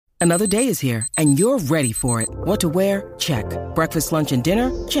Another day is here, and you're ready for it. What to wear? Check. Breakfast, lunch, and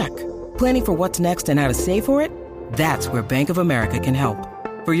dinner? Check. Planning for what's next and how to save for it? That's where Bank of America can help.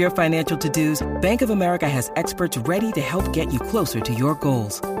 For your financial to-dos, Bank of America has experts ready to help get you closer to your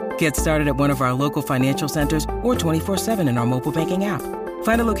goals. Get started at one of our local financial centers or 24/7 in our mobile banking app.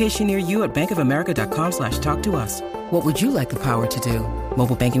 Find a location near you at bankofamerica.com/talktous. What would you like the power to do?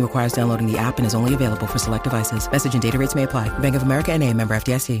 Mobile banking requires downloading the app and is only available for select devices. Message and data rates may apply. Bank of America N.A., member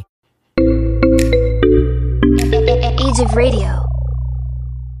FDIC. Age of Radio.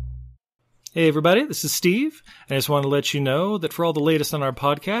 Hey everybody, this is Steve, and I just want to let you know that for all the latest on our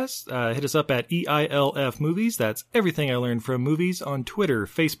podcast, hit us up at EILF Movies. That's Everything I Learned from Movies on Twitter,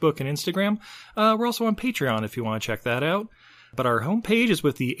 Facebook, and Instagram. We're also on Patreon if you want to check that out. But our homepage is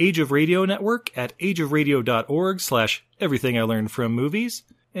with the Age of Radio Network at ageofradio.org/Everything I Learned from Movies.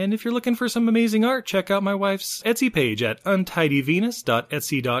 And if you're looking for some amazing art, check out my wife's Etsy page at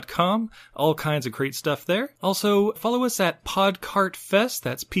untidyvenus.etsy.com. All kinds of great stuff there. Also, follow us at PodCartFest,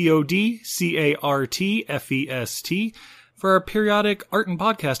 that's PodCartFest, for our periodic art and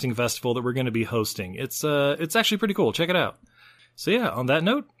podcasting festival that we're going to be hosting. It's actually pretty cool. Check it out. So yeah, on that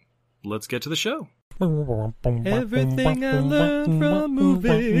note, let's get to the show. Everything I learned from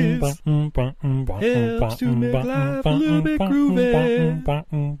movies helps to make life a little bit groovy.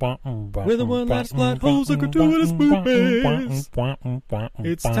 With a one-last plot holes of gratuitous movies.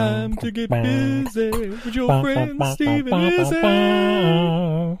 It's time to get busy with your friend Steve and Izzy.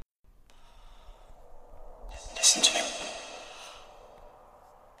 Listen to me.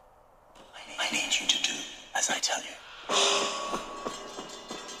 I need you to do as I tell you.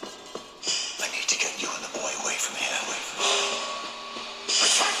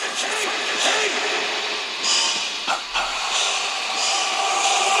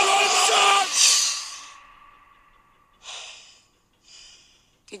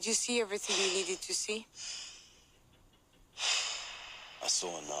 Did you see everything you needed to see? I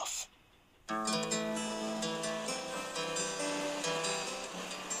saw enough.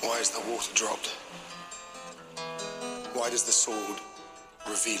 Why is the water dropped? Why does the sword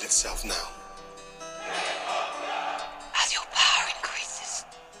reveal itself now? As your power increases,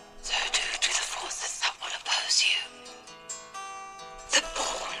 so do the forces that will oppose you. The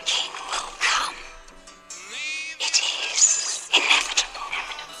born king will come. It is inevitable.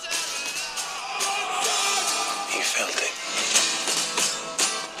 You felt it.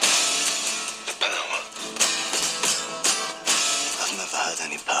 The power. I've never had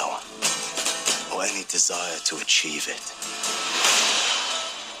any power or any desire to achieve it.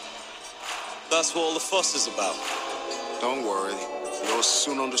 That's what all the fuss is about. Don't worry. You'll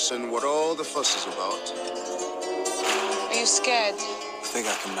soon understand what all the fuss is about. Are you scared? I think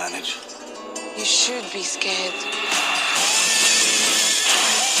I can manage. You should be scared.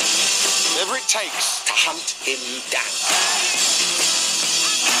 Whatever it takes to hunt him down.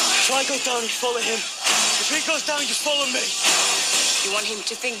 If I go down, you follow him. If he goes down, you follow me. You want him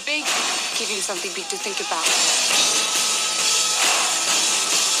to think big? Give him something big to think about.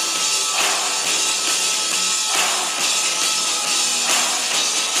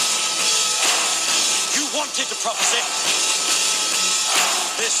 You wanted the prophecy.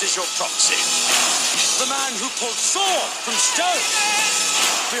 This is your prophecy. The man who pulled sword from stone.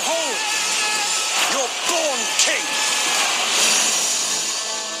 Behold, your born king.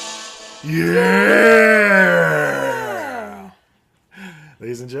 Yeah!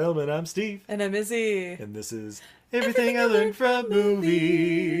 Ladies and gentlemen, I'm Steve. And I'm Izzy. And this is Everything I Learned from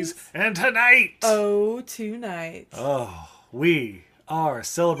Movies. And tonight, tonight. we are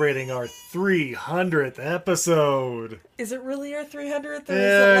celebrating our 300th episode. Is it really our 300th? Or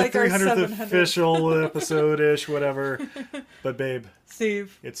Yeah, is it like 300th our 700th? official episode-ish, whatever. But babe,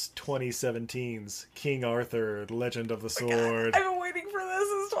 Steve. it's 2017's King Arthur, The Legend of the Oh my Sword. God, I've been waiting for this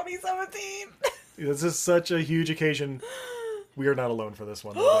since 2017. This is such a huge occasion. We are not alone for this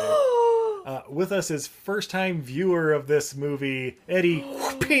one, though, babe. With us is first-time viewer of this movie, Eddie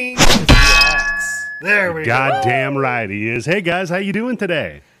Ping. There we go. Goddamn right he is. Hey guys, how you doing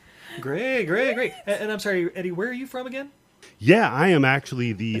today? Great. And I'm sorry, Eddie, where are you from again? Yeah, I am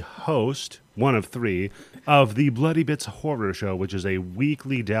actually the host, one of three, of the Bloody Bits Horror Show, which is a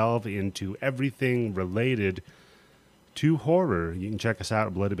weekly delve into everything related to horror. You can check us out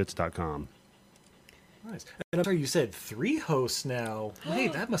at bloodybits.com. Nice. And I'm sorry, you said 3 hosts now.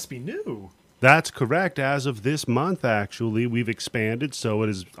 Wait, that must be new. That's correct. As of this month, actually, we've expanded, so it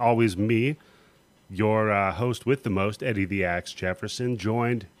is always me, your host with the most, Eddie the Axe Jefferson,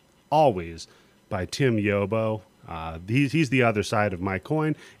 joined always by Tim Yobo. He's the other side of my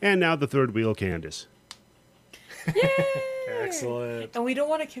coin, and now the third wheel, Candace. Yay! Excellent. And we don't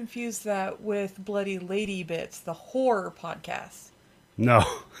want to confuse that with Bloody Lady Bits, the horror podcast. No.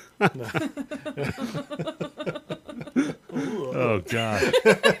 Oh, God.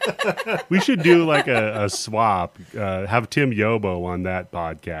 We should do like a swap. Have Tim Yobo on that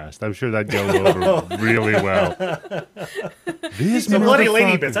podcast. I'm sure that'd go over really well. This The Bloody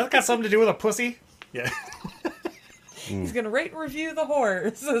Lady motherfucker- Bits. That got something to do with a pussy? Yeah. He's going to rate and review the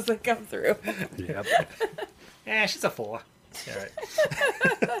horrors as they come through. Yep. She's a 4. All right.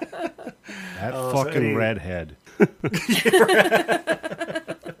 That so fucking any- redhead.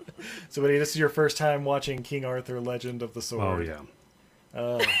 So, Eddie, this is your first time watching King Arthur: Legend of the Sword. Oh,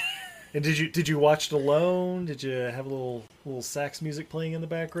 yeah. And did you watch it alone? Did you have a little sax music playing in the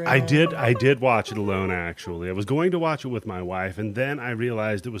background? I did watch it alone, actually. I was going to watch it with my wife, and then I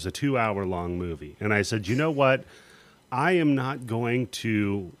realized it was a 2-hour-long movie. And I said, you know what? I am not going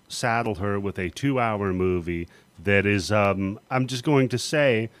to saddle her with a 2-hour movie that is, I'm just going to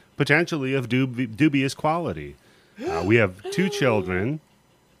say, potentially of dubious quality. We have 2 children,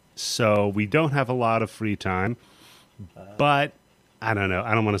 so we don't have a lot of free time. But I don't know.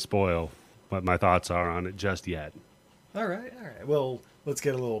 I don't want to spoil what my thoughts are on it just yet. All right. Well, let's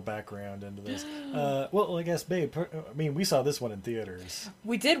get a little background into this. Well, I guess, babe, we saw this one in theaters.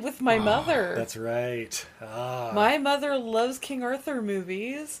 We did with my mother. That's right. My mother loves King Arthur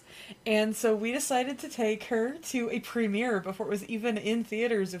movies, and so we decided to take her to a premiere before it was even in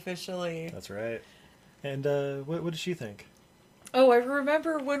theaters officially. That's right. And what did she think? Oh, I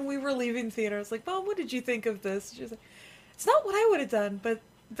remember when we were leaving theater, I was like, Mom, what did you think of this? She was like, it's not what I would have done, but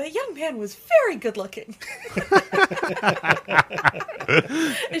the young man was very good looking.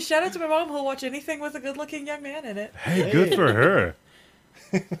 And shout out to my mom who'll watch anything with a good looking young man in it. Hey, good for her.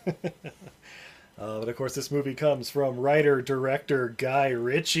 But of course, this movie comes from writer-director Guy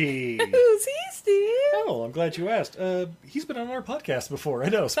Ritchie. Who's he, Steve? Oh, I'm glad you asked. He's been on our podcast before. I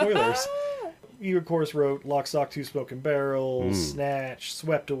know, spoilers. He, of course, wrote Lock, Stock, Two Smoking Barrels, Snatch,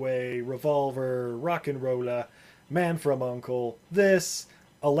 Swept Away, Revolver, Rock and Rolla, Man from U.N.C.L.E., This,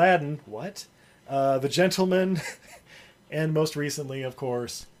 Aladdin, what? The Gentleman, and most recently, of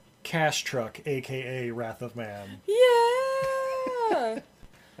course, Cash Truck, a.k.a. Wrath of Man. Yeah.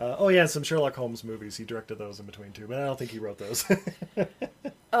 Oh, yeah, and some Sherlock Holmes movies. He directed those in between, too, but I don't think he wrote those.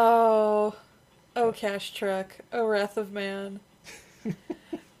 Oh, Cash Truck. Oh, Wrath of Man.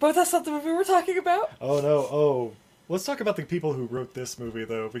 But that's not the movie we're talking about. Oh, no. Oh, let's talk about the people who wrote this movie,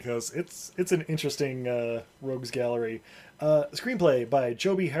 though, because it's an interesting rogues gallery. Screenplay by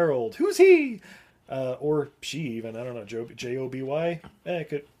Joby Harold. Who's he? Or she, even. I don't know. Joby? Could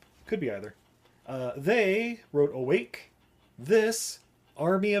be either. They wrote Awake, This,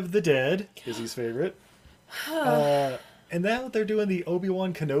 Army of the Dead, Izzy's favorite. And now they're doing the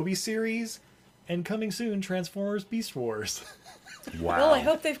Obi-Wan Kenobi series, and coming soon, Transformers Beast Wars. Wow. Well, I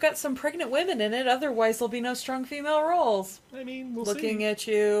hope they've got some pregnant women in it. Otherwise, there'll be no strong female roles. I mean, we'll Looking see. at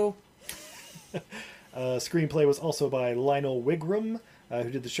you. Screenplay was also by Lionel Wigram,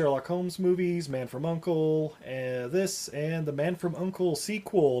 who did the Sherlock Holmes movies, Man from U.N.C.L.E., this, and the Man from U.N.C.L.E.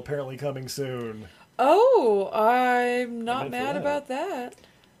 sequel apparently coming soon. Oh, I'm not I'm in for mad that. about that.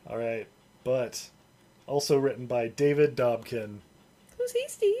 All right, but also written by David Dobkin. Who's he,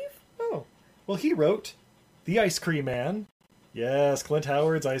 Steve? Oh, well, he wrote The Ice Cream Man. Yes, Clint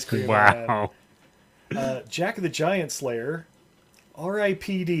Howard's Ice Cream Man. Wow. Jack the Giant Slayer,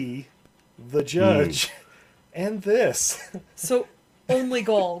 R.I.P.D., The Judge, and this. So, only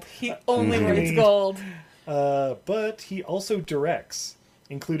gold. He only writes gold. But he also directs,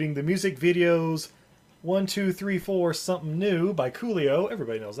 including the music videos 1, 2, 3, 4, Something New by Coolio.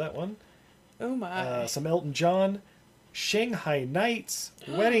 Everybody knows that one. Oh my. Some Elton John, Shanghai Nights,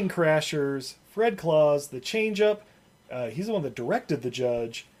 Wedding Crashers, Fred Claus, The Change Up. He's the one that directed The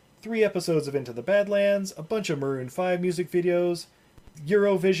Judge. 3 episodes of Into the Badlands, a bunch of Maroon 5 music videos,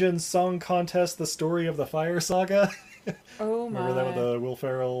 Eurovision Song Contest, The Story of the Fire Saga. Oh my. Remember that with the Will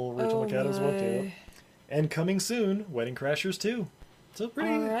Ferrell, Rachel McAdams one too. my. And coming soon, Wedding Crashers 2. So All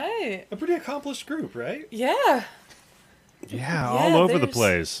pretty, right. a pretty accomplished group, right? Yeah. Yeah, all over the there's-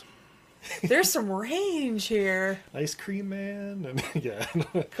 place. There's some range here. Ice Cream Man, and yeah.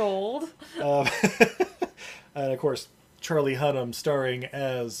 Gold. And of course, Charlie Hunnam starring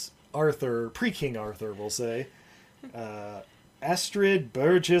as Arthur, pre-King Arthur, we'll say. Astrid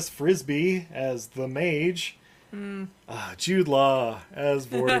Burgess Frisbee as the Mage. Jude Law as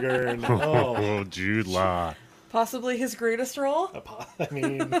Vortigern. Oh, Oh, Jude Law. Possibly his greatest role. I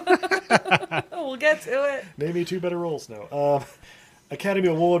mean, We'll get to it. name me 2 better roles now. Academy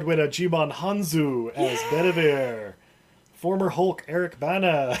Award winner Jimon Hanzu as Bedivere. Former Hulk Eric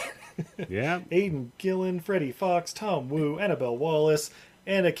Bana. Yeah. Aidan Gillen, Freddie Fox, Tom Wu, Annabelle Wallace,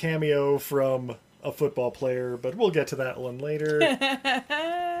 and a cameo from a football player, but we'll get to that one later.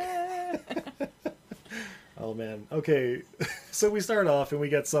 Oh, man. Okay, so we start off and we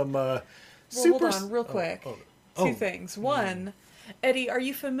get some Hold on, real quick. Oh. Two things. One, Eddie, are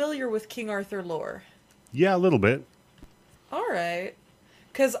you familiar with King Arthur lore? Yeah, a little bit. All right.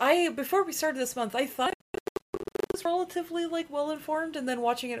 Because before we started this month, I thought I was relatively, like, well-informed, and then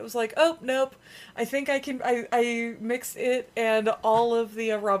watching it was like, oh, nope. I think I mixed it and all of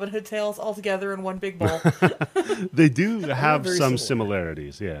the Robin Hood tales all together in one big bowl. They do have very some similar.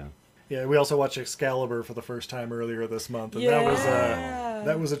 similarities, yeah. Yeah, we also watched Excalibur for the first time earlier this month, and Yeah.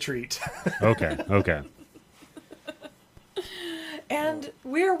 that was a treat. Okay. And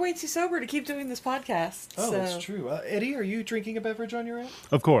we are way too sober to keep doing this podcast. Oh, so. that's true. Eddie, are you drinking a beverage on your end?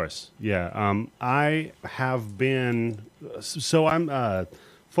 Of course, yeah. I have been... So I'm...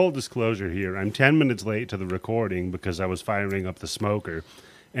 full disclosure here, I'm 10 minutes late to the recording because I was firing up the smoker.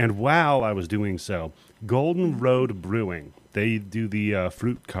 And while I was doing so, Golden Road Brewing, they do the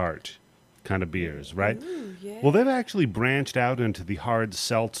fruit cart kind of beers, right? Ooh, yeah. Well, they've actually branched out into the hard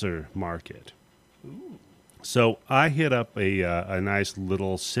seltzer market. So I hit up a nice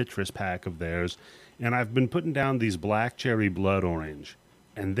little citrus pack of theirs, and I've been putting down these black cherry blood orange,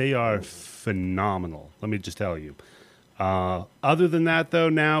 and they are phenomenal. Let me just tell you. Other than that, though,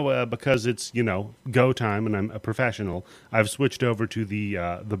 now because it's go time and I'm a professional, I've switched over to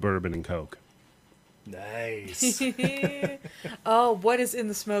the bourbon and Coke. Nice. Oh, what is in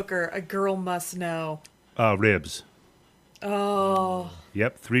the smoker? A girl must know. Ribs. Oh.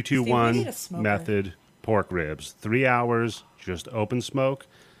 Yep, 3, 2, Steve, we 1 need a smoker. method. Pork ribs. 3 hours, just open smoke.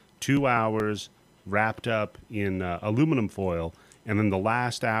 2 hours, wrapped up in aluminum foil. And then the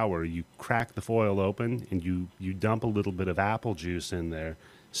last hour, you crack the foil open and you dump a little bit of apple juice in there,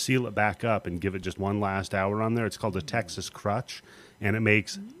 seal it back up, and give it just one last hour on there. It's called a Texas Crutch, and it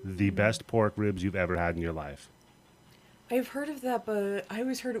makes the best pork ribs you've ever had in your life. I've heard of that, but I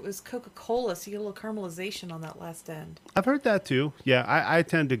always heard it was Coca-Cola, so you get a little caramelization on that last end. I've heard that too. Yeah, I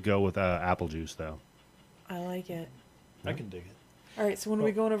tend to go with apple juice, though. I like it. I can dig it. All right, so when are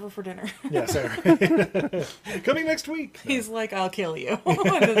we going over for dinner? Yeah, sorry. Coming next week. He's like, I'll kill you.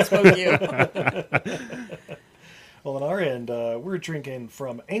 And then smoke you. Well, on our end, we're drinking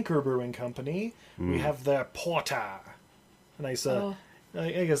from Anchor Brewing Company. We have their porter. A nice, I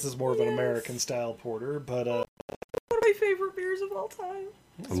guess this is more of an American style porter, but One of my favorite beers of all time.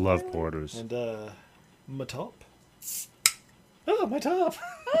 I love porters. and my top. Oh, my top.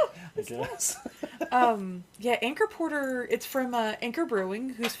 I guess. Yeah, Anchor Porter, it's from Anchor Brewing,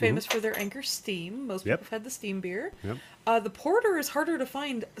 who's famous for their Anchor Steam. Most Yep. people have had the steam beer. Yep. The Porter is harder to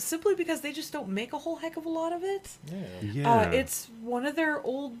find simply because they just don't make a whole heck of a lot of it. Yeah. It's one of their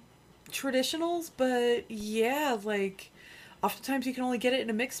old traditionals, but yeah, like, oftentimes you can only get it in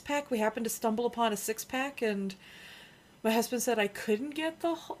a mixed pack. We happened to stumble upon a 6-pack, and my husband said I couldn't get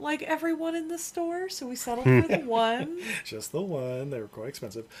everyone in the store, so we settled for the one. Just the one. They were quite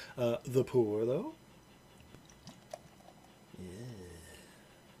expensive. The pour, though.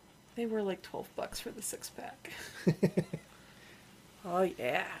 They were like $12 for the 6-pack. Oh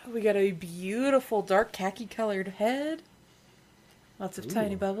yeah, we got a beautiful dark khaki colored head. Lots of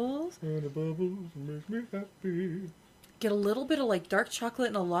tiny bubbles. And the bubbles make me happy. Get a little bit of like dark chocolate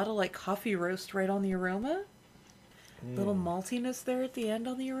and a lot of like coffee roast right on the aroma. Little maltiness there at the end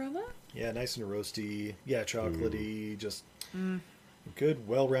on the aroma. Yeah, nice and roasty. Yeah, chocolatey. Just good,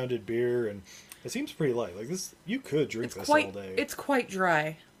 well-rounded beer, and it seems pretty light. Like this, you could drink this all day. It's quite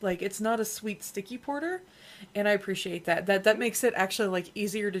dry. Like, it's not a sweet, sticky porter, and I appreciate that. That makes it actually like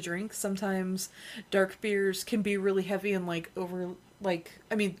easier to drink. Sometimes dark beers can be really heavy and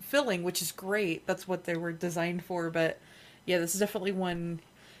filling, which is great. That's what they were designed for. But yeah, this is definitely one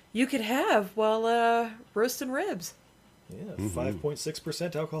you could have while roasting ribs. Yeah,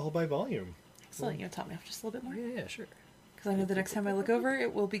 5.6% alcohol by volume. Excellent. You know, top me off just a little bit more. Yeah, sure. Because I know the next time I look over,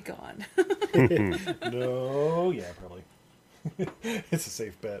 it will be gone. No, yeah, probably. It's a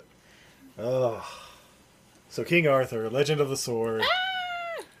safe bet. Oh. So King Arthur, Legend of the Sword.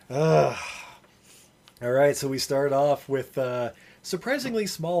 All right, so we start off with surprisingly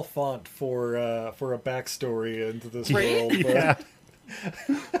small font for a backstory into this world. But...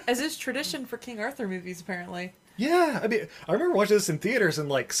 As is tradition for King Arthur movies, apparently. Yeah, I mean, I remember watching this in theaters and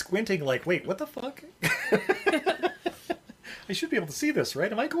like squinting, like, wait, what the fuck? I should be able to see this,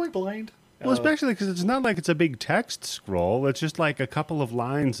 right? Am I going blind? Well, especially because it's not like it's a big text scroll. It's just like a couple of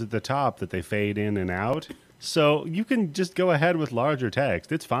lines at the top that they fade in and out. So you can just go ahead with larger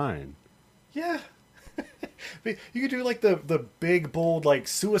text. It's fine. Yeah. You could do like the big bold like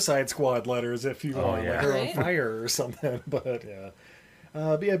Suicide Squad letters if you want, yeah. like they're on Right. fire or something. But yeah.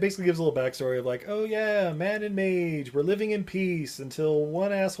 But yeah, it basically gives a little backstory of like, oh yeah, man and mage, we're living in peace until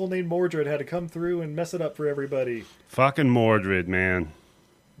one asshole named Mordred had to come through and mess it up for everybody. Fucking Mordred, man.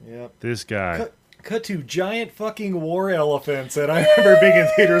 Yep. This guy. Cut to giant fucking war elephants, and I remember being in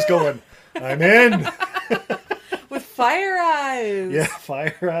theaters going, I'm in. With fire eyes. Yeah,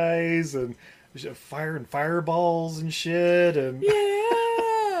 fire eyes and fire and fireballs and shit, and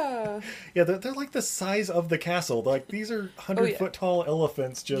Yeah. yeah, they're like the size of the castle. Like these are 100-foot tall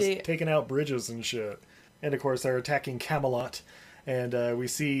elephants just Yeah. taking out bridges and shit. And of course, they're attacking Camelot, and we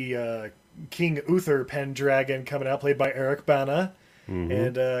see King Uther Pendragon coming out, played by Eric Bana,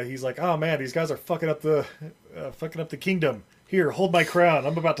 and he's like, "Oh man, these guys are fucking up the kingdom. Here, hold my crown.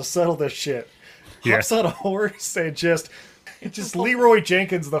 I'm about to settle this shit." Yeah. Hops on a horse and just Leroy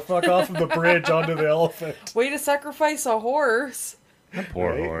Jenkins the fuck off of the bridge onto the elephant. Way to sacrifice a horse.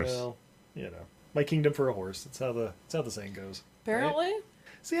 Poor Right? horse. Well, you know, my kingdom for a horse. That's how the saying goes. Apparently.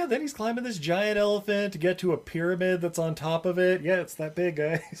 So yeah, then he's climbing this giant elephant to get to a pyramid that's on top of it. Yeah, it's that big,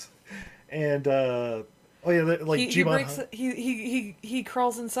 guys. And like he Jimon breaks. He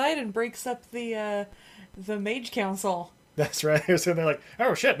crawls inside and breaks up the mage council. That's right. So they're like,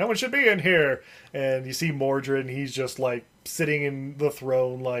 oh shit, no one should be in here. And you see Mordred, and he's just like sitting in the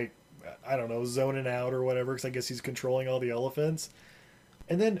throne, like, I don't know, zoning out or whatever, because I guess he's controlling all the elephants.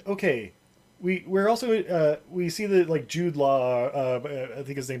 And then, okay, we're also, we see that, like, Jude Law, I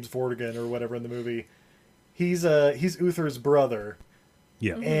think his name's Vortigern or whatever in the movie. He's Uther's brother.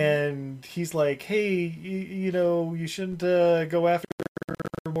 Yeah. And he's like, hey, you know, you shouldn't go after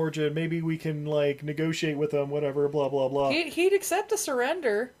Mordred. Maybe we can, like, negotiate with him, whatever, blah, blah, blah. He'd accept a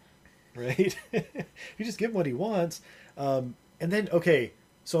surrender. Right? You just give him what he wants. And then, okay,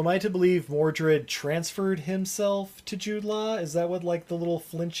 so am I to believe Mordred transferred himself to Jude Law? Is that what, like, the little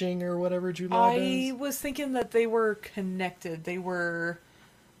flinching or whatever Jude Law I does? was thinking that they were connected. They were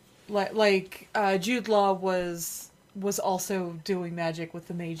like Jude Law was also doing magic with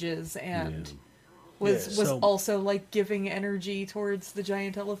the mages and was So- also like giving energy towards the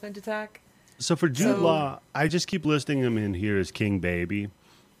giant elephant attack. So for Jude So- Law, I just keep listing him in here as King Baby.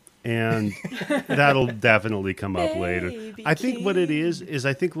 And that'll definitely come up later. Baby I think what it King. is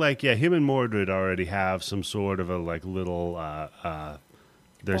I think like, yeah, him and Mordred already have some sort of a like little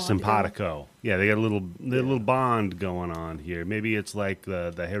they're Bond simpatico. Yeah, they got a little bond going on here. Maybe it's like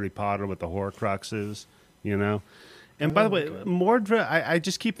the Harry Potter with the Horcruxes, you know? And by the way, Mordred, I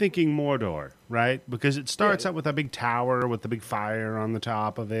just keep thinking Mordor, right? Because it starts out with a big tower with the big fire on the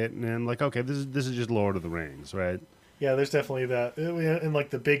top of it, and then like, okay, this is just Lord of the Rings, right? Yeah, there's definitely that. And, like,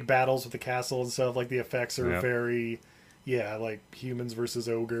 the big battles with the castle and stuff, like, the effects are Yep. very, like, humans versus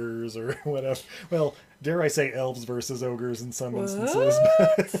ogres or whatever. Well, dare I say elves versus ogres in some instances.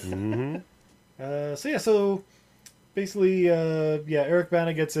 So basically, Eric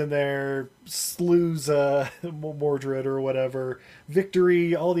Bana gets in there, slews Mordred or whatever.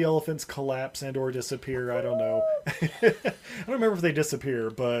 Victory, all the elephants collapse and or disappear. I don't know. I don't remember if they disappear,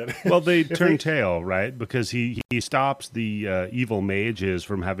 but... Well, they if turn tail, right? Because he stops the evil mages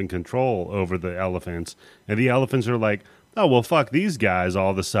from having control over the elephants. And the elephants are like, oh, well, fuck these guys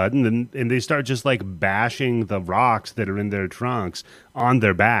all of a sudden. And they start just like bashing the rocks that are in their trunks on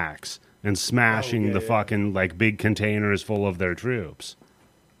their backs and smashing the fucking like big containers full of their troops.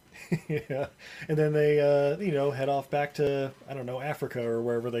 Yeah, and then they, head off back to, I don't know, Africa or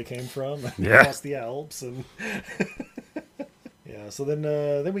wherever they came from, Yeah. across the Alps, and yeah. So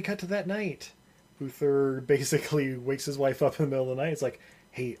then we cut to that night. Uther basically wakes his wife up in the middle of the night. It's like,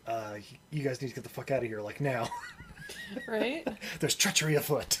 hey, you guys need to get the fuck out of here, like now. Right? There's treachery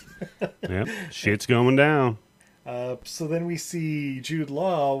afoot. Yep, shit's going down. So then we see Jude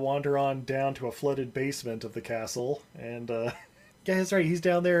Law wander on down to a flooded basement of the castle, and yeah, that's right. He's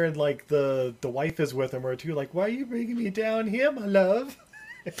down there, and like the wife is with him, or two. Like, why are you bringing me down here, my love?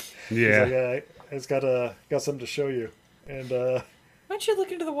 Yeah. He's like, I just got something to show you, and Why don't you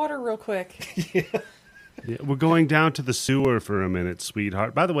look into the water real quick? Yeah, we're going down to the sewer for a minute,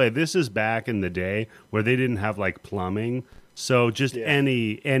 sweetheart. By the way, this is back in the day where they didn't have like plumbing, so just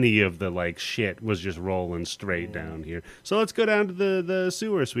any of the like shit was just rolling straight down here. So let's go down to the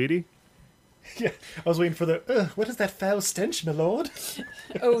sewer, sweetie. yeah, I was waiting for the. What is that foul stench, my lord?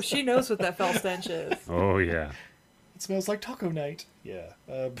 Oh, she knows what that fell stench is. Oh yeah. It smells like taco night. Yeah,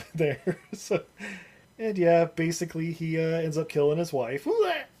 there. So, and yeah, basically he ends up killing his wife.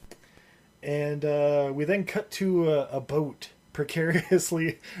 And we then cut to a boat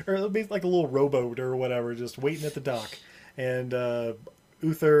precariously, or maybe like a little rowboat or whatever, just waiting at the dock. And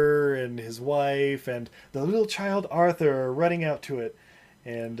Uther and his wife and the little child Arthur are running out to it.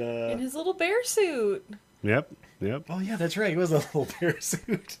 And In his little bear suit. Yep. oh yeah, that's right. It was a little bear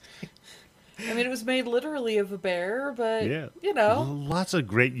suit. I mean, it was made literally of a bear, but, Yeah. you know. Lots of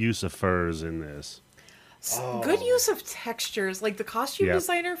great use of furs in this. Good use of textures. Like, the costume Yep.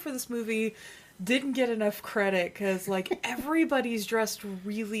 designer for this movie didn't get enough credit because, like, everybody's dressed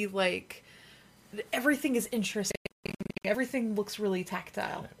really, like, everything is interesting. Everything looks really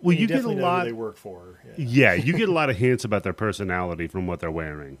tactile. Well, you get a definitely know who lot. they work for. Yeah, you get a lot of hints about their personality from what they're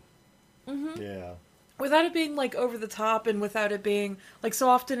wearing. Yeah. Without it being, like, over the top and without it being, like, so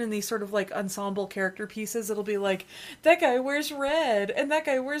often in these sort of, like, ensemble character pieces, it'll be like, that guy wears red, and that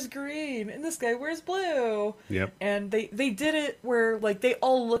guy wears green, and this guy wears blue. Yep. And they did it where, like, they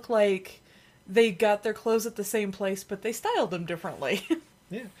all look like they got their clothes at the same place, but they styled them differently.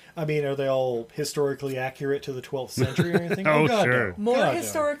 Yeah. I mean, are they all historically accurate to the 12th century or anything? Oh, God, sure. no. More God, no.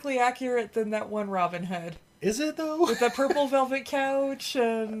 historically accurate than that one Robin Hood. Is it, though? With the purple velvet couch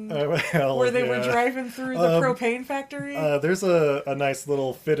and Well, where they were yeah. driving through the propane factory. There's a nice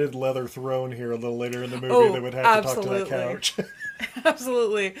little fitted leather throne here a little later in the movie Oh, that would have to talk to absolutely. that couch.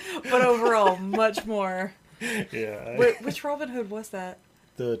 Absolutely. But overall, much more. Yeah. Which Robin Hood was that?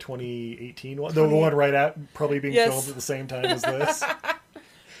 The 2018 one? The one right out, probably being Yes. filmed at the same time as this.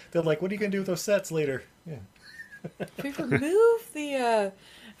 They're like, what are you going to do with those sets later? Yeah. If we remove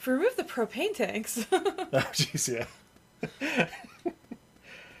the propane tanks. Oh, jeez, yeah.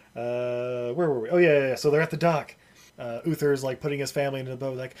 Where were we? Oh, yeah. So they're at the dock. Uther's like putting his family into the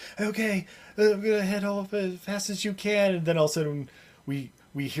boat, like, okay, I'm gonna head off as fast as you can. And then all of a sudden, we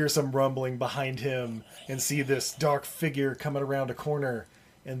hear some rumbling behind him and see this dark figure coming around a corner,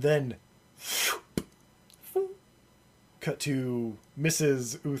 and then cut to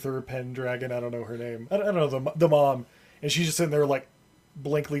Mrs. Uther Pendragon. I don't know her name. I don't know the mom, and she's just sitting there like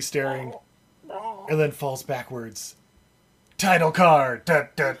blankly staring, and then falls backwards. Title card. Da,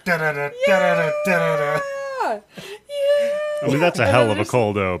 da, da, da, da, da, da, da, da. Yeah. I mean, that's a hell of a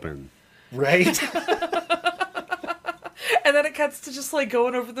cold open. Right? And then it cuts to just like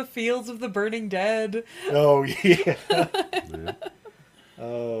going over the fields of the burning dead. Oh, yeah.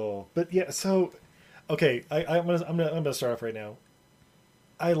 Oh, but yeah, so okay, I'm gonna start off right now.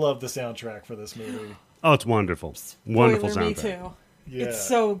 I love the soundtrack for this movie. Oh, it's wonderful. Wonderful Spoiler, me soundtrack. too. Yeah. It's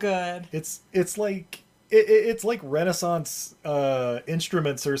so good. It's like it's like Renaissance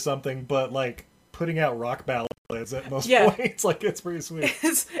instruments or something, but like putting out rock ballads at most points. Like, it's pretty sweet.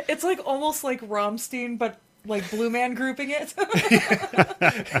 It's like almost like Rammstein, but like Blue Man grouping it.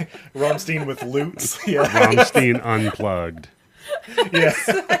 Rammstein with lutes. Yeah. Rammstein unplugged. Yeah.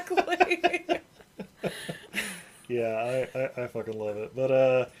 Exactly. Yeah, I fucking love it.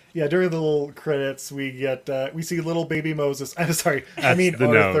 But yeah, during the little credits, we see little baby Moses. I'm sorry, I mean the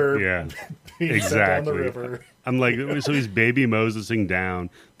Arthur. note, yeah. being sent down the river. I'm like, so he's baby Mosesing down.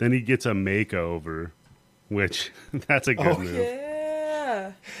 Then he gets a makeover, which that's a good move.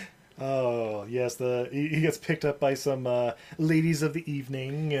 Yeah. Oh yes, he gets picked up by some ladies of the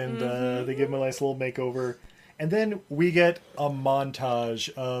evening, and they give him a nice little makeover. And then we get a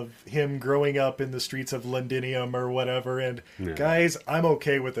montage of him growing up in the streets of Londinium or whatever. And guys, I'm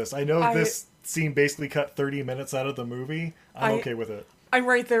okay with this. I know this scene basically cut 30 minutes out of the movie. I'm okay with it. I'm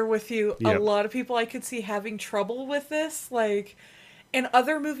right there with you. Yep. A lot of people I could see having trouble with this. Like, and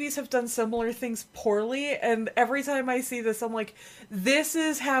other movies have done similar things poorly. And every time I see this, I'm like, this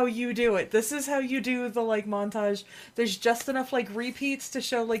is how you do it. This is how you do the, like, montage. There's just enough, like, repeats to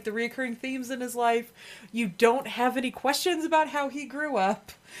show, like, the recurring themes in his life. You don't have any questions about how he grew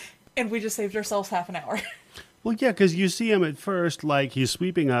up. And we just saved ourselves half an hour. Well, yeah, because you see him at first, like, he's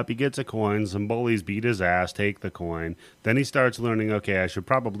sweeping up, he gets a coin, some bullies beat his ass, take the coin. Then he starts learning, okay, I should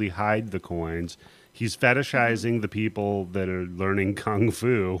probably hide the coins. He's fetishizing the people that are learning kung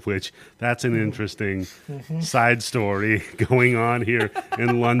fu, which that's an interesting side story going on here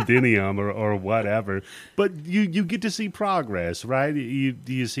in Londinium or whatever. But you get to see progress, right?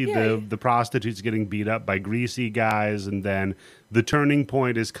 You see the prostitutes getting beat up by greasy guys, and then the turning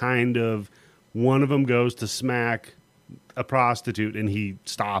point is kind of one of them goes to smack a prostitute and he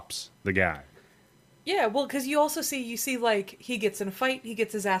stops the guy. Yeah, well, because you see, like, he gets in a fight, he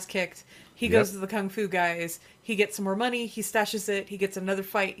gets his ass kicked, he goes to the kung fu guys, he gets some more money, he stashes it, he gets another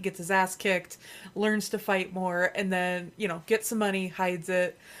fight, he gets his ass kicked, learns to fight more, and then, gets some money, hides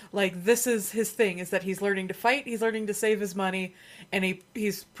it. Like, this is his thing, is that he's learning to fight, he's learning to save his money, and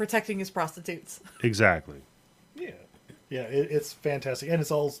he's protecting his prostitutes. Exactly. Yeah, it's fantastic. And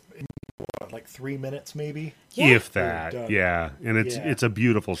it's all in, like 3 minutes, maybe? If that, yeah. And Yeah. it's a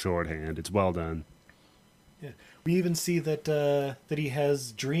beautiful shorthand. It's well done. Yeah. We even see that that he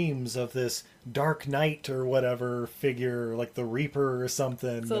has dreams of this Dark Knight or whatever figure, like the Reaper or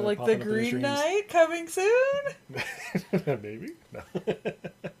something. So like the popping up in his Green dreams. Knight coming soon? Maybe.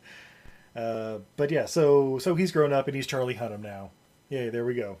 No. But yeah, so he's grown up and he's Charlie Hunnam now. Yay, there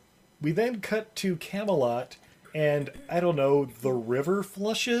we go. We then cut to Camelot, and I don't know, the river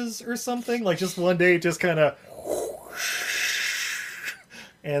flushes or something. Like just one day, it just kind of,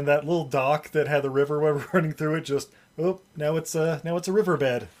 and that little dock that had the river running through it, just now it's a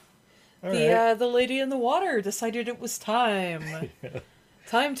riverbed. All right. The lady in the water decided it was time.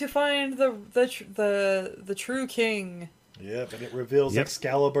 Time to find the true king. Yep, and it reveals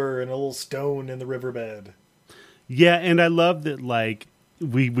Excalibur and a little stone in the riverbed. Yeah, and I love that, like,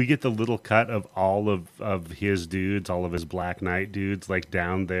 we get the little cut of all of his dudes, all of his Black Knight dudes, like,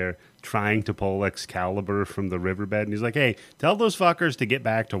 down there trying to pull Excalibur from the riverbed. And he's like, hey, tell those fuckers to get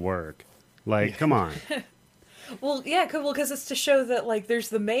back to work. Like, come on. Well, yeah, because it's to show that, like, there's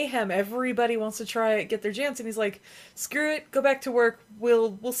the mayhem. Everybody wants to try get their chance, and he's like, screw it, go back to work.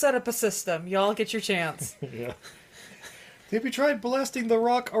 We'll set up a system. Y'all get your chance. Yeah. Have you tried blasting the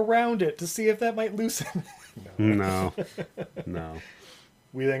rock around it to see if that might loosen? No.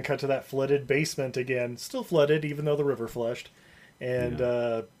 We then cut to that flooded basement again. Still flooded, even though the river flushed. And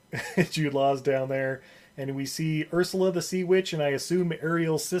Jude Law's down there. And we see Ursula the Sea Witch and I assume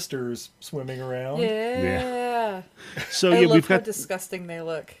Ariel's sisters swimming around. Yeah. So I yeah, love we've how got disgusting they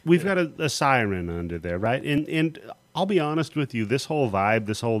look. we've got a siren under there, right? And I'll be honest with you, this whole vibe,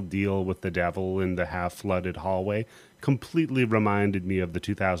 this whole deal with the devil in the half flooded hallway completely reminded me of the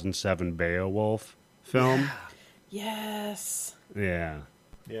 2007 Beowulf film. Yes. Yeah.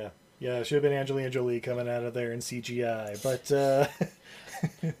 Yeah. Yeah, it should have been Angelina Jolie coming out of there in CGI. But,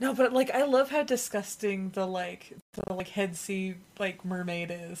 No, but like I love how disgusting the head sea like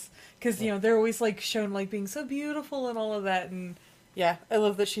mermaid is, because they're always like shown like being so beautiful and all of that, and yeah, I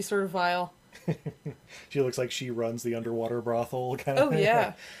love that she's sort of vile. She looks like she runs the underwater brothel kind of Oh thing.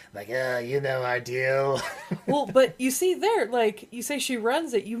 yeah. Like, you know our deal. Well, but you see there, like you say she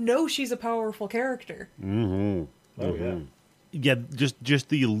runs it, she's a powerful character. Mm-hmm. Oh yeah. Yeah, just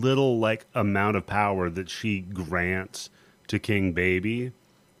the little like amount of power that she grants to King Baby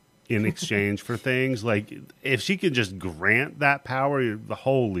in exchange for things. Like, if she could just grant that power,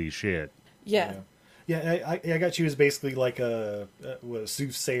 holy shit. Yeah. Yeah, I got she was basically like a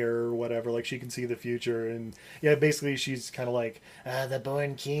soothsayer or whatever. Like, she can see the future. And, yeah, basically she's kind of like, the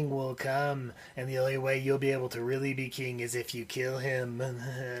born king will come, and the only way you'll be able to really be king is if you kill him.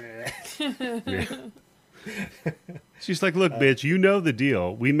 Yeah. She's like, look, bitch, you know the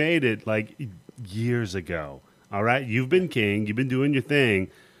deal. We made it, like, years ago. All right? You've been king. You've been doing your thing.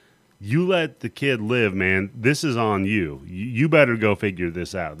 You let the kid live, man. This is on you. You better go figure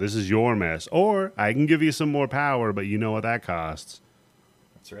this out. This is your mess. Or I can give you some more power, but you know what that costs.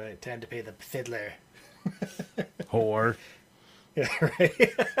 That's right. Time to pay the fiddler. Whore. Yeah,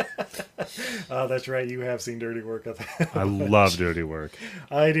 right. Oh, that's right. You have seen Dirty Work. I love Dirty Work.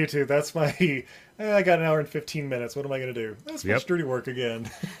 I do too. That's my... I got an hour and 15 minutes. What am I going to do? Let's watch Dirty Work again.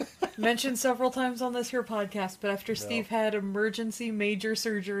 Mentioned several times on this here podcast, but after Steve had emergency major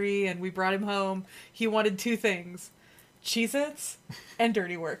surgery and we brought him home, he wanted two things: Cheez-Its and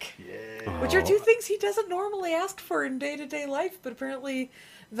Dirty Work. Yeah. Which are two things he doesn't normally ask for in day-to-day life, but apparently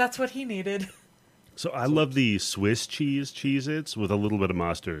that's what he needed. So I love the Swiss cheese Cheez-Its with a little bit of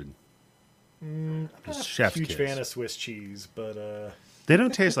mustard. I'm not a Chef's huge kiss. fan of Swiss cheese, but... They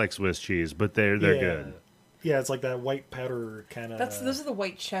don't taste like Swiss cheese, but they're good. Yeah, it's like that white powder kind of... Those are the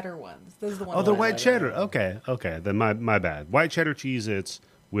white cheddar ones. Those are the ones. Oh, the I white like. cheddar. Okay. Then my bad. White cheddar Cheez-Its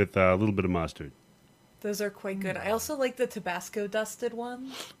with a little bit of mustard. Those are quite good. I also like the Tabasco dusted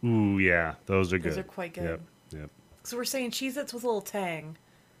ones. Ooh, yeah. Those are good. Those are quite good. Yep. So we're saying Cheez-Its with a little tang.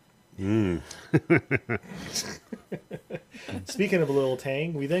 Speaking of a little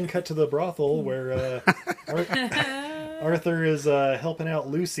tang, we then cut to the brothel where Arthur is helping out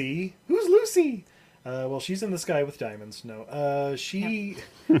Lucy. Who's Lucy? Well, she's in the sky with diamonds. No. She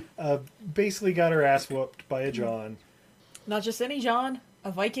basically got her ass whooped by a John. Not just any John,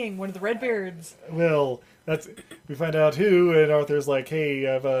 a Viking, one of the Redbeards. Well, we find out who, and Arthur's like, hey,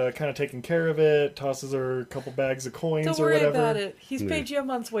 I've kind of taken care of it, tosses her a couple bags of coins Don't or worry whatever. about it. He's paid you a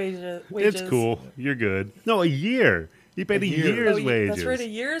month's wages. It's cool. You're good. No, a year. He paid a year's wages. That's right, a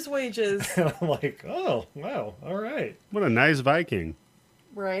year's wages. And I'm like, oh, wow, all right. What a nice Viking.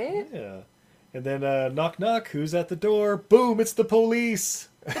 Right? Yeah. And then knock, knock, who's at the door? Boom, it's the police.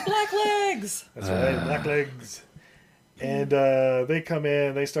 The Blacklegs! That's right, Blacklegs. And they come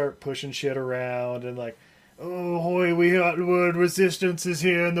in, they start pushing shit around, and like, "Oh, hoy, we got word resistance is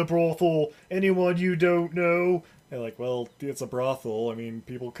here in the brothel. Anyone you don't know?" They're like, "Well, it's a brothel. I mean,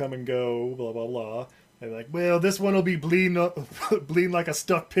 people come and go, blah, blah, blah." They're like, "Well, this one will be bleeding, bleeding like a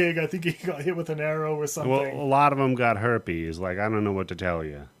stuck pig. I think he got hit with an arrow or something." Well, a lot of them got herpes. Like, I don't know what to tell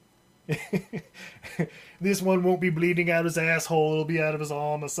you. "This one won't be bleeding out his asshole. It'll be out of his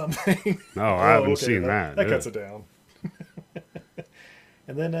arm or something." Oh, I haven't seen that. That cuts Ugh. it down.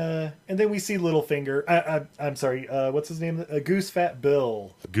 And then we see Littlefinger. I'm sorry. What's his name? Goose Fat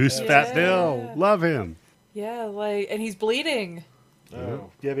Bill. Goose Fat Bill. Love him. Yeah, like, and he's bleeding. Oh,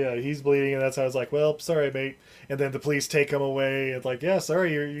 yeah, he's bleeding, and that's how I was like, "Well, sorry, mate." And then the police take him away, and like, "Yeah,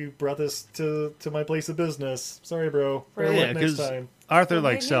 sorry, you brought this to my place of business. Sorry, bro. Better Yeah, luck next because time." Arthur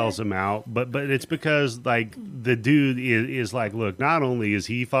like sells him out, but it's because like the dude is like, look, not only is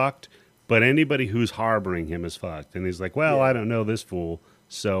he fucked, but anybody who's harboring him is fucked. And he's like, well, Yeah. I don't know this fool,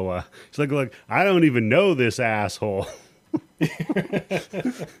 so he's like, look, I don't even know this asshole.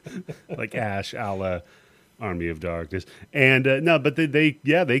 Like Ash, a la Army of Darkness, and no, but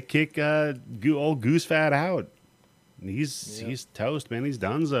they kick old Goose Fat out. He's toast, man. He's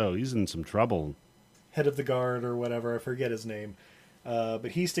donezo. He's in some trouble. Head of the guard or whatever, I forget his name. But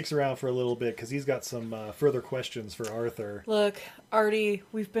he sticks around for a little bit because he's got some further questions for Arthur. Look, Artie,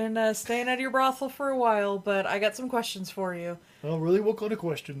 we've been staying at your brothel for a while, but I got some questions for you. Oh, really? What kind of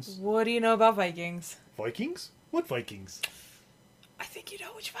questions? What do you know about Vikings? Vikings? What Vikings? I think you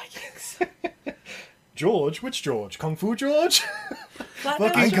know which Vikings. George? Which George? Kung Fu George? Platinum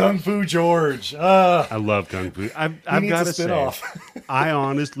Fucking George? Kung Fu George. I love Kung Fu. I've needs got a to say, spin-off. I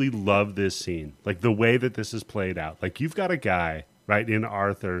honestly love this scene. Like the way that this is played out. Like you've got a guy, right, in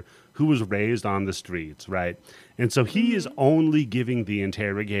Arthur who was raised on the streets, right? And so he is only giving the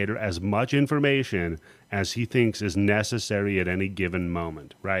interrogator as much information as he thinks is necessary at any given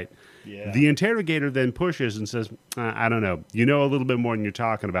moment, right? Yeah. The interrogator then pushes and says, I don't know, you know a little bit more than you're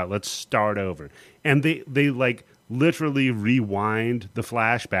talking about. Let's start over. And they like literally rewind the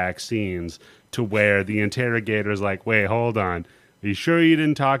flashback scenes to where the interrogator is like, wait, hold on. Are you sure you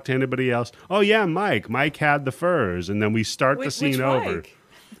didn't talk to anybody else? Oh, yeah, Mike. Mike had the furs. And then we start the scene which over. Mike?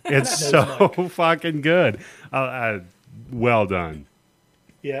 It's so fucking good. Well done.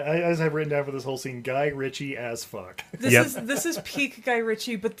 Yeah, as I've written down for this whole scene, Guy Ritchie as fuck. This is peak Guy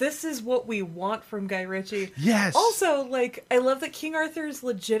Ritchie, but this is what we want from Guy Ritchie. Yes. Also, like, I love that King Arthur's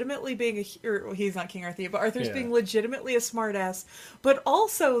legitimately being well, he's not King Arthur, but Arthur's Yeah. being legitimately a smartass. But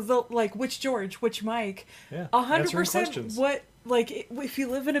also the like, which George, which Mike, Yeah, 100%. answering questions. What like if you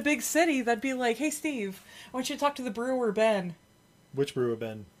live in a big city, that'd be like, hey Steve, I want you to talk to the brewer Ben. Which brewer,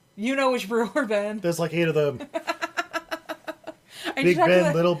 Ben? You know which brewer Ben. There's like 8 of them. I Big talk to Ben,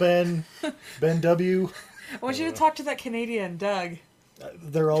 that- Little Ben, Ben W. I want you to talk to that Canadian Doug.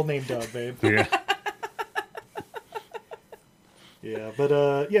 They're all named Doug, babe. Yeah. Yeah,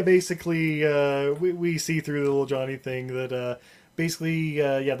 but basically, we see through the little Johnny thing that basically,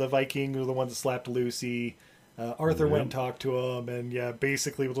 the Viking were the one that slapped Lucy. Arthur went and talked to him, and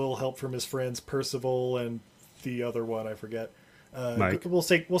basically with a little help from his friends Percival and the other one, I forget. Mike. We'll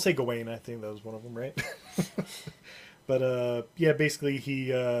say Gawain. I think that was one of them, right? But basically he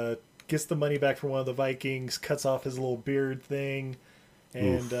gets the money back from one of the Vikings, cuts off his little beard thing,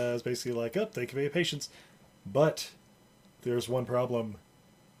 and is basically like, "Oh, thank you for your patience." But there's one problem.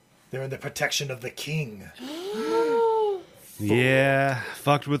 They're in the protection of the king. Yeah.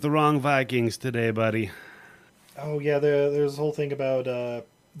 Fucked with the wrong Vikings today, buddy. Oh yeah, there's a whole thing about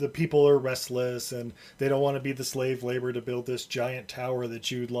the people are restless and they don't want to be the slave labor to build this giant tower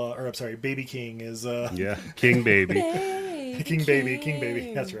that Baby King is. Yeah. King baby. King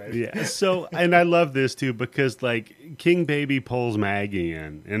baby. That's right. Yeah. So, and I love this too because like King Baby pulls Maggie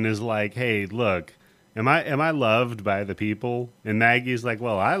in and is like, "Hey, look, am I loved by the people?" And Maggie's like,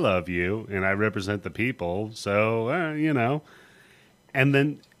 "Well, I love you and I represent the people, so you know." And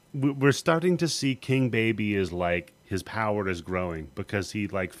then we're starting to see King Baby is like his power is growing because he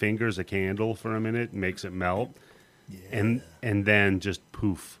like fingers a candle for a minute and makes it melt, and then just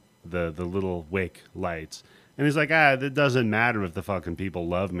poof, the little wick lights. And he's like, it doesn't matter if the fucking people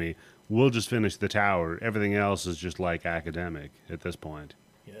love me. We'll just finish the tower. Everything else is just like academic at this point.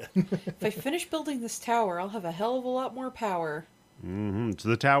 Yeah. If I finish building this tower, I'll have a hell of a lot more power. It's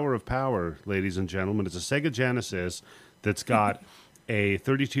the Tower of Power, ladies and gentlemen. It's a Sega Genesis that's got a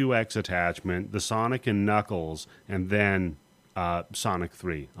 32X attachment, the Sonic and Knuckles, and then Sonic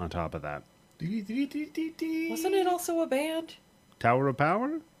 3 on top of that. Wasn't it also a band? Tower of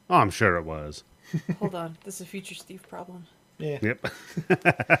Power? Oh, I'm sure it was. Hold on, this is a future Steve problem. Yeah. Yep.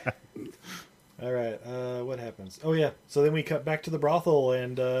 All right. What happens? Oh yeah. So then we cut back to the brothel,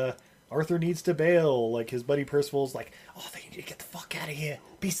 and Arthur needs to bail. Like, his buddy Percival's like, oh, they need to get the fuck out of here.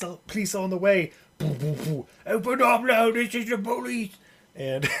 Police on the way. Boo, boo, boo. Open up now, this is the police.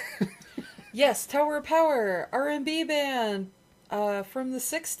 And Yes, Tower of Power, R&B band from the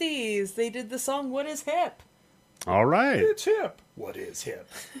 60s. They did the song What Is Hip? All right. it's hip. What is hip?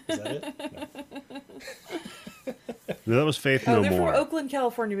 Is that it? No. That was Faith No They're More. from Oakland,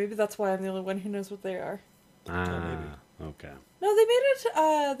 California. Maybe that's why I'm the only one who knows what they are. Okay. No, they made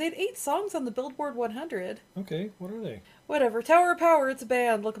it. They had 8 songs on the Billboard 100. Okay, what are they? Whatever. Tower of Power, it's a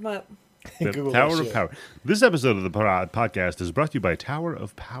band. Look them up. The Google Tower that of shit. Power. This episode of the podcast is brought to you by Tower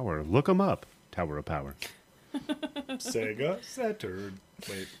of Power. Look them up. Tower of Power. Sega Saturn.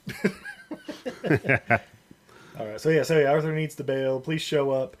 Wait. All right, so Arthur needs to bail. Police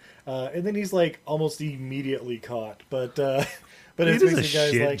show up, and then he's like almost immediately caught. But He it's does a basically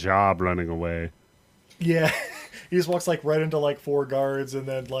guys shit like, job running away. yeah, he just walks like right into like 4 guards, and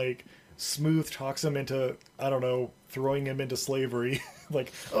then like Smooth talks him into, I don't know, throwing him into slavery.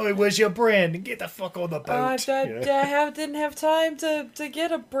 Like, oh, it was your brand. Get the fuck on the boat. Didn't have time to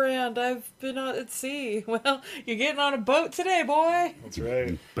get a brand. I've been out at sea. Well, you're getting on a boat today, boy. That's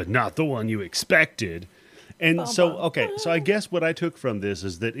right. But not the one you expected. And so, okay, so I guess what I took from this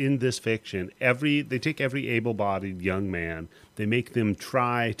is that in this fiction, they take every able-bodied young man, they make them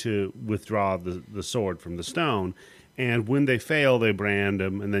try to withdraw the sword from the stone, and when they fail, they brand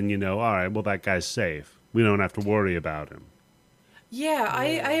them, and then all right, well, that guy's safe. We don't have to worry about him. Yeah,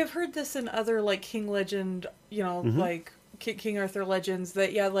 I have heard this in other like King Legend, like King Arthur legends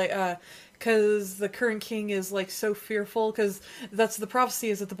that because the current king is like so fearful because that's the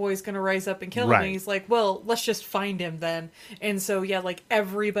prophecy is that the boy's going to rise up and kill him, Right. and he's like, well, let's just find him then. And so like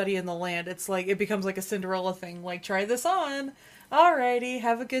everybody in the land, it's like it becomes like a Cinderella thing. Like, try this on. Alrighty,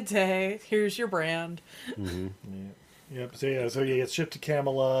 have a good day. Here's your brand. Mm-hmm. Yep. So he gets shipped to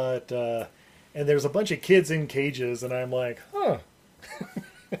Camelot, and there's a bunch of kids in cages, and I'm like, huh.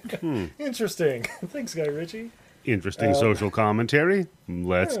 Interesting. Thanks, Guy Ritchie. Interesting social commentary.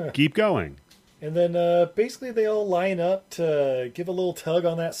 Let's keep going. And then basically they all line up to give a little tug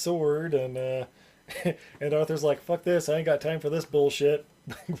on that sword, and and Arthur's like, fuck this, I ain't got time for this bullshit.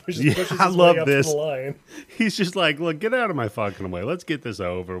 Pushes I his love way up this. To the line. He's just like, look, get out of my fucking way. Let's get this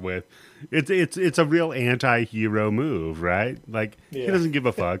over with. It's a real anti-hero move, right? Like, he Yeah. doesn't give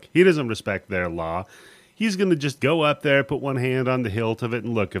a fuck. He doesn't respect their law. He's going to just go up there, put one hand on the hilt of it,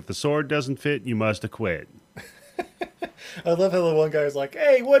 and look, if the sword doesn't fit, you must acquit. I love how the one guy's like,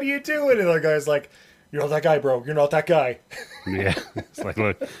 hey, what are you doing? And the other guy's like, you're not that guy, bro. You're not that guy. Yeah. It's like,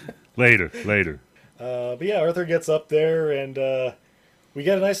 look, later. But yeah, Arthur gets up there, and we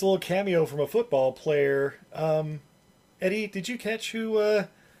get a nice little cameo from a football player. Eddie, did you catch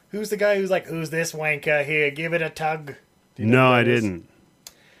who's the guy who's like, who's this wanker here? Give it a tug. Do you know No, who I that is? didn't.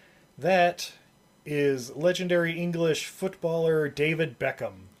 That is legendary English footballer David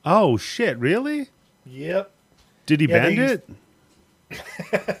Beckham. Oh, shit, really? Yep. Did he Yeah, bend they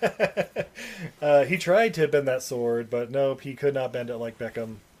it? He tried to bend that sword, but nope, he could not bend it like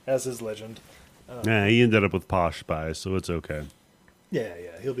Beckham, as his legend. Nah, he ended up with Posh Spies, so it's okay. Yeah,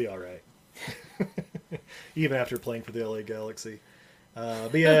 he'll be all right. Even after playing for the LA Galaxy.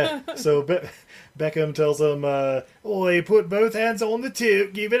 But yeah, so Beckham tells him, oi, put both hands on the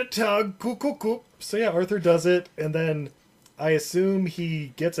tip, give it a tug, coop. So yeah, Arthur does it, and then I assume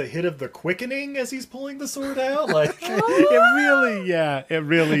he gets a hit of the quickening as he's pulling the sword out. Like, it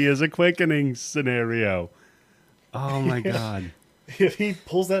really is a quickening scenario. Oh my god. if he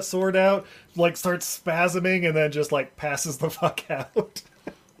pulls that sword out, like starts spasming, and then just like passes the fuck out.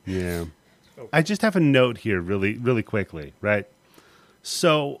 Yeah. I just have a note here really, really quickly, right?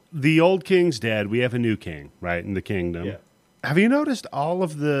 So the old king's dead. We have a new king, right, in the kingdom. Yeah. Have you noticed all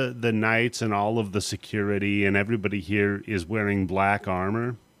of the knights and all of the security and everybody here is wearing black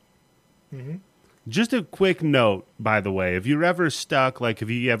armor? Mm-hmm. Just a quick note, by the way, if you're ever stuck, like if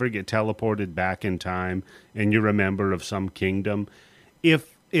you ever get teleported back in time and you're a member of some kingdom,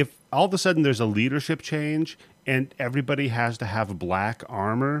 if all of a sudden there's a leadership change and everybody has to have black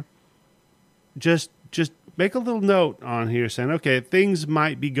armor, just make a little note on here saying, okay, things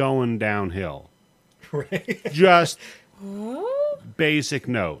might be going downhill. Right. Just basic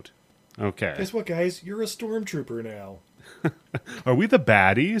note. Okay. Guess what, guys? You're a stormtrooper now. Are we the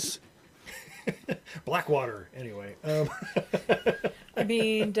baddies? Blackwater. Anyway. I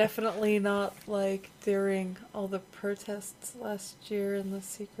mean, definitely not like during all the protests last year in the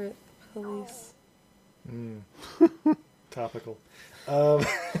secret police. Topical. All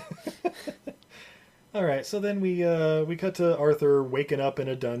right, so then we cut to Arthur waking up in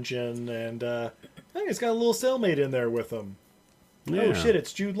a dungeon, and I think he's got a little cellmate in there with him. Oh shit,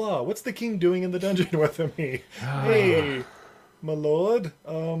 it's Jude Law. What's the king doing in the dungeon with me? Hey, my lord.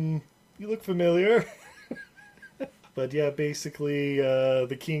 You look familiar. But yeah, basically,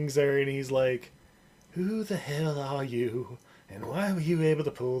 the king's there and he's like, who the hell are you? And why were you able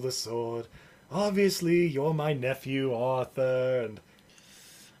to pull the sword? Obviously, you're my nephew, Arthur, and...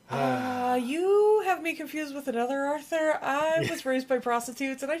 You have me confused with another Arthur. I was raised by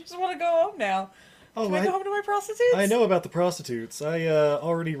prostitutes, and I just want to go home now. Can I go home to my prostitutes? I know about the prostitutes. I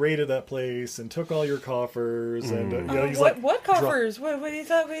already raided that place and took all your coffers. And you know, he's what coffers? What are you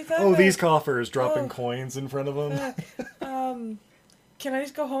talking Oh, about? these coffers, dropping coins in front of them. Can I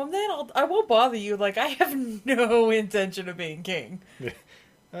just go home then? I won't bother you. Like, I have no intention of being king.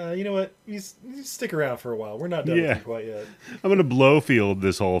 You know what? You stick around for a while. We're not done with you quite yet. I'm going to blowfield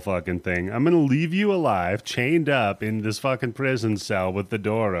this whole fucking thing. I'm going to leave you alive, chained up in this fucking prison cell with the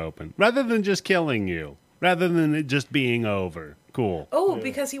door open. Rather than just killing you. Rather than it just being over. Cool. Oh,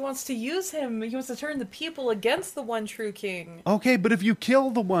 because he wants to use him. He wants to turn the people against the one true king. Okay, but if you kill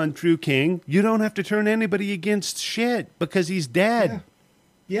the one true king, you don't have to turn anybody against shit because he's dead.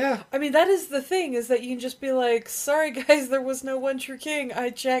 Yeah. I mean, that is the thing, is that you can just be like, sorry guys, there was no one true king. I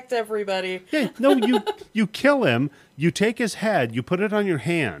checked everybody. Yeah, no, you kill him, you take his head, you put it on your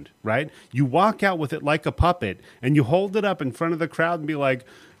hand, right? You walk out with it like a puppet, and you hold it up in front of the crowd and be like,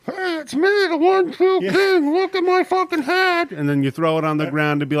 hey, it's me, the one true king, look at my fucking head. And then you throw it on the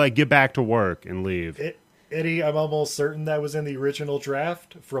ground and be like, get back to work and leave. Eddie, I'm almost certain that was in the original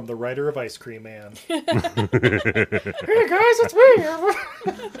draft from the writer of Ice Cream Man. Hey guys, it's me.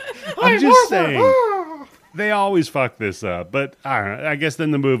 I'm just saying, they always fuck this up, but I guess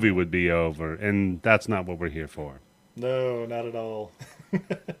then the movie would be over, and that's not what we're here for. No, not at all.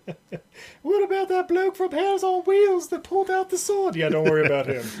 What about that bloke from Hands on Wheels that pulled out the sword? Yeah, don't worry about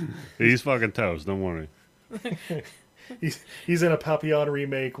him. He's fucking toast, don't worry. He's in a Papillon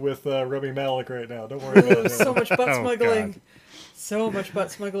remake with Rami Malek right now. Don't worry about him. So much butt smuggling. So much butt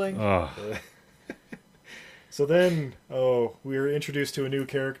smuggling. So then, we are introduced to a new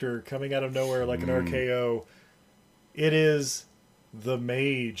character coming out of nowhere like an RKO. It is the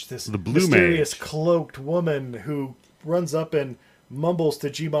mage, this mysterious cloaked woman who runs up and mumbles to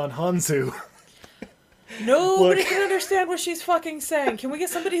Jimon Hanzo. Nobody can understand what she's fucking saying. Can we get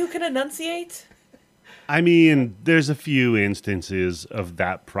somebody who can enunciate? I mean, there's a few instances of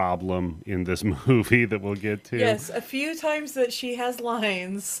that problem in this movie that we'll get to. Yes, a few times that she has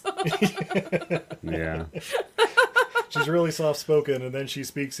lines. Yeah. She's really soft-spoken, and then she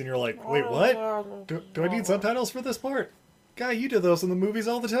speaks, and you're like, wait, what? Do I need subtitles for this part? Guy, you do those in the movies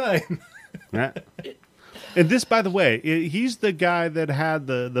all the time. Yeah. And this, by the way, he's the guy that had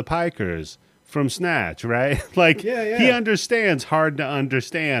the pikers from Snatch, right? Like, yeah. He understands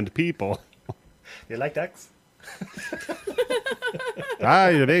hard-to-understand people. You like ducks?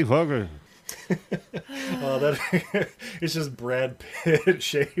 You're a big fucker. It's just Brad Pitt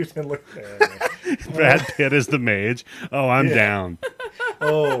shaved and look. Brad Pitt is the mage. Oh, I'm down.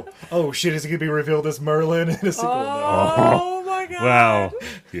 Oh shit! Is it gonna be revealed as Merlin in a sequel? Oh my god! Wow.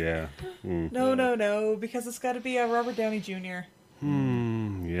 Yeah. No, because it's got to be Robert Downey Jr.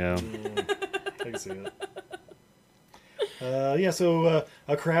 Yeah. I can see it. So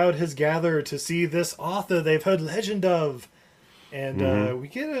a crowd has gathered to see this author they've heard legend of. And we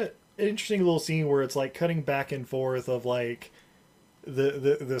get an interesting little scene where it's like cutting back and forth of like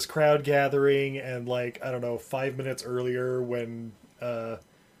this crowd gathering and like, I don't know, 5 minutes earlier when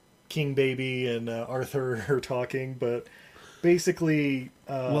King Baby and Arthur are talking. But basically...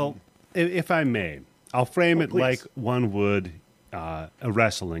 well, if I may, I'll frame it please. like one would a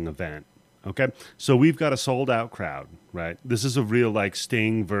wrestling event. Okay, so we've got a sold-out crowd, right? This is a real, like,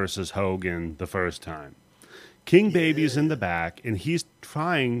 Sting versus Hogan the first time. King Baby's in the back, and he's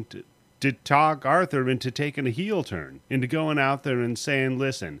trying to talk Arthur into taking a heel turn, into going out there and saying,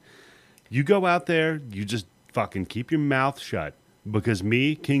 listen, you go out there, you just fucking keep your mouth shut, because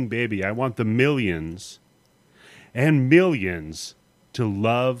me, King Baby, I want the millions and millions to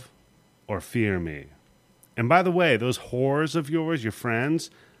love or fear me. And by the way, those whores of yours, your friends...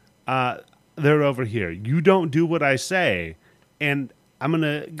 they're over here. You don't do what I say, and I'm going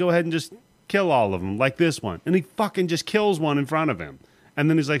to go ahead and just kill all of them, like this one. And he fucking just kills one in front of him. And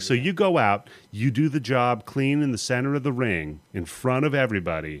then he's like, so you go out, you do the job clean in the center of the ring, in front of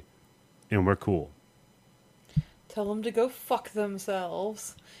everybody, and we're cool. Tell them to go fuck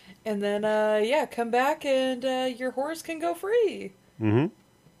themselves. And then, come back and your horse can go free. Mm-hmm.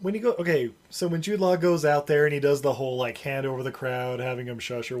 When you go, okay, so when Jude Law goes out there and he does the whole like hand over the crowd, having them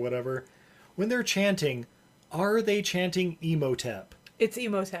shush or whatever, when they're chanting, are they chanting Emotep? It's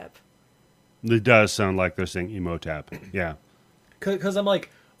Emotep. It does sound like they're saying Emotep. Yeah. Because I'm like,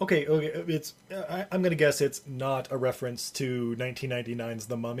 okay, it's. I'm gonna guess it's not a reference to 1999's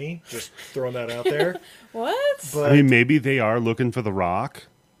The Mummy. Just throwing that out there. What? But, I mean, maybe they are looking for the Rock.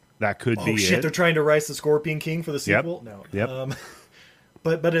 That could be shit! it. They're trying to rise the Scorpion King for the Yep. sequel. No. Yep.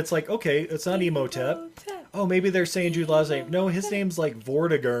 But it's like, okay, it's not Emotep. Oh, maybe they're saying Jude Law's name. No, his name's like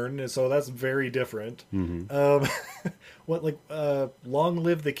Vortigern, so that's very different. What, like, Long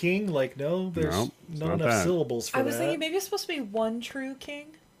Live the King? Like, no, there's No, it's not not enough that. syllables for I was that. thinking maybe it's supposed to be One True King,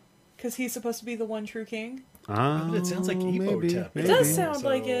 because he's supposed to be the one true king. But it sounds like Emotep. It does sound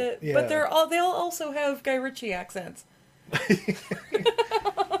like it, yeah. but they'll also have Guy Ritchie accents.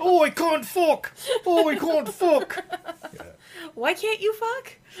 Oh, I can't fuck! Oh, I can't fuck! Why can't you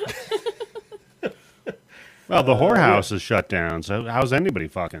fuck? Well, the whorehouse is shut down, so how's anybody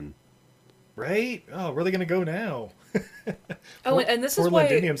fucking? Right? Oh, where are they going to go now? Oh, and this Poor is why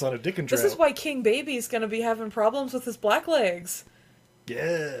Londinium's on a dick and this drought. is why King Baby's gonna be having problems with his black legs.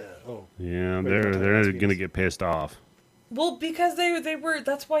 Yeah. Oh. Yeah, Wait, they're what time they're is gonna this? get pissed off. Well, because they were.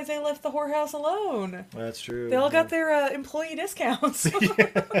 That's why they left the whorehouse alone. That's true. They all got their employee discounts.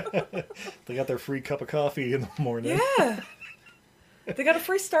 They got their free cup of coffee in the morning. Yeah. They got a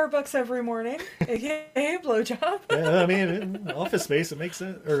free Starbucks every morning, aka blowjob. Yeah, I mean, Office Space, it makes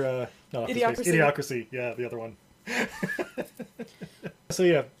sense. Or, not Office Space. Idiocracy. Idiocracy. Yeah, the other one.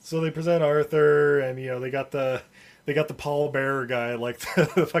 So they present Arthur, and, they got the pallbearer guy, like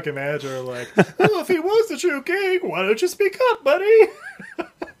the fucking manager, like, oh, if he was the true king, why don't you speak up, buddy?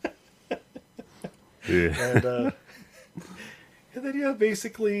 Yeah. And then,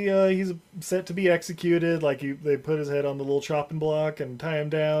 basically, he's set to be executed. Like, they put his head on the little chopping block and tie him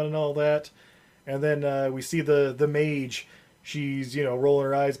down and all that. And then we see the mage. She's, rolling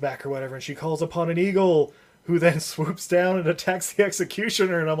her eyes back or whatever, and she calls upon an eagle, who then swoops down and attacks the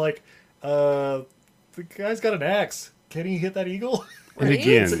executioner. And I'm like, the guy's got an axe. Can he hit that eagle? And Right?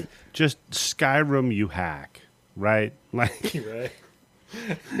 again, just Skyrim, you hack, right? Like, Right.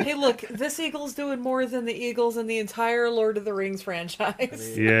 Hey, look, this eagle's doing more than the eagles in the entire Lord of the Rings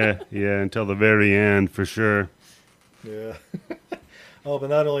franchise. yeah, until the very end for sure. Yeah. Oh, but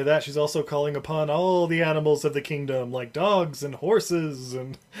not only that, she's also calling upon all the animals of the kingdom, like dogs and horses,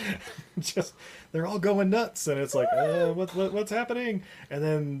 and just they're all going nuts. And it's like, what's happening? And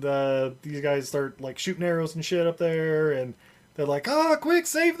then these guys start like shooting arrows and shit up there, and they're like, quick,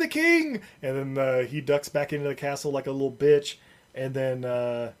 save the king! And then he ducks back into the castle like a little bitch, and then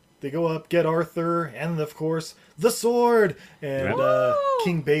they go up, get Arthur, and of course the sword. And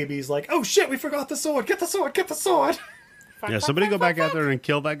King Baby's like, oh shit, we forgot the sword! Get the sword! Get the sword! Yeah, somebody go back out there and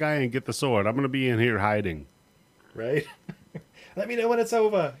kill that guy and get the sword. I'm gonna be in here hiding. Right? Let me know when it's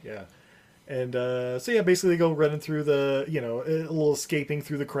over. Yeah. And basically they go running through the, a little escaping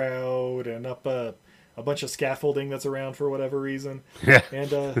through the crowd and up a bunch of scaffolding that's around for whatever reason. Yeah.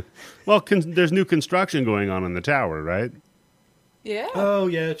 And Well, there's new construction going on in the tower, right? Yeah. oh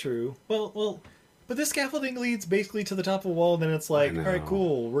yeah, true. Well, but this scaffolding leads basically to the top of the wall, and then it's like, I all right, know.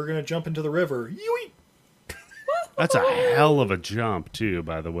 cool, we're gonna jump into the river. Yoink! That's a hell of a jump, too.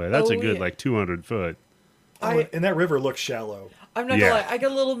 By the way, that's Oh, a good yeah. like 200 foot. And that river looks shallow. I'm not Yeah. gonna lie, I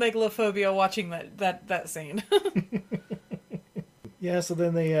get a little megalophobia watching that scene. Yeah, so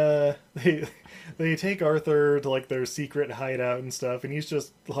then they take Arthur to like their secret hideout and stuff, and he's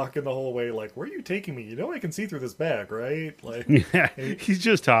just walking the whole way like, where are you taking me? You know I can see through this bag, right? Like, Yeah, he's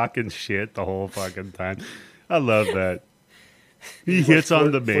just talking shit the whole fucking time. I love that. He He's hits like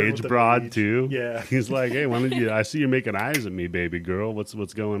on the flirting with mage the broad mage. too. Yeah. He's like, "Hey, why don't you? I see you're making eyes at me, baby girl. What's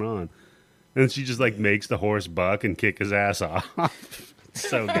going on?" And she just like makes the horse buck and kick his ass off. It's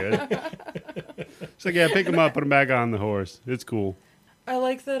so good. She's like, "Yeah, pick him up, put him back on the horse. It's cool." I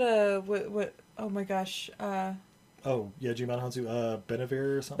like that. What? Oh my gosh. oh yeah, Jimon Hansu,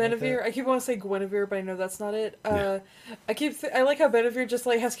 Benevere or something. Benevere. Like I keep wanting to say Guinevere, but I know that's not it. I like how Benevere just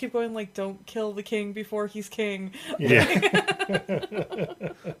like has to keep going like, don't kill the king before he's king. Yeah.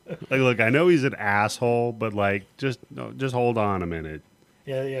 Like, look, I know he's an asshole, but like, just hold on a minute.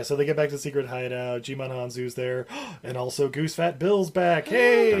 Yeah. So they get back to the secret hideout. Jimon Hansu's there, and also Goose Fat Bill's back.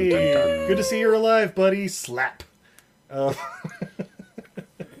 Hey, Dun, dun, dun. good to see you're alive, buddy. Slap.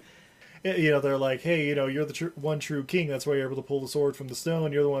 They're like, hey, you're the one true king. That's why you're able to pull the sword from the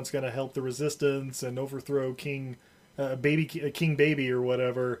stone. You're the one that's going to help the resistance and overthrow King Baby or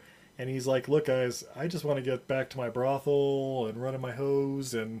whatever. And he's like, look, guys, I just want to get back to my brothel and running my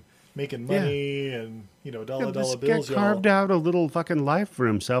hose and making money and dollar This bills. guy carved out a little fucking life for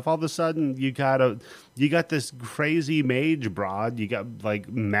himself. All of a sudden, you got this crazy mage broad. You got like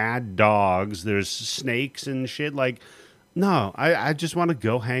mad dogs. There's snakes and shit. Like, no, I just want to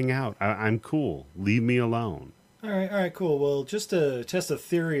go hang out. I'm cool. Leave me alone. All right, cool. Well, just to test a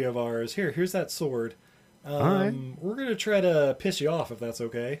theory of ours, here's that sword. All right. We're gonna try to piss you off if that's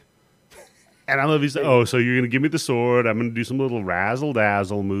okay. And I love he's like, oh, so you're gonna give me the sword? I'm gonna do some little razzle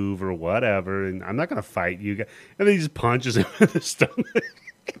dazzle move or whatever, and I'm not gonna fight you guys. And then he just punches him in the stomach.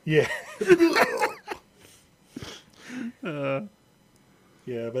 Yeah.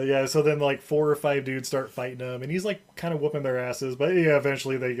 Yeah. So then like 4 or 5 dudes start fighting him, and he's like kind of whooping their asses. But yeah,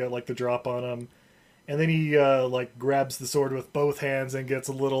 eventually they get like the drop on him, and then he like grabs the sword with both hands and gets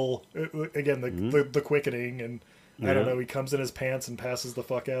a little again the quickening, and I don't know. He comes in his pants and passes the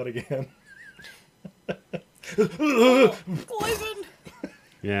fuck out again. Cliven!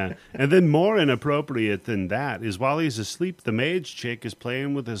 Yeah, and then more inappropriate than that is while he's asleep, the mage chick is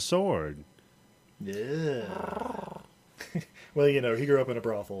playing with his sword. Yeah. Well, you know, he grew up in a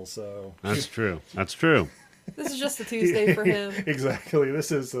brothel, so That's true. That's true. This is just a Tuesday for him. Exactly.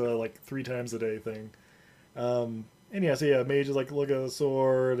 This is like 3 times a day thing. And yeah, so yeah, Mage is like, look at the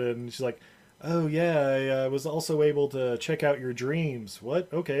sword, and she's like, oh yeah, I was also able to check out your dreams.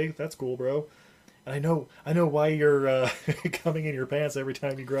 What? Okay, that's cool, bro. And I know why you're coming in your pants every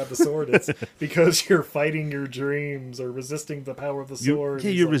time you grab the sword. It's because you're fighting your dreams or resisting the power of the sword.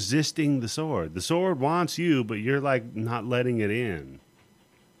 You're resisting the sword. The sword wants you, but you're like not letting it in.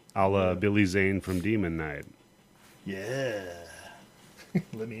 A la Billy Zane from Demon Knight. Yeah.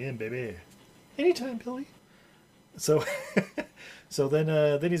 Let me in, baby. Anytime, Billy. So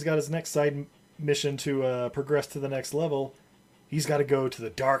then he's got his next side mission to progress to the next level. He's got to go to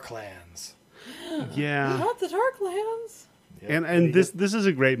the Darklands. Yeah. Not the Darklands. Yep. And this is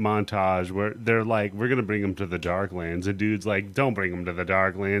a great montage where they're like, we're gonna bring him to the Darklands, and dude's like, don't bring him to the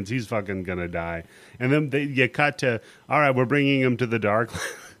Darklands, he's fucking gonna die. And then you cut to, all right, we're bringing him to the Darklands.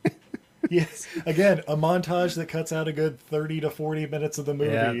 Yes, again, a montage that cuts out a good 30 to 40 minutes of the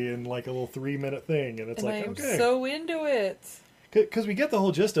movie in like a little 3-minute thing, and it's like, I'm okay, so into it. because we get the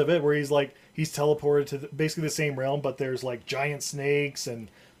whole gist of it, where he's teleported to basically the same realm, but there's like giant snakes and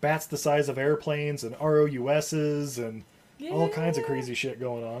bats the size of airplanes and ROUSs and all kinds of crazy shit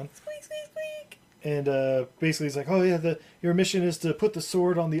going on. Squeak, squeak, squeak. And basically he's like, oh yeah, your mission is to put the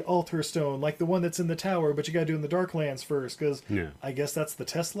sword on the altar stone, like the one that's in the tower, but you gotta do it in the Darklands first, because I guess that's the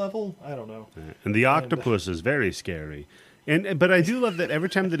test level? I don't know. And the octopus is very scary. But I do love that every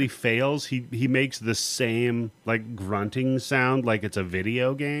time that he fails, he makes the same like grunting sound like it's a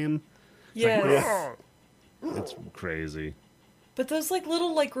video game. Yes. It's crazy. But those like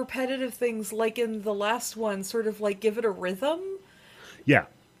little like repetitive things, like in the last one, sort of like give it a rhythm. Yeah.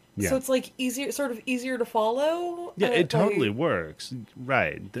 Yeah. So it's like easier to follow. Yeah, it totally works.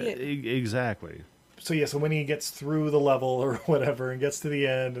 Right. Yeah. Exactly. So yeah, so when he gets through the level or whatever and gets to the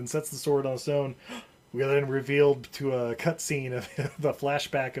end and sets the sword on stone, we are then revealed to a cutscene of the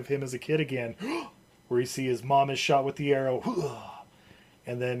flashback of him as a kid again, where you see his mom is shot with the arrow,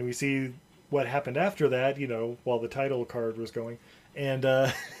 and then we see what happened after that, you know, while the title card was going, and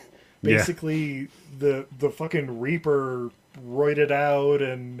basically the fucking Reaper roided out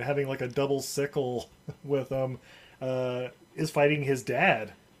and having like a double sickle with him is fighting his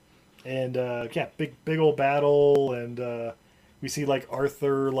dad, and big old battle, and we see like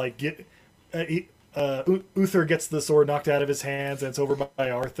Arthur like get Uther gets the sword knocked out of his hands, and it's over by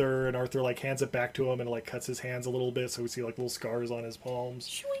Arthur, and Arthur like hands it back to him and like cuts his hands a little bit, so we see like little scars on his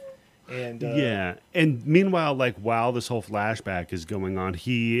palms. And and meanwhile, like while this whole flashback is going on,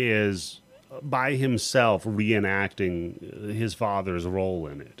 he is by himself reenacting his father's role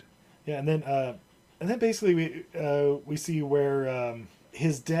in it. Yeah, and then basically we see where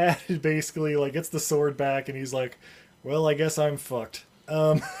his dad basically like gets the sword back, and he's like, well, I guess I'm fucked.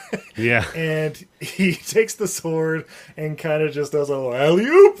 Yeah. And he takes the sword and kind of just does a little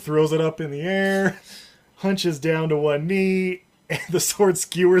alley-oop, throws it up in the air, hunches down to one knee, and the sword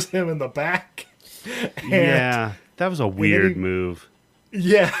skewers him in the back. Yeah, that was a weird move.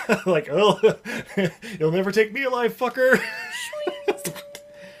 Yeah, like, oh, you'll never take me alive, fucker.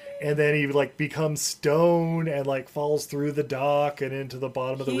 And then he like becomes stone and like falls through the dock and into the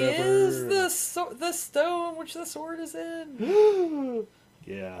bottom of the river. He is the stone which the sword is in.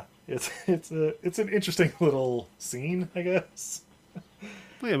 Yeah, it's an interesting little scene, I guess.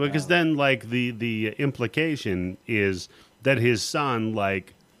 Yeah, because then like the implication is that his son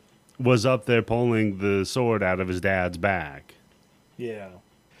like was up there pulling the sword out of his dad's back. Yeah.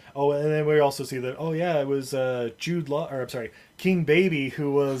 Oh, and then we also see that. Oh, yeah, it was King Baby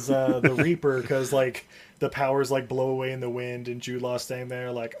who was the Reaper, because like the powers like blow away in the wind, and Jude Law staying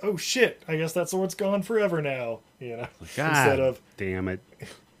there like, oh shit, I guess that sword's gone forever now. You know, God damn it.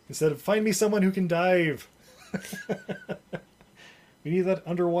 Instead of find me someone who can dive. We need that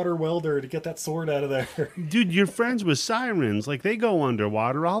underwater welder to get that sword out of there. Dude, you're friends with sirens. Like, they go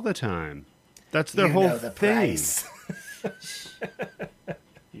underwater all the time. That's their You whole know the thing. price.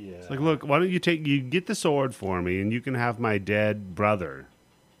 Yeah. It's like, look, why don't you get the sword for me, and you can have my dead brother.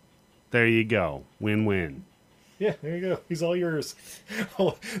 There you go. Win-win. Yeah, there you go. He's all yours.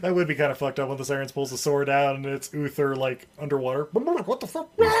 Oh, that would be kind of fucked up when the Sirens pulls the sword out and it's Uther, like, underwater. What the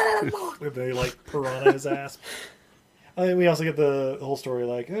fuck? And they, like, piranha his ass. And we also get the whole story,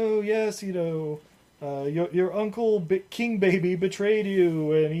 like, oh, yes, you know, your uncle, King Baby, betrayed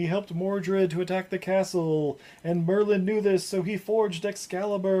you, and he helped Mordred to attack the castle, and Merlin knew this, so he forged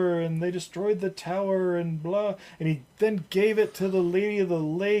Excalibur, and they destroyed the tower, and blah, and he then gave it to the Lady of the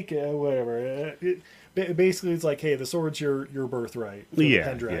Lake, whatever. Basically, it's like, hey, the sword's your birthright. Yeah,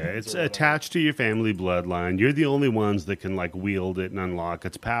 it's attached to your family bloodline. You're the only ones that can, like, wield it and unlock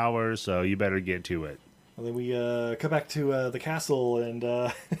its power, so you better get to it. And then we come back to the castle,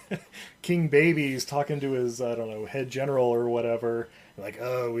 and King Baby's talking to his, I don't know, head general or whatever. Like,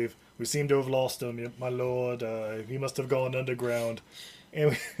 oh, we seem to have lost him, my lord. He must have gone underground.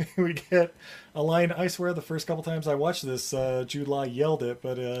 And we get a line, I swear the first couple times I watched this, Jude Law yelled it,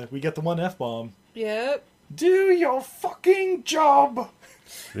 but we get the one F-bomb. Yep. Do your fucking job!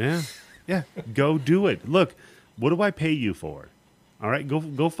 Yeah, go do it. Look, what do I pay you for? All right,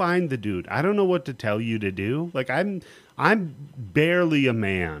 go find the dude. I don't know what to tell you to do. Like, I'm barely a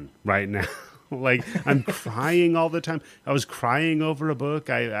man right now. Like, I'm crying all the time. I was crying over a book.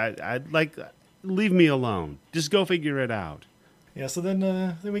 I like, leave me alone. Just go figure it out. Yeah, so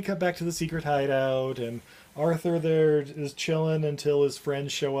then we cut back to the secret hideout, and Arthur there is chilling until his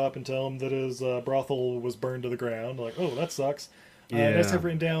friends show up and tell him that his brothel was burned to the ground. Like, oh, that sucks. Yeah. And I just have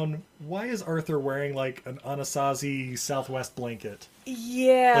written down, why is Arthur wearing, like, an Anasazi Southwest blanket?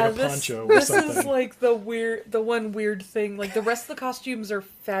 Yeah, Like a poncho or this something. is like the one weird thing. Like, the rest of the costumes are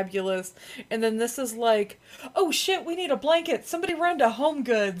fabulous, and then this is like, oh shit, we need a blanket. Somebody run to Home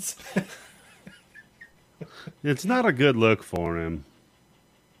Goods. It's not a good look for him.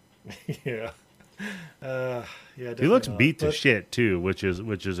 Yeah. Yeah. He looks definitely beat to not. shit too, which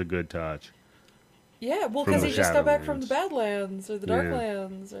is a good touch. Yeah, well, From because the he just got back from the Shadowlands. Badlands or the Yeah.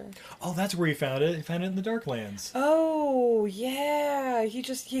 Darklands. Or... Oh, that's where he found it. He found it in the Darklands. Oh yeah, he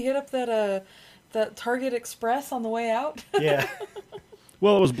hit up that Target Express on the way out. Yeah.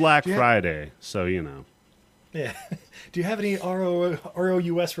 Well, it was Black Yeah. Friday, so you know. Yeah. Do you have any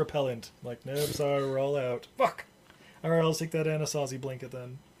ROUS repellent? Like, nope, sorry, we're all out. Fuck. All right, I'll take that Anasazi blanket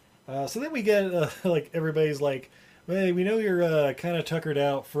then. So then we get, like, everybody's like, hey, we know you're kind of tuckered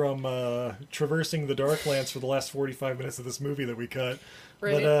out from traversing the Darklands for the last 45 minutes of this movie that we cut.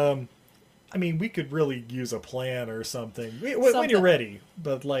 Right. But, I mean, we could really use a plan or something. When you're ready.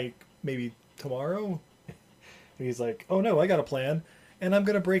 But, like, maybe tomorrow? And he's like, oh, no, I got a plan. And I'm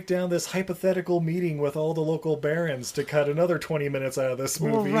going to break down this hypothetical meeting with all the local barons to cut another 20 minutes out of this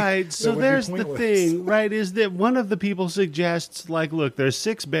movie. Well, right. that So would be there's the pointless. thing, right, is that one of the people suggests, like, look, there's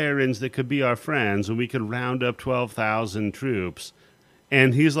 6 barons that could be our friends, and we could round up 12,000 troops.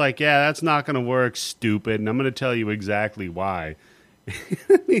 And he's like, yeah, that's not going to work, stupid. And I'm going to tell you exactly why.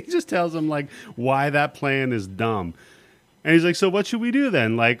 He just tells him, like, why that plan is dumb. And he's like, so what should we do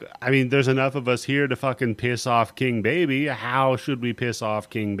then? Like, I mean, there's enough of us here to fucking piss off King Baby. How should we piss off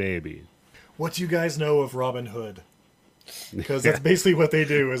King Baby? What do you guys know of Robin Hood? Because that's basically what they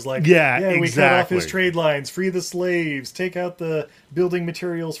do is like, Yeah, we cut off his exactly. trade lines, free the slaves, take out the building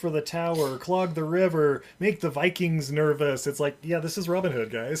materials for the tower, clog the river, make the Vikings nervous. It's like, yeah, this is Robin Hood,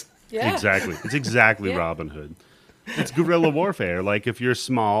 guys. Yeah. Exactly. It's exactly Yeah. Robin Hood. It's guerrilla warfare. Like, if you're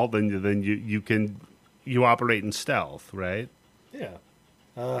small, then you operate in stealth, right? Yeah.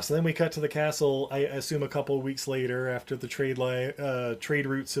 So then we cut to the castle. I assume a couple of weeks later, after the trade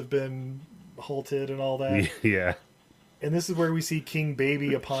routes have been halted and all that. Yeah. And this is where we see King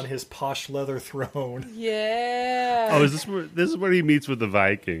Baby upon his posh leather throne. Yeah. Oh, this is where he meets with the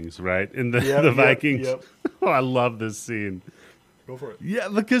Vikings, right? In the Yep, the yep, Vikings. yep. Oh, I love this scene. Go for it. Yeah,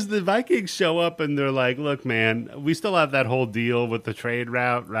 because the Vikings show up and they're like, look, man, we still have that whole deal with the trade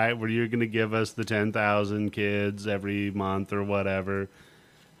route, right? Where you're going to give us the 10,000 kids every month or whatever.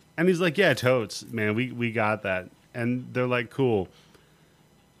 And he's like, yeah, totes, man, we got that. And they're like, cool.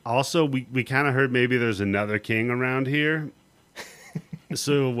 Also, we kind of heard maybe there's another king around here.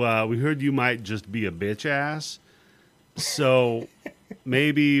 So we heard you might just be a bitch ass. So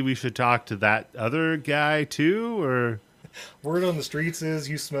maybe we should talk to that other guy too, or... Word on the streets is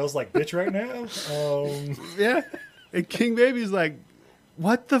you smells like bitch right now. Yeah. And King Baby's like,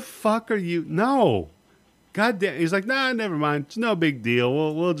 what the fuck are you? No. God damn. He's like, nah, never mind. It's no big deal.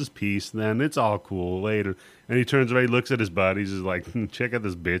 We'll just peace then. It's all cool later. And he turns around, he looks at his buddies, he's like, check out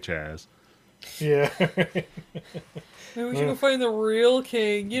this bitch ass. Yeah. Maybe we should go find the real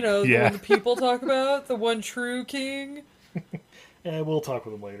king. You know, the Yeah. one the people talk about, the one true king. Yeah, we'll talk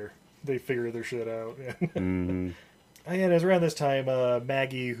with them later. They figure their shit out. Yeah. Mm-hmm. And it's around this time,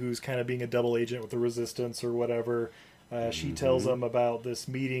 Maggie, who's kind of being a double agent with the Resistance or whatever, she tells them about this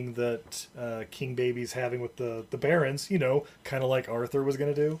meeting that King Baby's having with the Barons, you know, kind of like Arthur was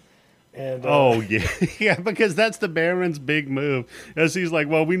going to do. And Oh, yeah. Yeah, because that's the Baron's big move. As he's like,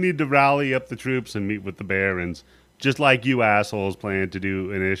 well, we need to rally up the troops and meet with the Barons, just like you assholes planned to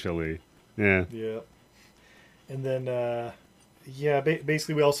do initially. Yeah. Yeah. And then,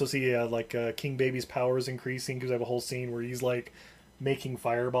 basically we also see, King Baby's powers increasing because I have a whole scene where he's, like, making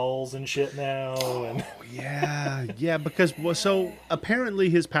fireballs and shit now. And Yeah, because, so apparently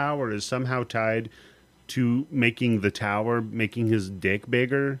his power is somehow tied to making the tower, making his dick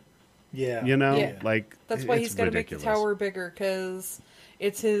bigger. Yeah. You know? Yeah. Like, That's why it's he's got to make the ridiculous. tower bigger, because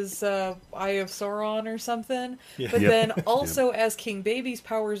it's his Eye of Sauron or something. Yeah. But Yep. then also, as King Baby's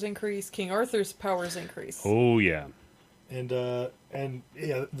powers increase, King Arthur's powers increase. Oh, yeah. And the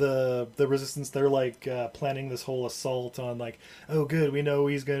Resistance, they're like planning this whole assault on, like, oh good, we know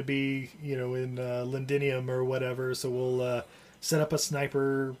he's gonna be, you know, in Londinium or whatever, so we'll set up a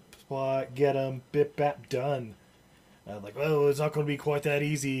sniper spot, get him, bip bap, done. Like, oh, it's not going to be quite that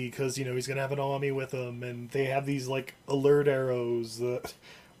easy because, you know, he's going to have an army with him, and they have these, like, alert arrows that,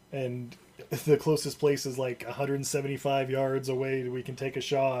 and the closest place is like 175 yards away we can take a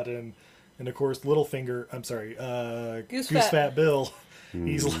shot, and of course Littlefinger, I'm sorry, Goosefat Bill,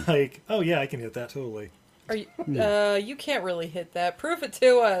 he's like, oh yeah, I can hit that totally. Are you? You can't really hit that. Prove it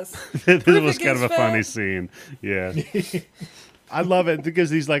to us. This Prove was it, kind of a Goosefat. funny scene. Yeah. I love it because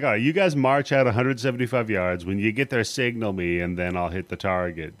he's like, all right, you guys march out 175 yards. When you get there, signal me, and then I'll hit the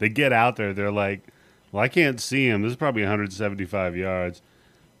target. They get out there. They're like, well, I can't see him. This is probably 175 yards.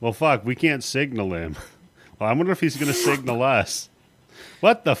 Well, fuck, we can't signal him. Well, I wonder if he's going to signal us.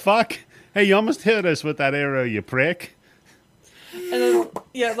 What the fuck? Hey, you almost hit us with that arrow, you prick. And then,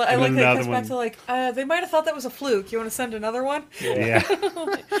 yeah, I And like then that it another comes back one. to like, they might have thought that was a fluke. You want to send another one? Yeah.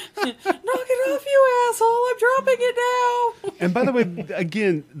 Knock it off, you asshole! I'm dropping it now. And by the way,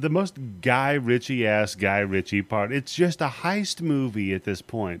 again, the most Guy Ritchie-ass Guy Ritchie part, it's just a heist movie at this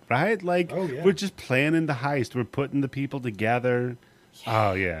point, right? Like, Oh, yeah. we're just planning the heist. We're putting the people together.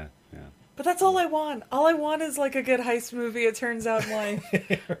 Oh, yeah. Yeah. But that's all I want. All I want is like a good heist movie. It turns out in life.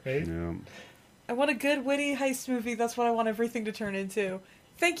 Right? Yeah. I want a good, witty heist movie. That's what I want everything to turn into.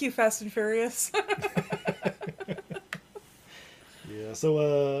 Thank you, Fast and Furious. Yeah,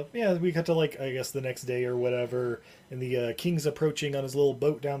 so, we cut to, like, I guess the next day or whatever, and the king's approaching on his little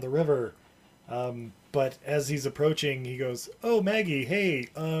boat down the river. But as he's approaching, he goes, oh, Maggie, hey,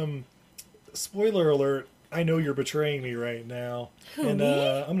 spoiler alert, I know you're betraying me right now. Who, and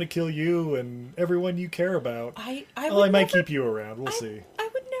me? I'm going to kill you and everyone you care about. I Well, I might keep you around, we'll see. I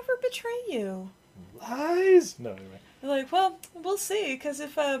would never betray you. Lies? No, anyway. They're like, well, we'll see, because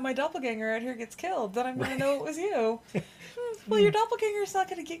if my doppelganger out here gets killed, then I'm going to know it was you. Well, your doppelganger's not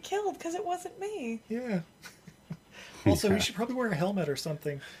going to get killed because it wasn't me. Yeah. Also, he should probably wear a helmet or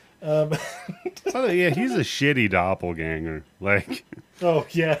something. By the way, yeah, he's a shitty doppelganger. Like, Oh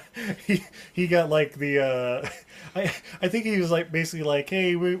yeah, he got like the I think he was like basically like,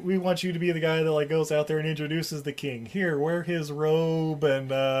 hey, we want you to be the guy that like goes out there and introduces the king. Here, wear his robe and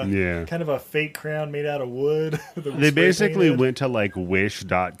Yeah. kind of a fake crown made out of wood. that was they spray basically painted. went to, like,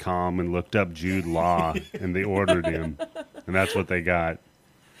 Wish.com and looked up Jude Law, and they ordered him. And that's what they got.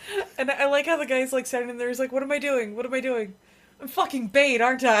 And I like how the guy's like standing there. He's like, "What am I doing? What am I doing? I'm fucking bait,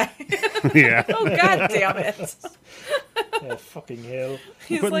 aren't I?" Yeah. Oh god damn it! Oh, fucking hell.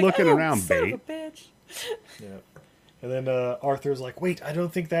 He's Quit like, looking "Oh, around, son of bait." a bitch. Yeah. And then Arthur's like, wait, I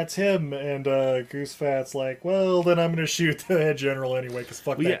don't think that's him. And Goosefat's like, well, then I'm going to shoot the head general anyway, because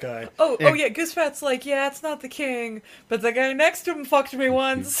fuck Well, that yeah. guy. Oh yeah. Goosefat's like, yeah, it's not the king, but the guy next to him fucked me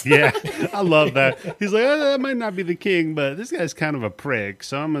once. Yeah, I love that. He's like, that might not be the king, but this guy's kind of a prick.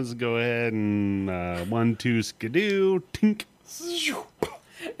 So I'm going to go ahead and 1, 2, skidoo, tink.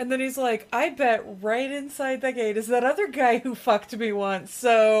 And then he's like, I bet right inside that gate is that other guy who fucked me once.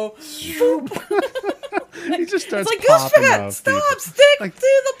 So He just starts it's like, popping Goosefat, off stop, people. stick Like-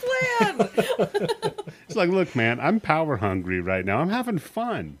 to the plan. It's like, look, man, I'm power hungry right now. I'm having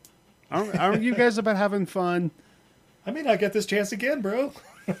fun. Aren't you guys about having fun? I may not get this chance again, bro.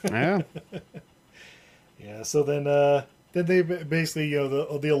 Yeah. Yeah, so then then they basically,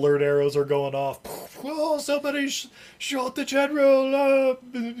 the alert arrows are going off. Oh, somebody shot the general.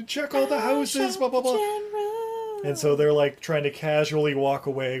 Check all the houses. Blah blah blah. And so they're like trying to casually walk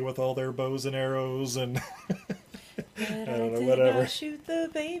away with all their bows and arrows and I don't know, did whatever. not shoot the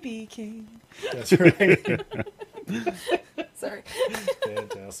baby king. That's right. Sorry.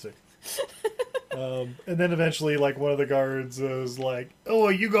 Fantastic. And then eventually, like, one of the guards is like, "Oh,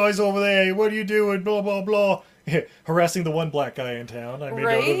 you guys over there, what are you doing?" Blah blah blah, harassing the one black guy in town. I made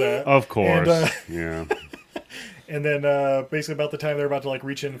note of that. Of course. And, yeah. and then basically about the time they're about to like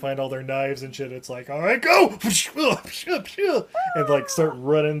reach in and find all their knives and shit, it's like, "All right, go!" and like start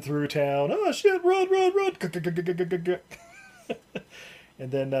running through town. Oh shit! Run!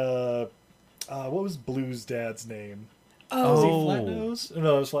 And then what was Blue's dad's name? Was he Flatnose?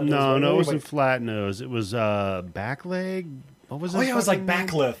 No, it was Flatnose. No, it wasn't Flatnose. It was Backleg. What was it? Oh yeah, it was like fucking name?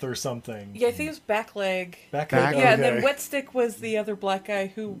 Backleth or something. Yeah, I think it was Backleg. Backleg. Yeah, and okay. then Wetstick was the other black guy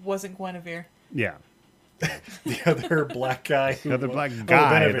who wasn't Guinevere. Yeah. The other black guy. The other black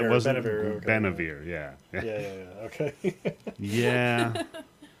guy Benevere, that wasn't Benevere, okay. Benevere, yeah. Yeah. Okay. Yeah.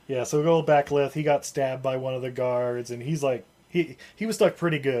 Yeah. So good old Backleth, he got stabbed by one of the guards, and he's like, he was stuck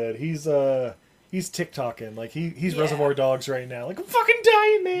pretty good. He's TikToking, like he's Reservoir Dogs right now. Like, I'm fucking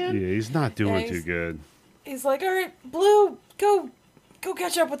dying, man. Yeah, he's not doing Yeah, too good. He's like, all right, Blue, go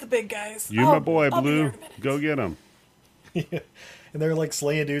catch up with the big guys. You my boy, I'll be there Blue. in a minute." Go get him. Yeah. And they're like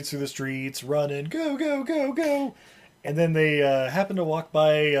slaying dudes through the streets, running, go. And then they happen to walk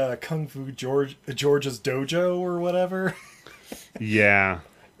by Kung Fu George's dojo or whatever. Yeah.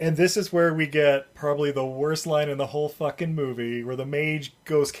 And this is where we get probably the worst line in the whole fucking movie, where the mage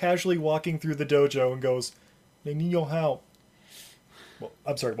goes casually walking through the dojo and goes, "They need your help." Well,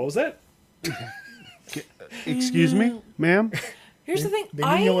 I'm sorry, what was that? Excuse me, ma'am? Here's the thing. They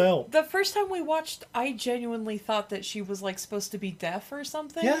need your help. The first time we watched, I genuinely thought that she was like supposed to be deaf or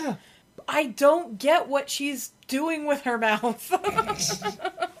something. Yeah. I don't get what she's doing with her mouth.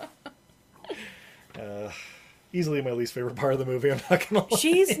 Easily my least favorite part of the movie, I'm not gonna lie.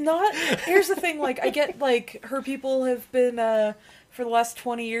 She's not. Here's the thing. Like, I get like her people have been for the last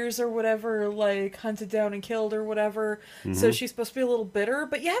 20 years or whatever, like hunted down and killed or whatever. So she's supposed to be a little bitter.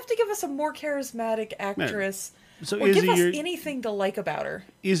 But you have to give us a more charismatic actress. So Or Izzy, give us you're, anything to like about her.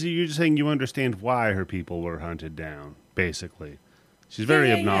 Izzy, you're just saying you understand why her people were hunted down, basically. She's very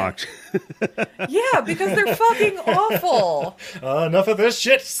yeah. obnoxious. Yeah, because they're fucking awful. Enough of this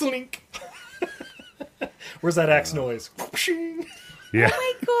shit, slink. Where's that axe noise? Yeah. Oh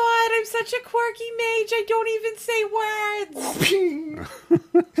my god, I'm such a quirky mage. I don't even say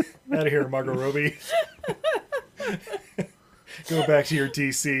words. Out of here, Margot Robbie. Go back to your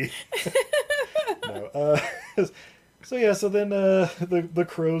DC. No, so then the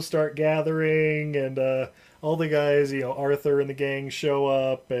crows start gathering, and all the guys, Arthur and the gang show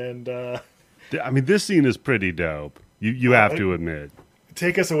up, and I mean, this scene is pretty dope. You have to admit.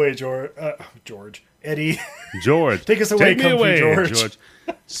 take us away, George. Eddie. George. Take us away, Take me Comfy away, George.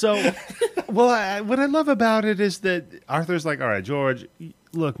 So, well, what I love about it is that Arthur's like, all right, George,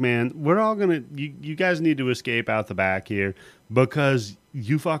 look, man, we're all going to, you guys need to escape out the back here because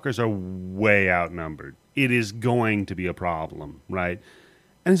you fuckers are way outnumbered. It is going to be a problem, right?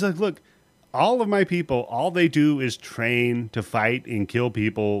 And he's like, look, all of my people, all they do is train to fight and kill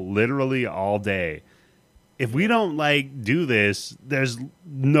people literally all day. If we don't do this, there's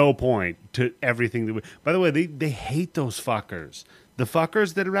no point to everything that we... By the way, they hate those fuckers. The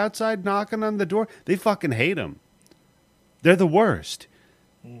fuckers that are outside knocking on the door, they fucking hate them. They're the worst.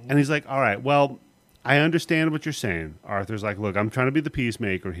 Mm-hmm. And he's like, all right, well, I understand what you're saying. Arthur's like, look, I'm trying to be the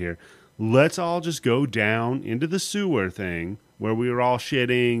peacemaker here. Let's all just go down into the sewer thing where we were all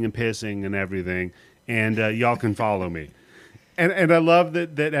shitting and pissing and everything, and y'all can follow me. And I love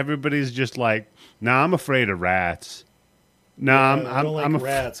that everybody's just like, nah, I'm afraid of rats. Nah, I don't like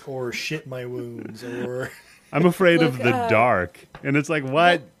rats or shit my wounds or... I'm afraid Look, of the dark. And it's like,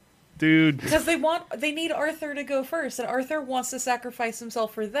 what? Dude. Because they need Arthur to go first, and Arthur wants to sacrifice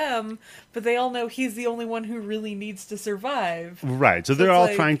himself for them, but they all know he's the only one who really needs to survive. Right, so they're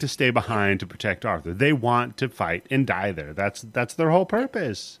all trying to stay behind to protect Arthur. They want to fight and die there. That's their whole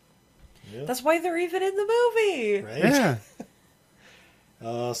purpose. Yep. That's why they're even in the movie. Right?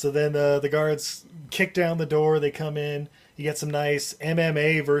 Yeah. So then the guards kick down the door. They come in. You get some nice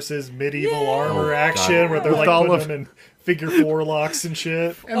MMA versus medieval armor action where they're With like all putting of- them in figure four locks and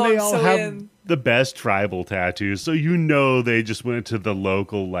shit. And Oh, they I'm all so have in. the best tribal tattoos. So they just went to the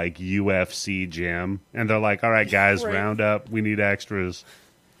local UFC gym. And they're like, all right, guys, Right. round up. We need extras.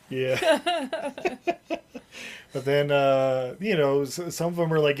 Yeah. But then, some of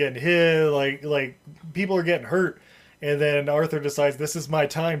them are like getting hit, like people are getting hurt. And then Arthur decides this is my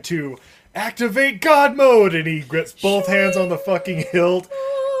time to activate God mode, and he grips both hands on the fucking hilt,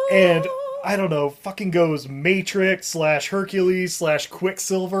 and I don't know, fucking goes Matrix / Hercules /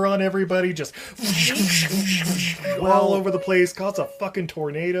 Quicksilver on everybody, just all over the place, cause a fucking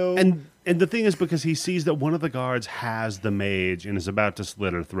tornado. And the thing is, because he sees that one of the guards has the mage and is about to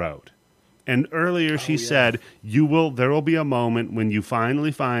slit her throat. And earlier she said, there will be a moment when you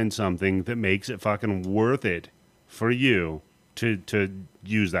finally find something that makes it fucking worth it for you to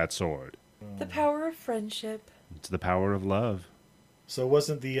use that sword. The power of friendship. It's the power of love. So it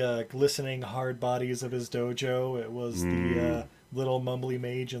wasn't the glistening hard bodies of his dojo, it was the little mumbly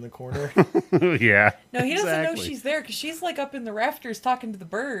mage in the corner. Yeah. No, he doesn't know she's there because she's like up in the rafters talking to the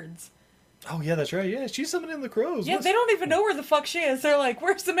birds. Oh, yeah, that's right. Yeah, she's summoning the crows. Yeah, they don't even know where the fuck she is. They're like,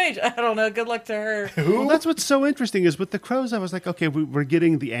 where's the mage? I don't know. Good luck to her. Well, that's what's so interesting is with the crows, I was like, okay, we're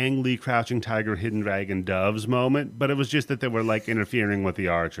getting the Ang Lee, Crouching Tiger, Hidden Dragon, Doves moment, but it was just that they were like interfering with the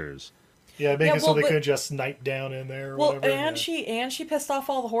archers. Yeah, making so they couldn't just snipe down in there or whatever. And she pissed off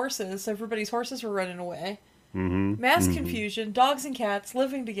all the horses. Everybody's horses were running away. Mass confusion, dogs and cats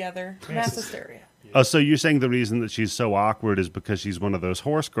living together, mass hysteria. Oh, so you're saying the reason that she's so awkward is because she's one of those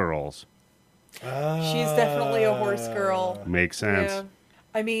horse girls? She's definitely a horse girl. Makes sense. Yeah.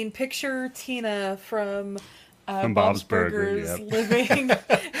 I mean, picture Tina from Bob's Burgers, living.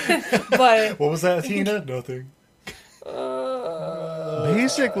 But what was that, Tina? Nothing.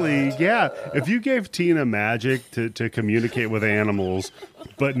 Basically, yeah. If you gave Tina magic to communicate with animals,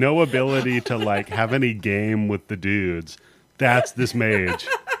 but no ability to like have any game with the dudes, that's this mage.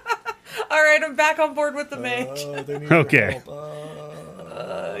 All right, I'm back on board with the mage. Okay.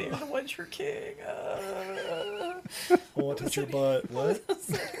 You're the one true king. I want to touch your butt. What?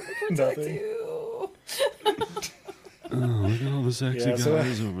 Nothing. You. Oh, look at all the sexy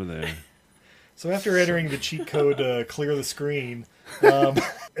guys over there. So after entering the cheat code to clear the screen,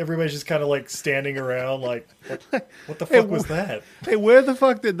 everybody's just kind of like standing around like, what the fuck was that? Hey, where the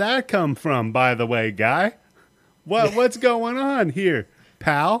fuck did that come from, by the way, guy? What's going on here,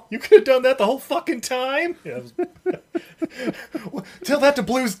 pal? You could have done that the whole fucking time? Yeah, tell that to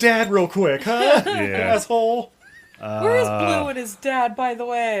Blue's dad real quick, huh? Yeah. Asshole. Where is Blue and his dad, by the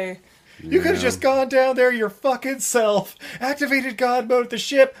way? You could have just gone down there your fucking self, activated God mode at the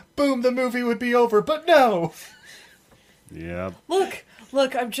ship, boom, the movie would be over, but no! Yep. Look,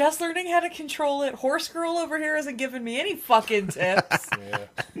 I'm just learning how to control it. Horse girl over here isn't giving me any fucking tips.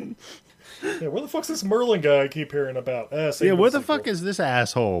 Yeah, where the fuck's this Merlin guy I keep hearing about? Yeah, where the fuck is this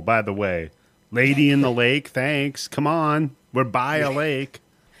asshole, by the way? Lady in the Lake, thanks. Come on. We're by a lake.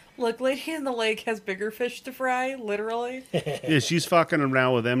 Look, Lady in the Lake has bigger fish to fry, literally. Yeah, she's fucking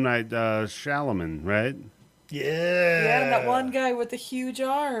around with M. Night Shyamalan, right? Yeah. Yeah, and that one guy with the huge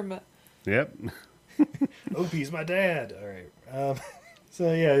arm. Yep. Opie's my dad. All right.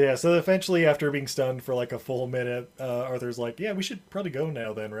 So eventually, after being stunned for like a full minute, Arthur's like, "Yeah, we should probably go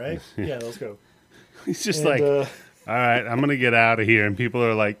now, then, right? Yeah, let's go." He's just like, "All right, I'm gonna get out of here," and people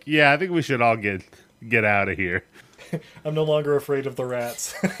are like, "Yeah, I think we should all get out of here." I'm no longer afraid of the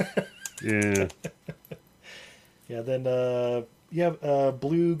rats. Yeah. Yeah. Then,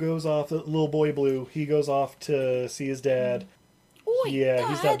 Blue goes off. Little boy Blue. He goes off to see his dad. Oi, Dad.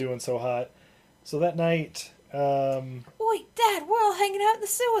 He's not doing so hot. So that night. Oi, Dad, we're all hanging out in the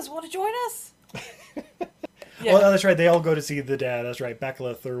sewers. Want to join us? Yeah. Well, that's right. They all go to see the dad. That's right,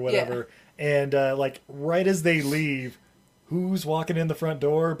 Becklith or whatever. Yeah. And like right as they leave, who's walking in the front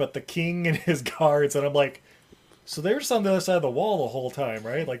door but the king and his guards? And I'm like, so they're just on the other side of the wall the whole time,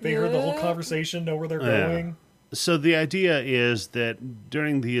 right? Like they heard the whole conversation, know where they're going. So the idea is that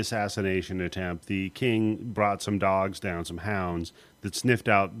during the assassination attempt, the king brought some dogs down, some hounds, that sniffed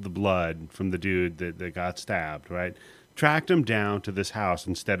out the blood from the dude that got stabbed, right? Tracked him down to this house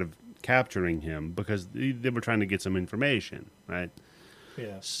instead of capturing him because they were trying to get some information, right?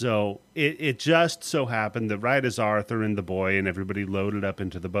 Yeah. So it just so happened that right as Arthur and the boy and everybody loaded up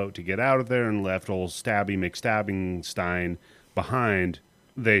into the boat to get out of there and left old Stabby McStabbingstein behind,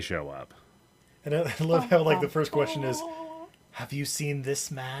 they show up. And I love how like the first question is, have you seen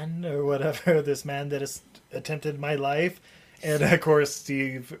this man or whatever, this man that has attempted my life? And of course,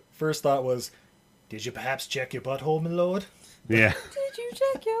 Steve first thought was, did you perhaps check your butthole, my lord? Yeah. Did you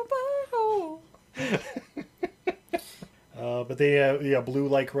check your butthole? But they, Blue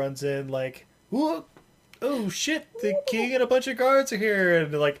like runs in like, whoa, oh shit, the king and a bunch of guards are here.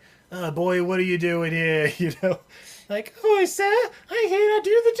 And they're like, oh boy, what are you doing here? You know, like, oh, sir, I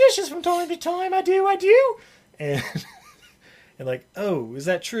do the dishes from time to time. I do. And, and like, oh, is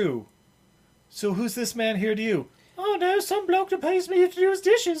that true? So who's this man here to you? Oh no, some bloke that pays me to do his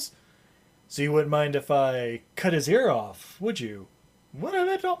dishes. So you wouldn't mind if I cut his ear off, would you? What?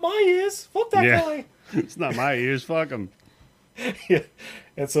 That's not my ears. Fuck that guy. It's not my ears. Fuck him. Yeah.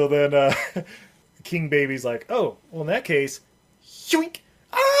 And so then King Baby's like, oh, well, in that case, yoink.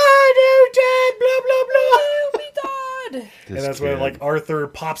 Oh, no, Dad, blah, blah, blah. Oh, And that's when like Arthur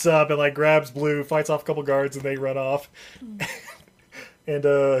pops up and like grabs Blue, fights off a couple guards, and they run off. And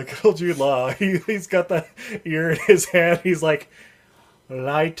good old Jude Law, he's got the ear in his hand. He's like, well,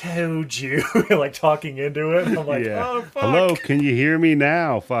 I told you, like talking into it. I'm like, oh fuck. Hello, can you hear me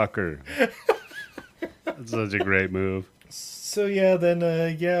now, fucker? That's such a great move. So yeah, then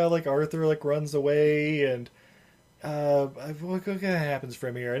like Arthur like runs away, and what kind of happens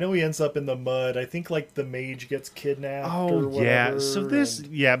from here? I know he ends up in the mud. I think like the mage gets kidnapped. or whatever, yeah. So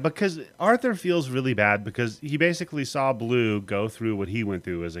because Arthur feels really bad because he basically saw Blue go through what he went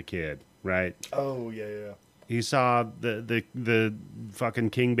through as a kid, right? Oh yeah. He saw the fucking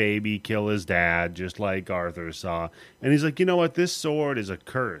King Baby kill his dad, just like Arthur saw, and he's like, you know what? This sword is a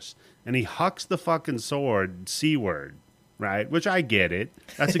curse, and he hucks the fucking sword seaward, right? Which I get it.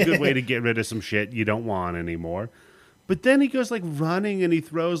 That's a good way to get rid of some shit you don't want anymore. But then he goes like running and he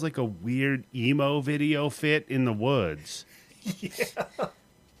throws like a weird emo video fit in the woods. Yeah.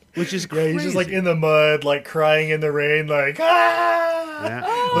 Which is crazy. Yeah, he's just like in the mud, like crying in the rain, like, ah!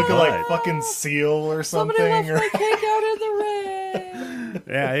 Yeah. Looking like fucking Seal or something. Somebody left my cake out in the rain.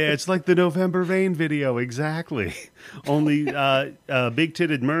 Yeah, it's like the November Rain video, exactly. Only a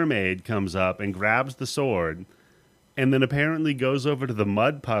big-titted mermaid comes up and grabs the sword, and then apparently goes over to the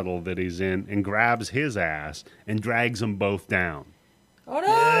mud puddle that he's in and grabs his ass and drags them both down. Oh no,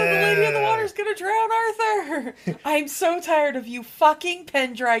 the Lady in the Water's gonna drown Arthur! I'm so tired of you fucking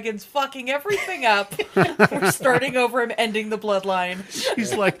Pendragons fucking everything up. We're starting over and ending the bloodline.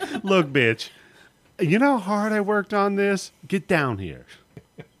 He's like, look, bitch, you know how hard I worked on this? Get down here.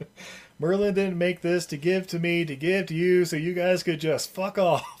 Merlin didn't make this to give to me, to give to you, so you guys could just fuck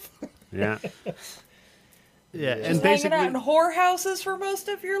off. Yeah. Yeah, Just and hanging basically, out in whorehouses for most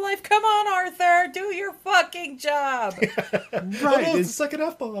of your life. Come on, Arthur, do your fucking job. Right, it's the second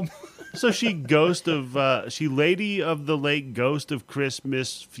F-bomb. So she Lady of the Lake Ghost of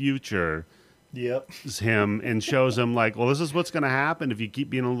Christmas Future. Yep. Is him and shows him like, well, this is what's going to happen if you keep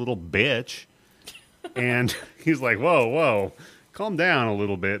being a little bitch. And he's like, whoa, calm down a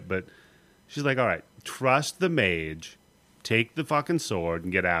little bit. But she's like, all right, trust the mage, take the fucking sword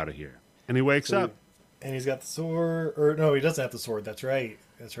and get out of here. And he wakes up. And he's got the sword, or no, he doesn't have the sword. That's right.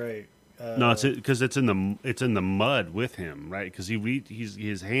 No, it's because it's in the mud with him, right? Because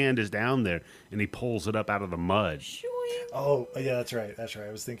his hand is down there and he pulls it up out of the mud. Oh yeah, that's right.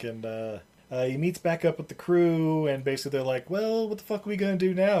 I was thinking he meets back up with the crew, and basically they're like, well, what the fuck are we gonna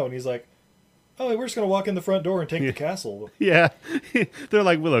do now? And he's like, oh, we're just gonna walk in the front door and take the castle. Yeah, they're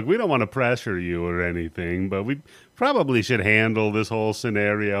like, well, look, we don't want to pressure you or anything, but we probably should handle this whole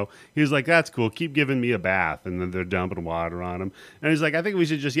scenario. He's like, that's cool. Keep giving me a bath. And then they're dumping water on him. And he's like, I think we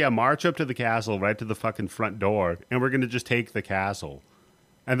should just, march up to the castle, right to the fucking front door, and we're going to just take the castle.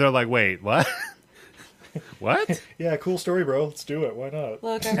 And they're like, wait, what? What? Yeah, cool story, bro. Let's do it. Why not?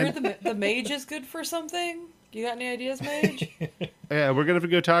 Look, I heard the mage is good for something. You got any ideas, mage? Yeah, we're going to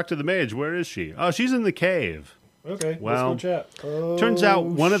go talk to the mage. Where is she? Oh, she's in the cave. Okay, well, let's go chat. Oh, turns out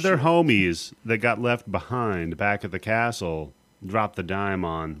one of their homies that got left behind back at the castle dropped the dime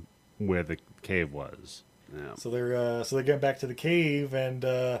on where the cave was. Yeah. So they're getting back to the cave, and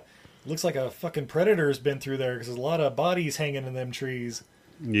looks like a fucking predator's been through there because there's a lot of bodies hanging in them trees.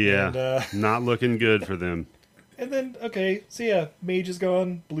 Yeah, and, not looking good for them. And then, okay, so yeah, Mage is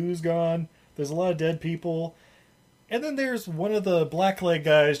gone, Blue's gone, there's a lot of dead people. And then there's one of the blackleg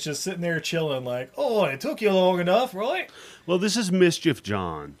guys just sitting there chilling like, oh, it took you long enough, right? Well, this is Mischief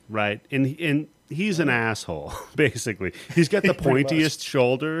John, right? And he's an asshole, basically. He's got the pointiest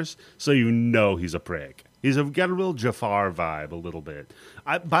shoulders, so you know he's a prick. He's got a real Jafar vibe a little bit.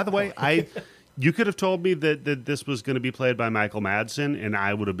 By the way, you could have told me that this was going to be played by Michael Madsen, and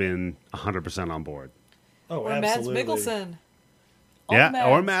I would have been 100% on board. Oh, or absolutely. Mads Mikkelsen.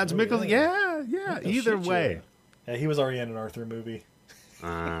 Or Mads Mikkelsen. Yeah. Either way. Yeah, he was already in an Arthur movie.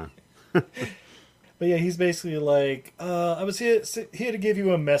 But yeah, he's basically like, I was here to give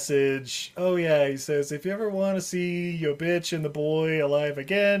you a message. Oh yeah, he says, if you ever want to see your bitch and the boy alive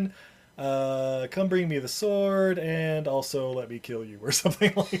again, come bring me the sword and also let me kill you or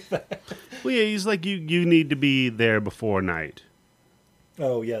something like that. Well, yeah, he's like, you need to be there before night.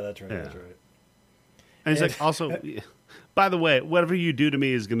 Oh yeah, that's right. And he's like, also, by the way, whatever you do to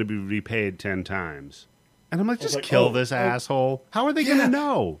me is going to be repaid 10 times. And I'm like, just kill this asshole. How are they going to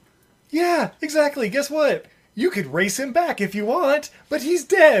know? Yeah, exactly. Guess what? you could race him back if you want, but he's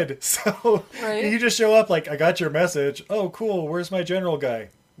dead. So Right. you just show up like, I got your message. Oh, cool. Where's my general guy?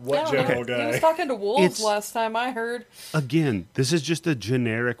 What Yeah, general He guy? was talking to wolves It's- last time I heard. Again, this is just a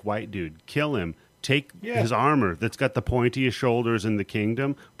generic white dude. Kill him. Take Yeah. his armor that's got the pointiest shoulders in the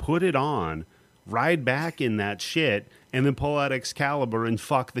kingdom, put it on, ride back in that shit, and then pull out Excalibur and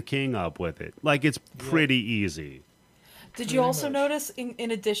fuck the king up with it. Like, it's pretty easy. Did you also notice, in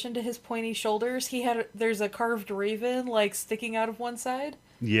addition to his pointy shoulders, there's a carved raven like sticking out of one side?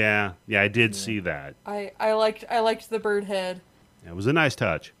 Yeah, I did see that. I liked the bird head. It was a nice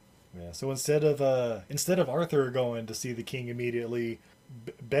touch. Yeah, so instead of Arthur going to see the king immediately,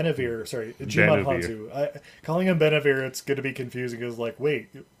 Benevere, sorry, Jimon Benevere. Hansu. Calling him Benevere, it's going to be confusing because, like, wait,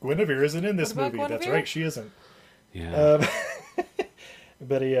 Guinevere isn't in this What about movie. That's Guinevere? right, she isn't. Yeah.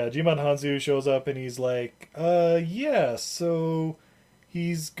 But yeah, Jimon Hansu shows up and he's like, yeah, so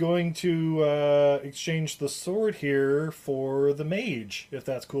he's going to exchange the sword here for the mage, if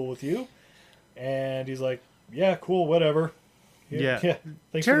that's cool with you. And he's like, yeah, cool, whatever. Yeah. Thanks for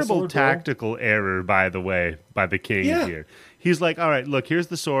the Terrible sword, bro. tactical error, by the way, by the king Yeah. here. He's like, all right, look, here's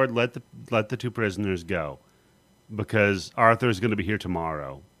the sword. Let the two prisoners go because Arthur's going to be here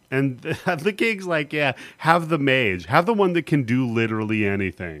tomorrow. And the king's like, yeah, have the mage. Have the one that can do literally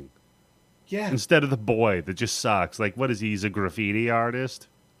anything. Yeah. Instead of the boy that just sucks. Like, what is he? He's a graffiti artist?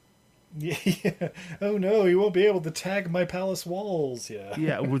 Yeah. Oh no, he won't be able to tag my palace walls. Yeah.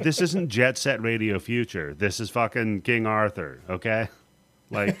 Yeah, well, this isn't Jet Set Radio Future. This is fucking King Arthur, okay?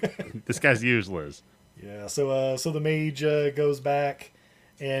 Like, this guy's useless. Yeah. So the mage goes back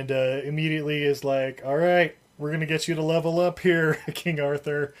and immediately is like, all right, we're going to get you to level up here, King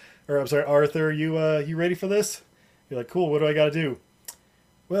Arthur. Or I'm sorry, Arthur, you ready for this? You're like, cool, what do I got to do?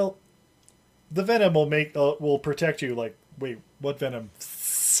 Well, the venom will protect you. Like, wait, what venom?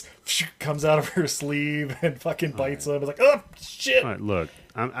 Comes out of her sleeve and fucking bites him. It's like, oh, shit. All right, look,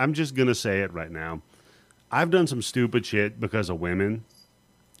 I'm just going to say it right now. I've done some stupid shit because of women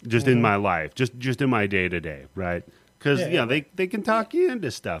just in my life, just in my day-to-day, right? Because, Yeah. they can talk you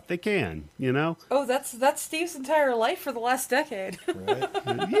into stuff. They can, you know? Oh, that's Steve's entire life for the last decade.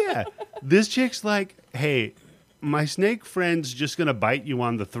 Yeah. This chick's like, hey, my snake friend's just going to bite you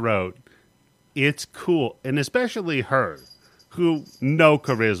on the throat. It's cool. And especially her, who, no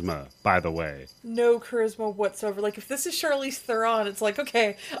charisma, by the way. No charisma whatsoever. Like, if this is Charlize Theron, it's like,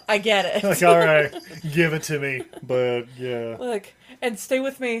 okay, I get it. Like, all right, give it to me. But, yeah. Look, and stay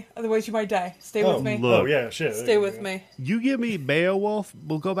with me, otherwise you might die. Stay with me. look. Oh, yeah, shit. Stay with me. You give me Beowulf,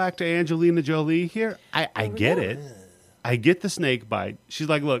 we'll go back to Angelina Jolie here. I get it. I get the snake bite. She's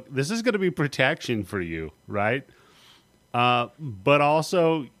like, look, this is going to be protection for you, right? But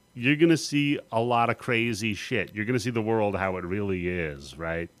also, you're going to see a lot of crazy shit. You're going to see the world how it really is,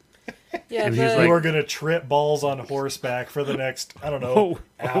 right? Yeah, And the, he's like- You are going to trip balls on horseback for the next, I don't know,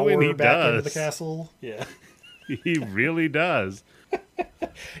 Oh, and he hour back into the does. castle. Yeah. He really does.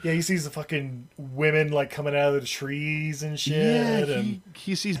 Yeah, he sees the fucking women like coming out of the trees and shit. Yeah, and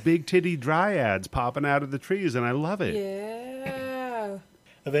he sees big titty dryads popping out of the trees, and I love it. yeah.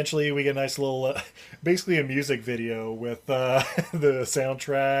 eventually we get a nice little, basically a music video with the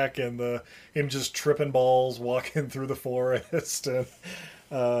soundtrack and him just tripping balls walking through the forest. And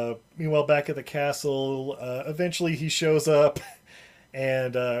meanwhile, back at the castle, eventually he shows up.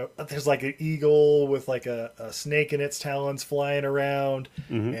 And there's like an eagle with like a snake in its talons flying around,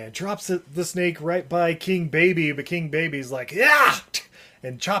 and drops the snake right by King Baby. But King Baby's like, yeah,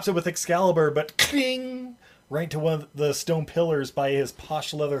 and chops it with Excalibur, but cling right to one of the stone pillars by his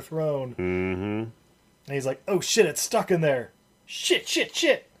posh leather throne. And he's like, oh shit, it's stuck in there.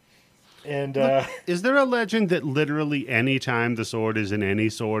 Shit. And Is there a legend that literally any time the sword is in any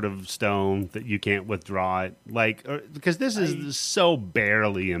sort of stone that you can't withdraw it? Like, because this is so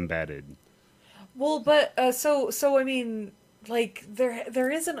barely embedded. Well, but so I mean, like there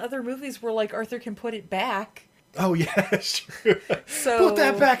is in other movies where like Arthur can put it back. oh yeah, sure. So Put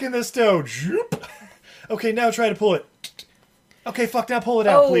that back in the stone. Zoop. Okay, now try to pull it. Okay, fuck, now pull it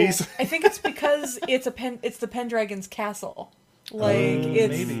out, please. I think it's because it's the Pendragon's castle. Like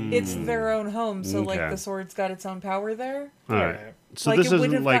it's their own home, so like Okay. the sword's got its own power there. All right. So like this it wouldn't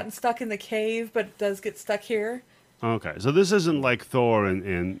isn't have like gotten stuck in the cave, but it does get stuck here. okay. So this isn't like Thor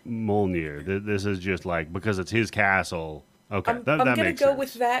and Mjolnir. This is just like because it's his castle. Okay, I'm that gonna makes go sense.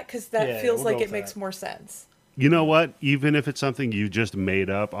 with that because that Yeah, feels we'll like go it with makes that. more sense. You know what? Even if it's something you just made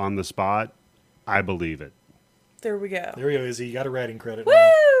up on the spot, I believe it. There we go. There he is. He got a writing credit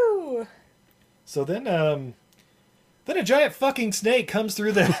now. Woo! So then a giant fucking snake comes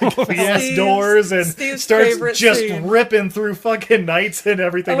through the yeah. palace doors and Steve's starts favorite just scene. ripping through fucking knights and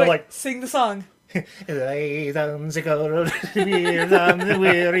everything. Oh, I'm wait, like, sing the song. Eyes on the cold, ears on the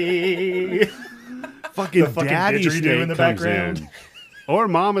weary. Fucking, The fucking daddy didgeridoo snake in the comes background. in. Or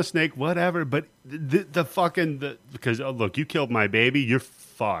mama snake, whatever. But because, oh, look, you killed my baby, you're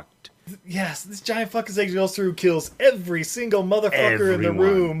fucked. Yes, this giant fucking snake goes through, kills every single motherfucker in the Everyone.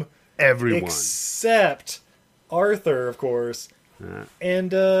 room. Everyone. Except Arthur, of course.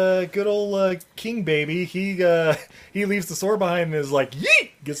 And good old King Baby, he leaves the sword behind and is like,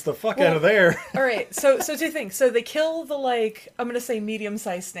 yeet! Gets the fuck out of there. All right, so two things. So they kill the, like, I'm gonna say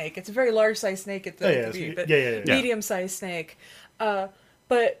medium-sized snake. It's a very large-sized snake at the view, but yeah. medium-sized snake.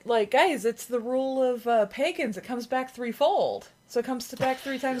 But like, guys, it's the rule of pagans. It comes back threefold. So it comes back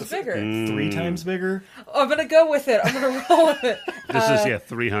 3 times bigger. 3 times bigger? I'm gonna go with it. I'm gonna roll with it. This is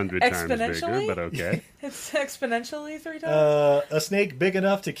 300 times bigger, exponentially? but okay. It's exponentially 3 times. A snake big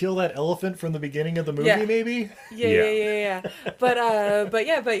enough to kill that elephant from the beginning of the movie, Yeah. maybe? Yeah. But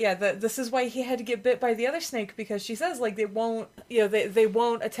yeah. This is why he had to get bit by the other snake, because she says, like, they won't, they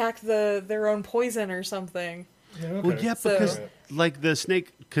won't attack their own poison or something. Okay. Well, yeah, So- because like the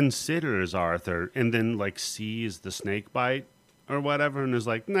snake considers Arthur and then like sees the snake bite or whatever and is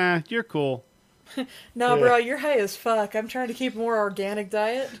like, nah, you're cool. No, bro, you're high as fuck. I'm trying to keep a more organic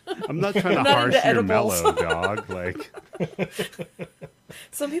diet. I'm not trying to Not harsh into your edibles. mellow, dog. Like,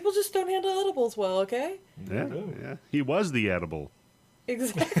 Some people just don't handle edibles well, okay? yeah. He was the edible.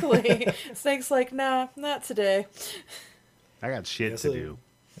 Exactly. Snake's like, nah, not today. I got shit so- to do.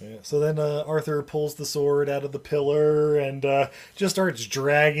 Yeah, so then Arthur pulls the sword out of the pillar and just starts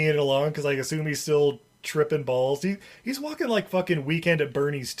dragging it along, because I assume he's still tripping balls. He's walking like fucking Weekend at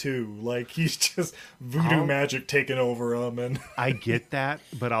Bernie's too. Like, he's just voodoo magic taking over him. And I get that,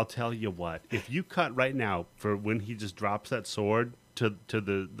 but I'll tell you what. If you cut right now for when he just drops that sword to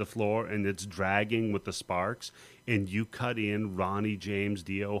the floor and it's dragging with the sparks, and you cut in Ronnie James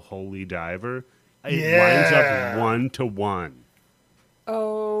Dio Holy Diver, it lines up 1-to-1.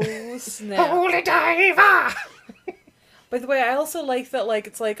 Oh, snap. Holy Diver! By the way, I also like that, like,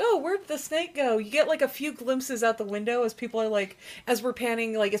 it's like, oh, where'd the snake go? You get, like, a few glimpses out the window as people are, like, as we're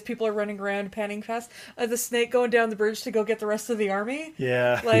panning, like, as people are running around, panning fast, the snake going down the bridge to go get the rest of the army.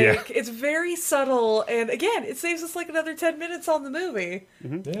 Yeah. Like, it's very subtle, and again, it saves us, like, another 10 minutes on the movie.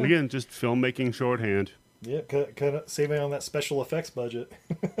 Yeah. Again, just filmmaking shorthand. Yeah, kind of saving on that special effects budget.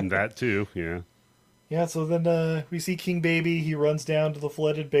 And that too, yeah. Yeah, so then we see King Baby. He runs down to the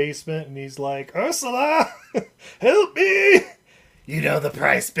flooded basement, and he's like, Ursula, help me! You know the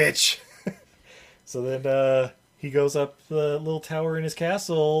price, bitch. So then he goes up the little tower in his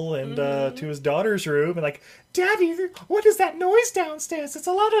castle and to his daughter's room, and like, Daddy, what is that noise downstairs? It's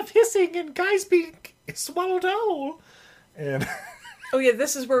a lot of hissing and guys being swallowed whole. And Oh yeah,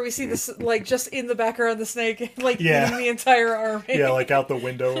 this is where we see this, like, just in the background, the snake, like, Yeah. eating the entire army. yeah, like out the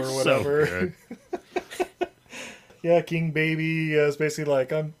window or whatever. So good. Yeah, King Baby is basically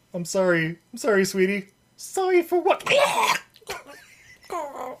like, I'm sorry, sweetie. Sorry for what?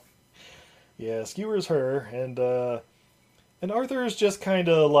 Yeah, skewers her, and Arthur is just kind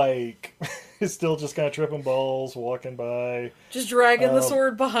of like, is still just kind of tripping balls, walking by, Just dragging the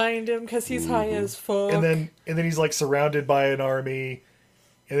sword behind him because he's high as fuck. and then he's like surrounded by an army,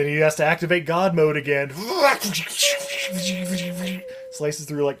 and then he has to activate God mode again. Slices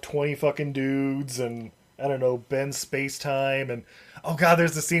through like 20 fucking dudes, and I don't know, bends space time, and oh god,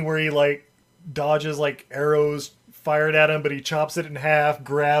 there's the scene where he like dodges like arrows fired at him, but he chops it in half,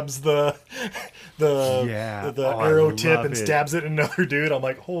 grabs the Yeah. Oh, I arrow tip love and it. stabs it in another dude. I'm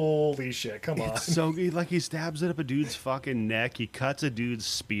like, holy shit, come on. It's so good. Like, he stabs it up a dude's fucking neck. He cuts a dude's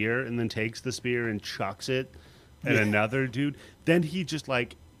spear and then takes the spear and chucks it at another dude. Then he just,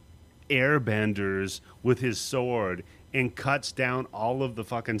 like, airbenders with his sword and cuts down all of the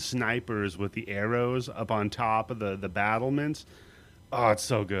fucking snipers with the arrows up on top of the battlements. Oh, it's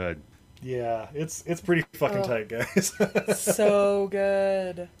so good. Yeah, it's pretty fucking tight, guys. So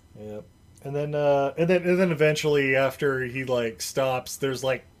good. Yep. And then eventually, after he like stops, there's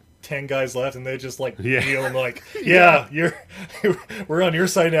like 10 guys left, and they just like heal him like, yeah, we're on your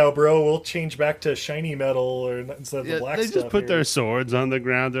side now, bro. We'll change back to shiny metal or instead of the black they stuff. just put here. their swords on the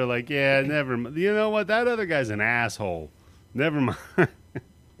ground. They're like, yeah, never mind. You know what? That other guy's an asshole. Never mind.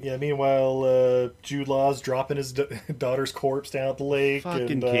 Yeah. Meanwhile, Jude Law's dropping his daughter's corpse down at the lake.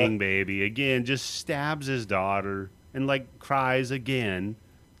 Fucking and, King Baby again just stabs his daughter and like cries again.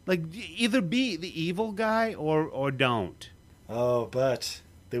 Like, either be the evil guy or don't. Oh, but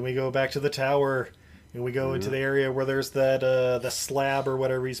then we go back to the tower, and we go into the area where there's that the slab or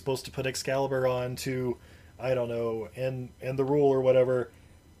whatever he's supposed to put Excalibur on to, I don't know, and the rule or whatever.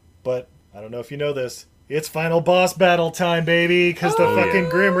 But I don't know if you know this. It's final boss battle time, baby, because the fucking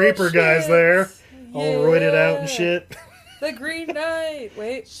Grim Reaper guy's there. all roided out and Yeah. shit. The Green Knight.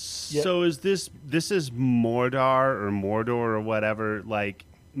 Wait. So is this is Mordor or whatever, like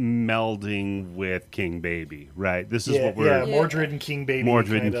melding with King Baby, right? This is what we're Mordred and King Baby.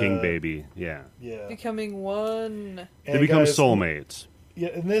 Mordred and King Baby, yeah. Becoming one. They become guys, soulmates. Yeah,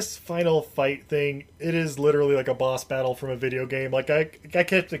 in this final fight thing, it is literally like a boss battle from a video game. Like I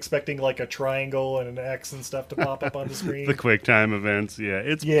kept expecting like a triangle and an X and stuff to pop up on the screen. The quick time events,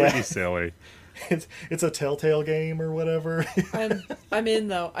 it's pretty silly. It's a Telltale game or whatever. I'm in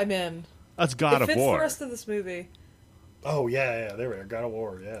though. I'm in. That's God it of fits War. the rest of this movie. Oh yeah, there we are. God of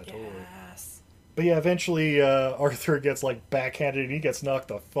War, yeah, totally. Yes. But yeah, eventually Arthur gets like backhanded and he gets knocked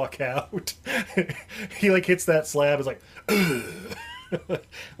the fuck out. He like hits that slab. It's like,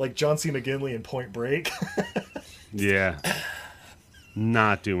 like John C. McGinley in Point Break. Yeah,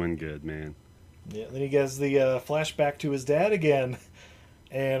 not doing good, man. Yeah, then he gets the flashback to his dad again,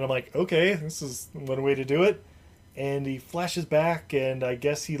 and I'm like, okay, this is one way to do it. And he flashes back, and I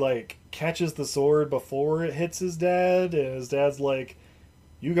guess he like catches the sword before it hits his dad, and his dad's like,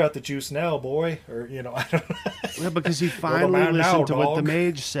 "You got the juice now, boy," or I don't know. Yeah, because he finally man listened now, to what the dog.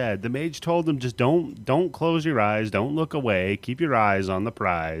 mage said. The mage told him, just don't close your eyes, don't look away, keep your eyes on the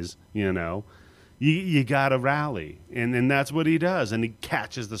prize. You gotta rally, and that's what he does. And he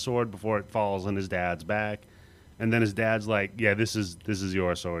catches the sword before it falls on his dad's back, and then his dad's like, "Yeah, this is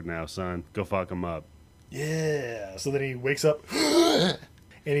your sword now, son. Go fuck him up." Yeah. So then he wakes up, and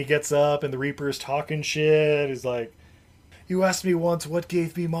he gets up, and the Reaper's talking shit. He's like, "You asked me once what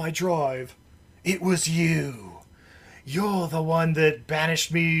gave me my drive. It was you. You're the one that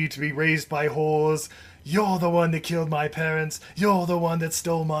banished me to be raised by whores. You're the one that killed my parents. You're the one that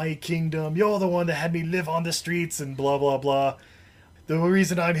stole my kingdom. You're the one that had me live on the streets and blah, blah, blah. The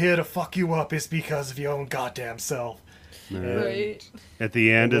reason I'm here to fuck you up is because of your own goddamn self." Right. At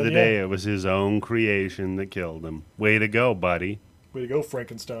the end of the day, yeah. it was his own creation that killed him. Way to go, buddy. Way to go,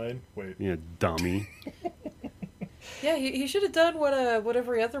 Frankenstein. Wait. Yeah, dummy. Yeah, he should have done what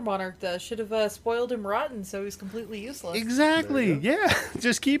every other monarch does. Should have spoiled him rotten so he's completely useless. Exactly. Yeah.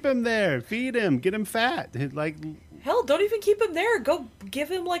 Just keep him there. Feed him. Get him fat. Like, Hell, don't even keep him there. Go give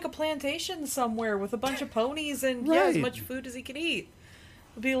him like a plantation somewhere with a bunch of ponies and as Right. much food as he can eat.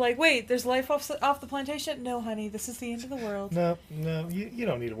 Be like, wait, there's life off the plantation? No, honey, this is the end of the world. No, you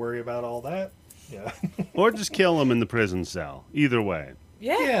don't need to worry about all that. Yeah. or just kill him in the prison cell. Either way.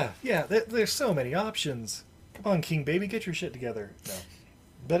 Yeah. Yeah. There's so many options. Come on, King Baby, get your shit together. No.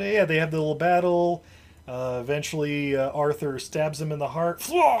 But yeah, they have the little battle. Eventually, Arthur stabs him in the heart.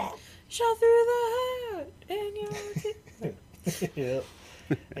 Shot through the heart and your Yeah.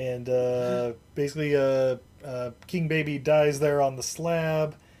 And basically, King Baby dies there on the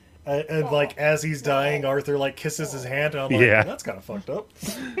slab. And like as he's dying, Arthur like kisses his hand, and I'm like, Yeah. that's kind of fucked up.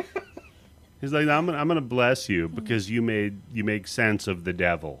 He's like, I'm gonna bless you because you make sense of the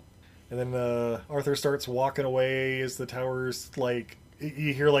devil. And then Arthur starts walking away as the tower's like,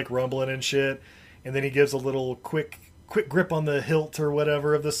 you hear like rumbling and shit. And then he gives a little quick grip on the hilt or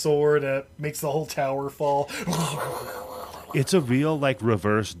whatever of the sword, and it makes the whole tower fall. It's a real like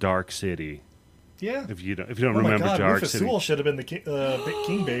reverse Dark City. Yeah. If you don't Oh my remember God, Dark Rufus City. Sewell should have been the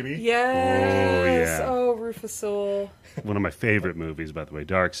King Baby. Yes. Oh, yeah. Oh, Rufus Sewell. One of my favorite movies, by the way,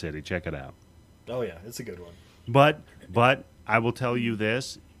 Dark City. Check it out. Oh yeah, it's a good one. But I will tell you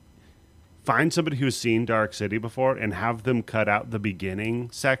this. Find somebody who's seen Dark City before and have them cut out the beginning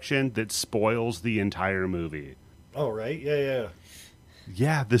section that spoils the entire movie. Oh right, yeah.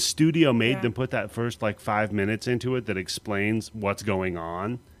 Yeah, the studio made Yeah. them put that first like 5 minutes into it that explains what's going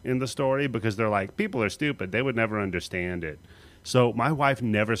on in the story because they're like, people are stupid. They would never understand it. So my wife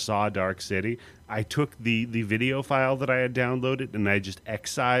never saw Dark City. I took the video file that I had downloaded and I just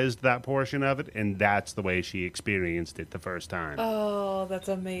excised that portion of it, and that's the way she experienced it the first time. Oh, that's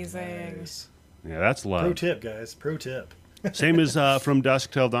amazing. Nice. Yeah, that's Pro love. tip, guys. Pro tip. Same as From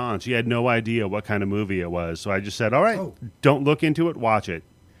Dusk Till Dawn. She had no idea what kind of movie it was. So I just said, all right, don't look into it, watch it.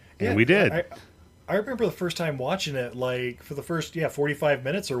 And we did. I remember the first time watching it, like for the first 45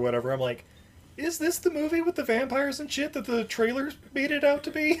 minutes or whatever. I'm like, is this the movie with the vampires and shit that the trailers made it out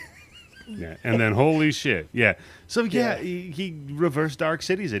to be? Yeah, and then holy shit, yeah. So Yeah. he reversed Dark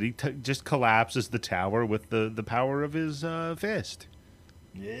Cities it. He just collapses the tower with the power of his fist.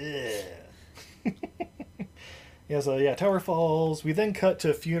 Yeah. So Tower falls. We then cut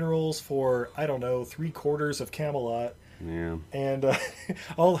to funerals for, I don't know, 3/4 of Camelot. Yeah. And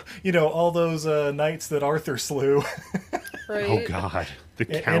all those knights that Arthur slew. Right? Oh God, the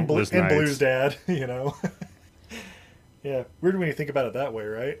and countless and nights. Blue's dad, Yeah, weird when you think about it that way,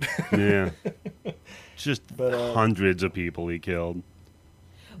 right? Yeah. Just But, hundreds of people he killed.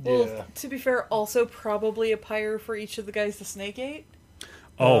 Well, Yeah. to be fair, also probably a pyre for each of the guys the snake ate.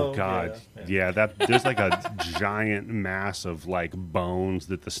 Oh, Oh, God. yeah. Yeah, that there's like a giant mass of like bones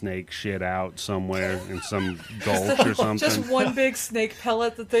that the snake shit out somewhere in some gulch or something. Just one big snake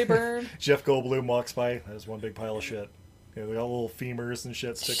pellet that they burned. Jeff Goldblum walks by. There's one big pile of shit. They got little femurs and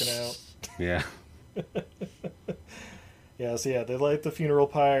shit sticking out. Yeah. Yeah, so yeah, they light the funeral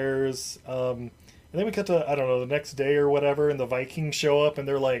pyres. And then we cut to, I don't know, the next day or whatever, and the Vikings show up and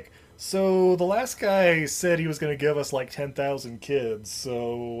they're like, so the last guy said he was going to give us like 10,000 kids,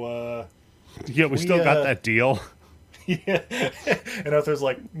 so, Yeah, we still got that deal. yeah. And Arthur's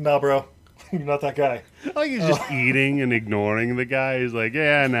like, nah, bro, you're not that guy. Like he's just eating and ignoring the guy. He's like,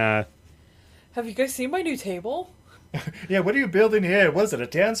 yeah, nah. Have you guys seen my new table? Yeah, what are you building here? What is it, a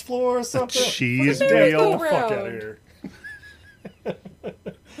dance floor or something? cheese Fucking dance deal? floor, fuck Round. out of here.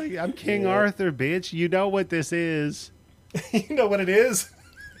 Like, I'm King Arthur, bitch. You know what this is. You know what it is?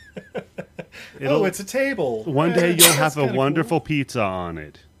 Oh, it's a table. One day you'll That's have a kinda wonderful pizza on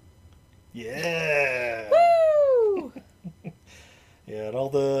it. Yeah. Woo! Yeah, and all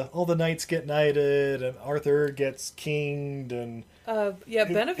the knights get knighted, and Arthur gets kinged, and Yeah,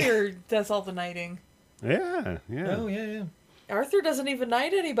 Benevere does all the knighting. Yeah, yeah. oh yeah. Arthur doesn't even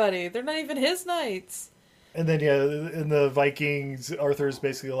knight anybody. They're not even his knights. And then yeah, in the Vikings, Arthur's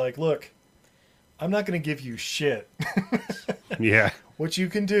basically like, look, I'm not going to give you shit. Yeah. What you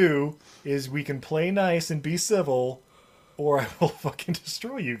can do is we can play nice and be civil, or I will fucking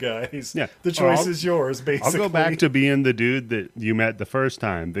destroy you guys. Yeah. The Or choice I'll- is yours, basically. I'll go back to being the dude that you met the first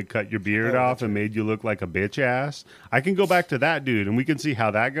time that cut your beard Oh, off and made you look like a bitch ass. I can go back to that dude and we can see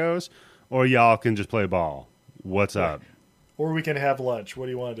how that goes. Or y'all can just play ball. What's up? Or we can have lunch. What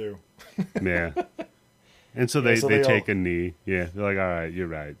do you want to do? Yeah. And so they, so they they take all- a knee. Yeah. They're like, all right, you're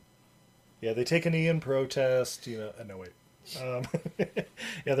right. Yeah, they take a knee in protest. You know, no wait.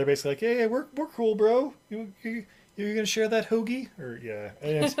 Yeah, they're basically like, "Hey, we're cool, bro. You're gonna share that hoagie?" Or yeah,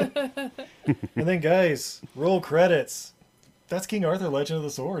 and then guys, roll credits. That's King Arthur: Legend of the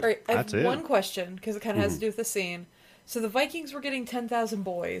Sword. All right, I have That's it. one question because it kind of has to do with the scene. So the Vikings were getting 10,000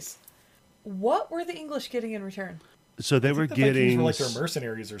 boys. What were the English getting in return? So they were The Vikings getting were like their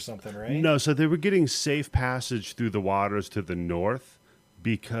mercenaries or something, right? no, so they were getting safe passage through the waters to the north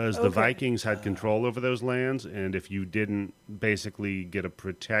because the Okay. Vikings had control over those lands, and if you didn't basically get a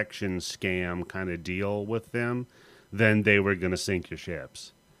protection scam kind of deal with them, then they were going to sink your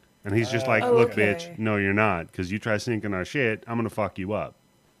ships. And he's just like, Oh, look, okay. bitch, no, you're not, because you try sinking our shit, I'm going to fuck you up.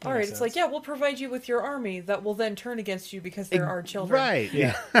 All right, makes it's like, sense. yeah, we'll provide you with your army that will then turn against you because they're our children. Right.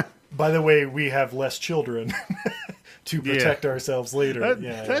 Yeah. By the way, we have less children to protect ourselves later.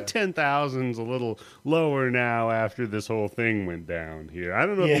 That 10,000's a little lower now after this whole thing went down here. I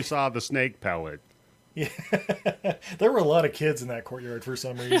don't know if Yeah. you saw the snake pellet. There were a lot of kids in that courtyard for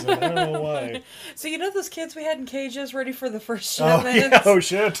some reason. I don't know why. So you know those kids we had in cages ready for the first Oh shenanigans? yeah. Oh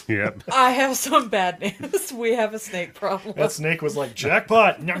shit. Yep. I have some bad news. We have a snake problem. That snake was like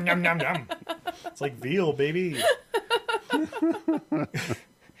jackpot. Yum yum yum yum. It's like veal, baby.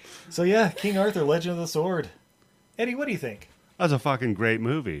 So yeah, King Arthur: Legend of the Sword. Eddie, what do you think? That's a fucking great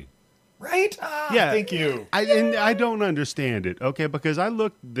movie. Right? Ah, Yeah. Thank you. And I don't understand it, okay? Because I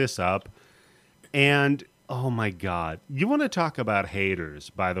looked this up, and oh my god, you want to talk about haters?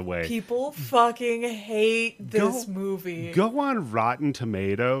 By the way, People fucking hate this Go- movie. go on Rotten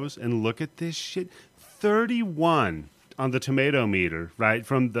Tomatoes and look at this shit. 31 on the tomato meter, right,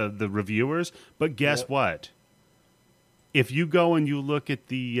 from the reviewers. But guess Yep. what? If you go and you look at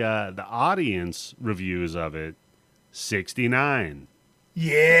the audience reviews of it, 69.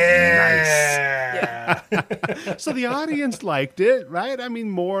 Yeah. So the audience liked it, right? I mean,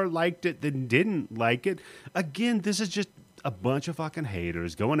 more liked it than didn't like it. Again, this is just a bunch of fucking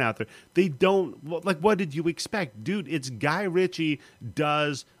haters going out there. They don't, like, what did you expect? Dude, it's Guy Ritchie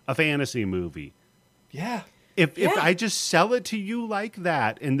does a fantasy movie. Yeah. If Yeah. I just sell it to you like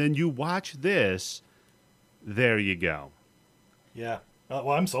that and then you watch this, there you go. Yeah.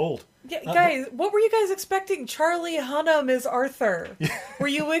 Well, I'm sold. Yeah, guys, what were you guys expecting? Charlie Hunnam is Arthur. Were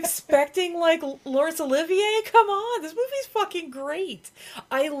you expecting like Laurence Olivier? Come on, this movie's fucking great.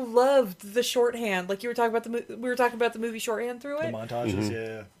 I loved the shorthand. Like you were talking about we were talking about the movie shorthand through The it. montages,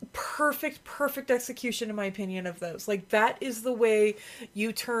 yeah. Perfect execution in my opinion of those. Like that is the way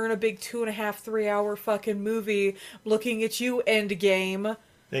you turn a big 2.5, 3 hour fucking movie. Looking at you, Endgame.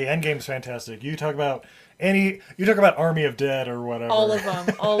 The Endgame's fantastic. You talk about Army of Dead or whatever. All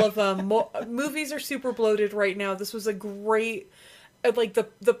of them. Movies are super bloated right now. This was a great, like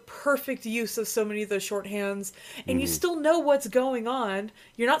the perfect use of so many of those shorthands, and you still know what's going on.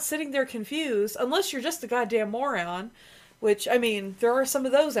 You're not sitting there confused, unless you're just a goddamn moron. Which, I mean, there are some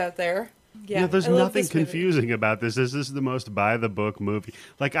of those out there. Yeah, There's I love nothing this movie. confusing about this. This is the most by-the-book movie.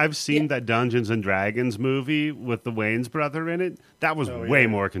 Like, I've seen that Dungeons and Dragons movie with the Wayne's brother in it. That was way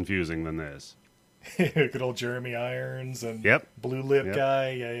more confusing than this. Good old Jeremy Irons and Blue Lip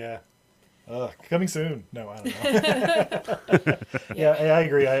guy. Yeah. Coming soon. No, I don't know. Yeah, I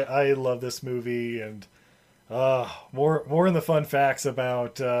agree. I love this movie, and more in the fun facts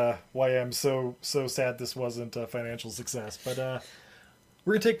about why I'm so sad this wasn't a financial success. But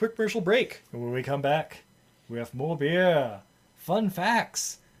we're gonna take a quick commercial break, and when we come back, we have more beer, fun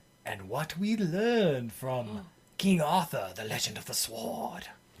facts, and what we learned from King Arthur: The Legend of the Sword.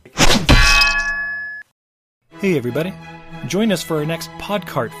 Hey everybody, join us for our next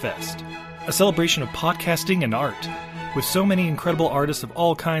Podcart Fest, a celebration of podcasting and art. With so many incredible artists of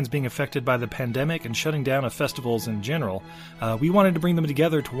all kinds being affected by the pandemic and shutting down of festivals in general, we wanted to bring them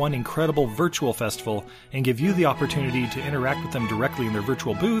together to one incredible virtual festival and give you the opportunity to interact with them directly in their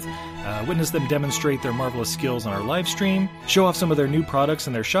virtual booth, witness them demonstrate their marvelous skills on our live stream, show off some of their new products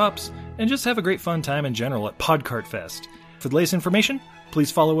in their shops, and just have a great fun time in general at Podcart Fest. For the latest information, please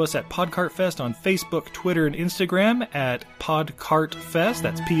follow us at Podcart Fest on Facebook, Twitter, and Instagram at Podcart Fest.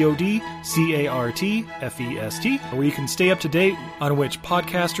 That's PODCARTFEST, where you can stay up to date on which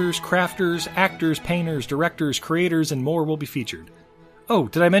podcasters, crafters, actors, painters, directors, creators, and more will be featured. Oh,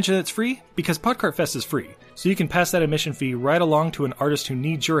 did I mention it's free? Because Podcart Fest is free, so you can pass that admission fee right along to an artist who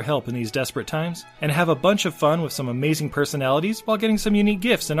needs your help in these desperate times, and have a bunch of fun with some amazing personalities while getting some unique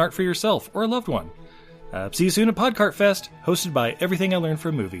gifts and art for yourself or a loved one. See you soon at Podcart Fest, hosted by Everything I Learned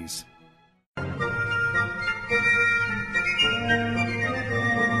from Movies.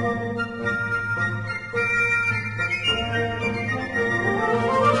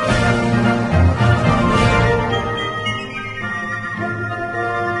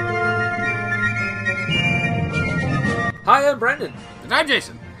 Hi, I'm Brendan. And I'm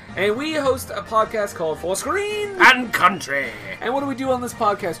Jason. And we host a podcast called For Screen and Country. And what do we do on this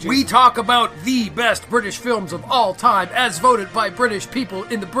podcast, Jason? We talk about the best British films of all time as voted by British people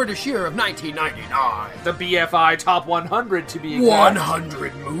in the British year of 1999. The BFI Top 100 to be exact.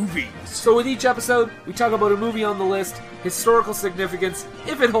 100 movies. So with each episode, we talk about a movie on the list, historical significance,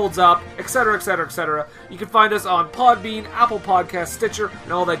 if it holds up, etc., etc., etc. You can find us on Podbean, Apple Podcasts, Stitcher,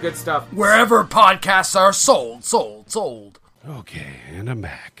 and all that good stuff. Wherever podcasts are sold. Okay, and I'm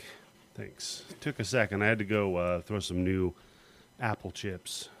back. Thanks. Took a second. I had to go throw some new apple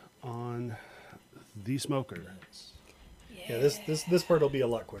chips on the smoker. Yeah, this part will be a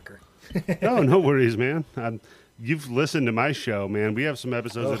lot quicker. No worries, man. You've listened to my show, man. We have some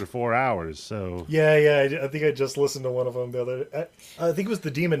episodes that are 4 hours, so... Yeah, I think I just listened to one of them the other... I think it was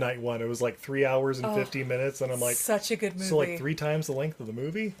the Demon Knight one. It was like 3 hours and 50 minutes, and I'm like... Such a good movie. So like 3 times the length of the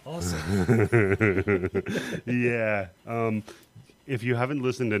movie? Awesome. Yeah. If you haven't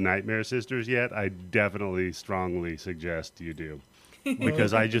listened to Nightmare Sisters yet, I definitely strongly suggest you do.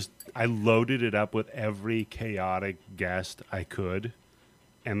 Because I loaded it up with every chaotic guest I could,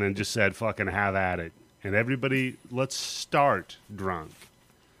 and then just said, fucking have at it. And everybody, let's start drunk.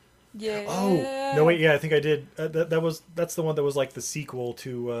 Yeah. Oh no! Wait, yeah, I think I did. That's the one that was like the sequel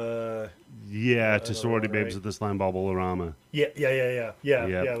to. To Sorority Babes at the Slime Ball-Orama. Yeah. Yeah,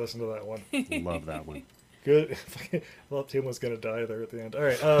 listen to that one. Love that one. Good. Well, Tim was gonna die there at the end. All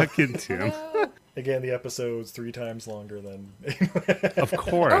right. Fucking Tim. Again, the episode's 3 times longer than. Of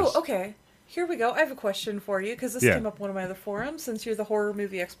course. Oh, okay. Here we go. I have a question for you, because this came up on one of my other forums, since you're the horror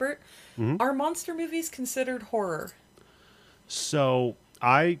movie expert. Mm-hmm. Are monster movies considered horror? So,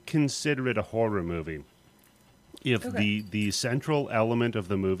 I consider it a horror movie if the central element of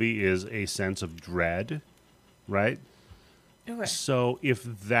the movie is a sense of dread, right? Okay. So, if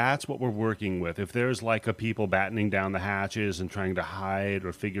that's what we're working with, if there's like a people battening down the hatches and trying to hide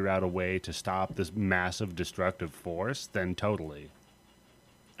or figure out a way to stop this massive destructive force, then totally.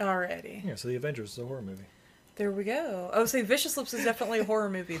 Alrighty. Yeah, so The Avengers is a horror movie. There we go. Oh, so Vicious Lips is definitely a horror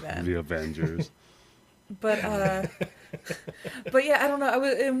movie then. The Avengers. But yeah, I don't know. I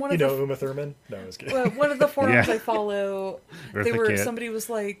was in one of Uma Thurman. No, I was kidding. Well, one of the forums I follow, Eartha Kitt. Somebody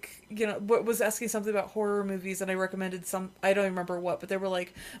was like, was asking something about horror movies, and I recommended some. I don't even remember what, but they were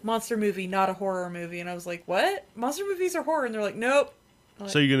like, monster movie, not a horror movie, and I was like, what? Monster movies are horror, and they're like, nope.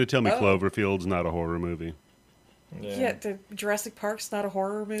 So you're gonna tell me Cloverfield's not a horror movie? Yeah, Jurassic Park's not a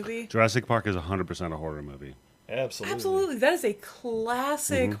horror movie. Jurassic Park is 100% a horror movie. Absolutely. That is a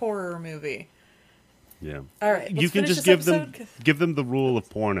classic horror movie. Yeah. All right. You can just give them the rule of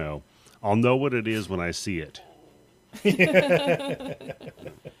porno. I'll know what it is when I see it. Hey,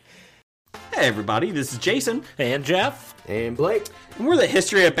 everybody, this is Jason. And Jeff. And Blake. And we're the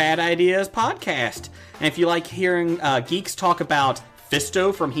History of Bad Ideas podcast. And if you like hearing geeks talk about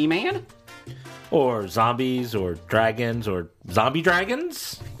Fisto from He-Man, or zombies, or dragons, or zombie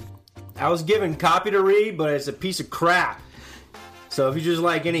dragons, I was given copy to read, but it's a piece of crap. So if you just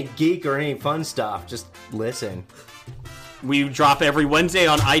like any geek or any fun stuff, just listen. We drop every Wednesday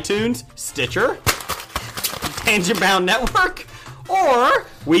on iTunes, Stitcher, Tangent Bound Network, or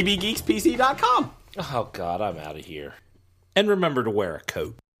WeBeGeeksPC.com. Oh God, I'm out of here. And remember to wear a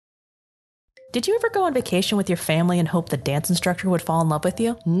coat. Did you ever go on vacation with your family and hope the dance instructor would fall in love with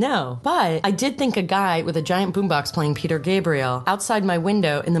you? No, but I did think a guy with a giant boombox playing Peter Gabriel outside my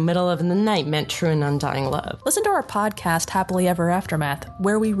window in the middle of the night meant true and undying love. Listen to our podcast, Happily Ever Aftermath,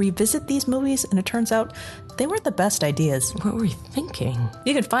 where we revisit these movies, and it turns out they weren't the best ideas. What were we thinking?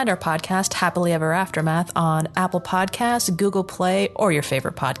 You can find our podcast, Happily Ever Aftermath, on Apple Podcasts, Google Play, or your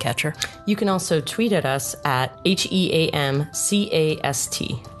favorite podcatcher. You can also tweet at us at HEAMCAST,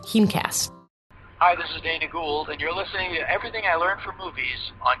 Heamcast. Hi, this is Dana Gould, and you're listening to Everything I Learned from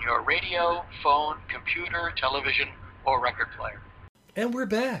Movies on your radio, phone, computer, television, or record player. And we're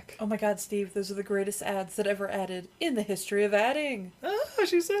back. Oh my God, Steve, those are the greatest ads that ever added in the history of adding. Oh,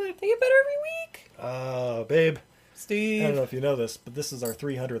 she said it. They get better every week. Babe. Steve. I don't know if you know this, but this is our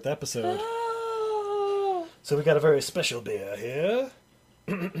 300th episode. Oh. So we got a very special beer here.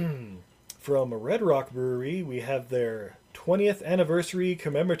 From Red Rock Brewery, we have their 20th anniversary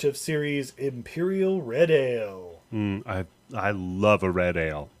commemorative series Imperial Red Ale. I love a red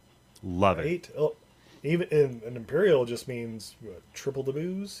ale. Love it. Oh, even an Imperial just means what, triple the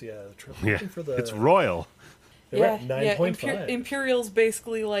booze. Yeah, triple. Yeah, For the, it's royal. They're at 9.5. Imperial's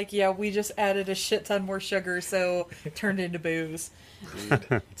basically like, yeah, we just added a shit ton more sugar, so it turned into booze.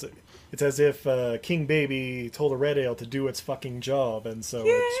 It's as if King Baby told a red ale to do its fucking job, and so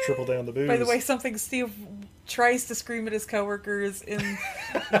it's triple down the booze. By the way, something Steve tries to scream at his coworkers in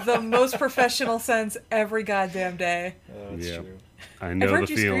the most professional sense every goddamn day. Oh, that's true. I know I've heard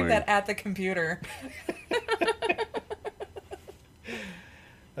the you feeling. scream that at the computer.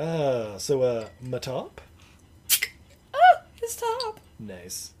 Matop? Oh, his top.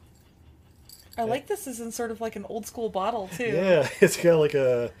 Nice. I like this is in sort of like an old school bottle, too. Yeah, it's got like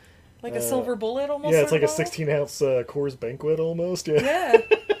a... Like a silver bullet almost? Yeah, it's like a 16-ounce Coors Banquet almost. Yeah.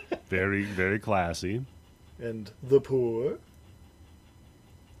 Very, very classy. And the pour.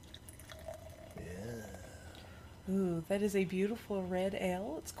 Ooh, that is a beautiful red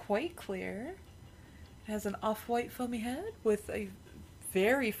ale. It's quite clear. It has an off-white foamy head with a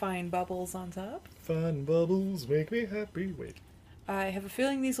very fine bubbles on top. Fine bubbles make me happy. Wait. I have a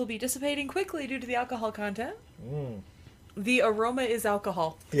feeling these will be dissipating quickly due to the alcohol content. The aroma is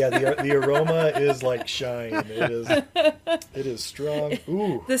alcohol. Yeah, the aroma is like shine. It is strong.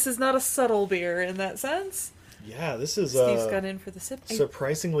 Ooh. This is not a subtle beer in that sense. Yeah, this is Steve's got in for the sip.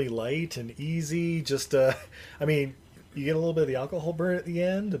 Surprisingly light and easy. Just I mean, you get a little bit of the alcohol burn at the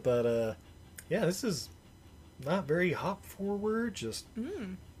end, but yeah, this is not very hop forward. Just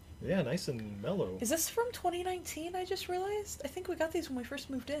yeah, nice and mellow. Is this from 2019? I just realized. I think we got these when we first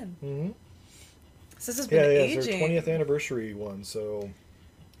moved in. Mm-hmm. So this has been aging. It's our 20th anniversary one. So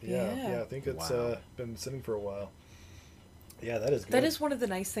yeah, I think it's been sitting for a while. Yeah, that is good. That is one of the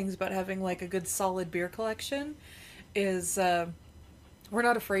nice things about having like a good solid beer collection is we're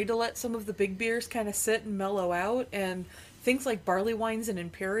not afraid to let some of the big beers kind of sit and mellow out, and things like barley wines and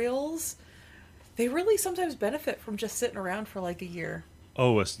imperials, they really sometimes benefit from just sitting around for like a year.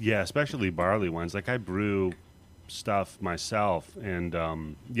 Oh, yeah, especially barley wines. Like I brew stuff myself, and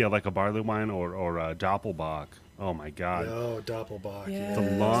like a barley wine or a Doppelbock. Oh my God. Oh, Doppelbock. Yes.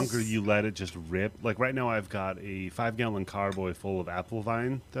 The longer you let it just rip. Like right now I've got a 5-gallon carboy full of apple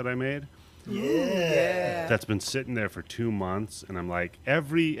vine that I made. Yeah. That's been sitting there for 2 months, and I'm like,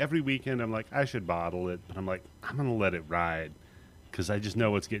 every weekend I'm like, I should bottle it. But I'm like, I'm going to let it ride because I just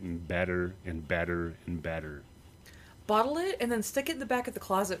know it's getting better and better and better. Bottle it and then stick it in the back of the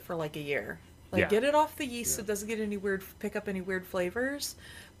closet for like a year. Like get it off the yeast so it doesn't get any pick up any weird flavors.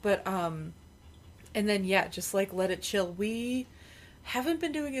 But and then just like let it chill. We haven't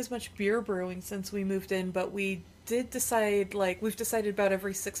been doing as much beer brewing since we moved in, but we did decide, like we've decided about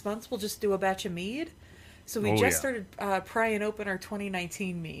every 6 months we'll just do a batch of mead. So we started prying open our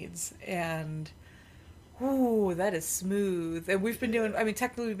 2019 meads, and ooh, that is smooth. And we've been doing,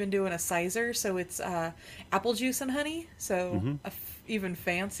 technically we've been doing a Sizer, so it's apple juice and honey, so even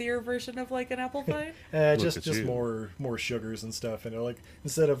fancier version of like an apple pie. Just more sugars and stuff, and like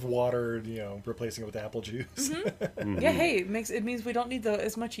instead of water, replacing it with apple juice. Yeah, hey, it means we don't need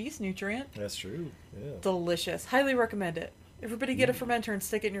as much yeast nutrient. That's true. Yeah. Delicious. Highly recommend it. Everybody get a fermenter and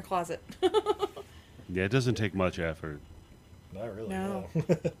stick it in your closet. Yeah, it doesn't take much effort. Not really. No.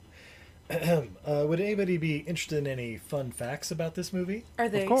 Would anybody be interested in any fun facts about this movie? Are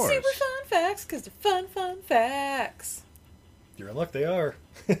they Of course. super fun facts? Because they're fun facts. You're in luck, they are.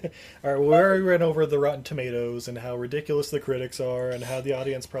 All right, well, we already ran over the Rotten Tomatoes and how ridiculous the critics are and how the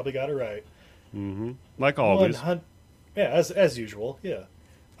audience probably got it right. Mm-hmm. Like always. Yeah, as usual, yeah.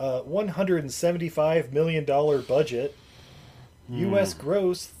 $175 million budget. U.S.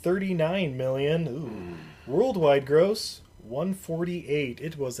 gross, $39 million. Ooh. Worldwide gross, $148.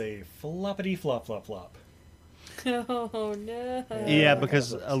 It was a floppity flop flop flop. Oh, no. Yeah,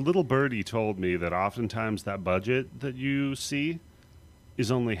 because a little birdie told me that oftentimes that budget that you see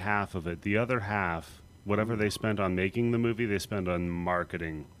is only half of it. The other half, whatever they spent on making the movie, they spend on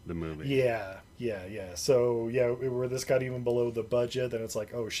marketing the movie. Yeah. So, yeah, where this got even below the budget, then it's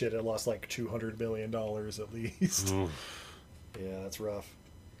like, oh shit, it lost like $200 million at least. Yeah, that's rough.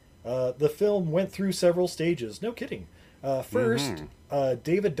 The film went through several stages. No kidding. First,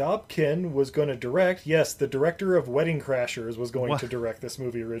 David Dobkin was going to direct. Yes, the director of Wedding Crashers was going to direct this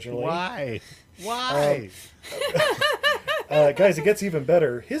movie originally. Why? Guys, it gets even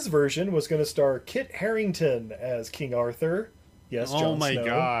better. His version was going to star Kit Harington as King Arthur. Yes, Jon Snow.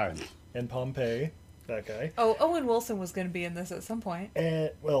 God. And Pompey, that guy. Oh, Owen Wilson was going to be in this at some point.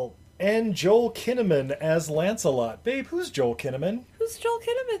 And Joel Kinnaman as Lancelot. Babe, who's Joel Kinnaman? Who's Joel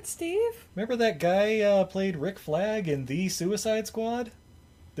Kinnaman, Steve? Remember that guy played Rick Flag in The Suicide Squad?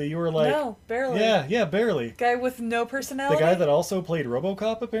 That you were like... No, barely. Yeah, barely. Guy with no personality? The guy that also played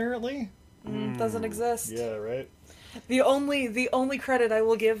RoboCop, apparently? Doesn't exist. Yeah, right. The only credit I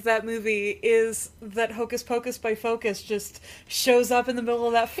will give that movie is that Hocus Pocus by Focus just shows up in the middle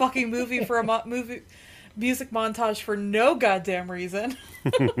of that fucking movie for a movie music montage for no goddamn reason.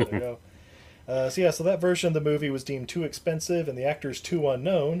 There you go. So that version of the movie was deemed too expensive and the actors too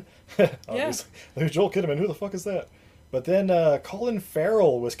unknown. Obviously. Joel Kinnaman, who the fuck is that? But then Colin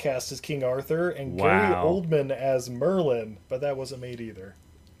Farrell was cast as King Arthur and Gary Oldman as Merlin, but that wasn't made either.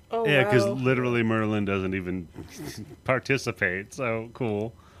 Oh, yeah, because literally Merlin doesn't even participate, so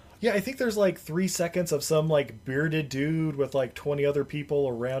cool. Yeah, I think there's like 3 seconds of some like bearded dude with like 20 other people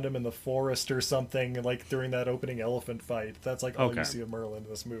around him in the forest or something, like during that opening elephant fight. That's like all you see of Merlin in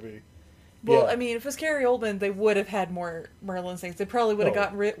this movie. Well, I mean, if it was Gary Oldman, they would have had more Merlin things. They probably would have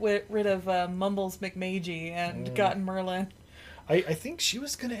gotten rid of Mumbles McMagey and gotten Merlin. I think she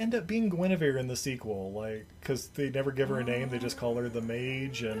was going to end up being Guinevere in the sequel, like, because they never give her a name. They just call her the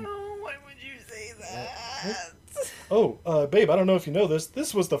Mage. And why would you say that? Oh, babe, I don't know if you know this.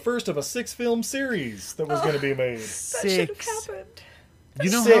 This was the first of a 6-film series that was going to be made. That should have happened.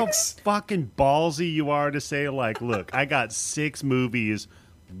 You know how fucking ballsy you are to say, like, look, I got 6 movies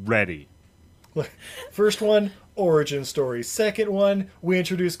ready. Look, first one, origin story. Second one, we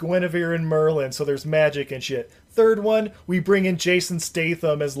introduce Guinevere and Merlin, so there's magic and shit. Third one, we bring in Jason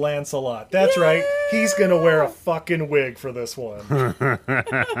Statham as Lancelot. That's right, he's gonna wear a fucking wig for this one.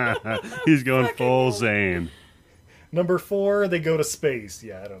 He's going full Zane. Number 4, they go to space.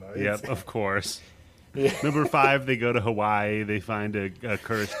 Yeah, I don't know. Yep, of course. Yeah. Number 5, they go to Hawaii. They find a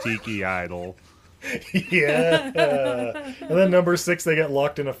cursed tiki idol. Yeah. And then number 6, they get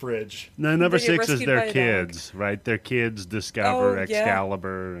locked in a fridge. No, number 6 is their kids, right? Their kids discover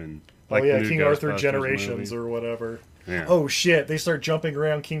Excalibur and like the new King Arthur Ghostbusters Generations movie. or whatever. Yeah. Oh shit, they start jumping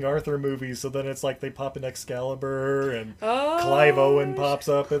around King Arthur movies, so then it's like they pop in Excalibur and Clive Owen pops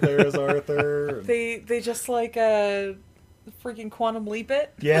up in there as Arthur. And... They just like freaking Quantum Leap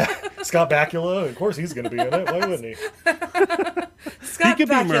it. Yeah, Scott Bakula, of course he's going to be in it. Why wouldn't he? Scott he could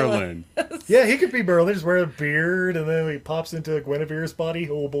Bakula. be Merlin. Yeah, he could be Merlin. Just wear a beard, and then he pops into Guinevere's body.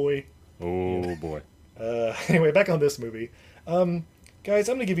 Oh boy. Oh boy. Anyway, back on this movie. Guys,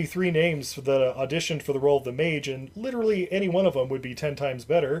 I'm going to give you 3 names that auditioned for the role of the Mage, and literally any one of them would be 10 times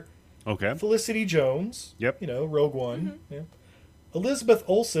better. Okay. Felicity Jones. Yep. You know, Rogue One. Mm-hmm. Yeah. Elizabeth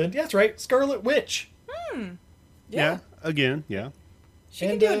Olsen. Yeah, that's right. Scarlet Witch. Yeah. Again, yeah. She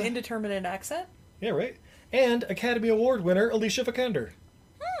can do an indeterminate accent. Yeah, right. And Academy Award winner Alicia Vikander.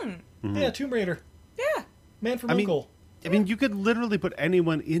 Mm-hmm. Yeah, Tomb Raider. Yeah. Man from U.N.C.L.E. I mean, you could literally put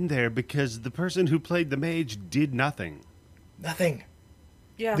anyone in there because the person who played the Mage did nothing. Nothing.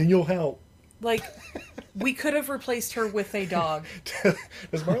 Yeah. Then you'll help. Like, we could have replaced her with a dog.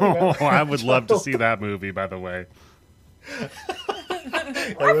 I would love to see that movie, by the way.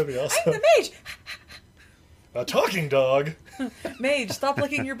 That would be awesome. I'm the Mage. A talking dog. Mage, stop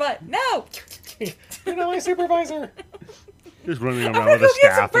licking your butt. No. You're not my supervisor. Just running around with a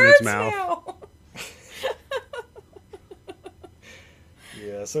staff in its mouth. Now.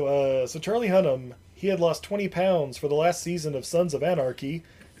 Yeah. So Charlie Hunnam, he had lost 20 pounds for the last season of Sons of Anarchy,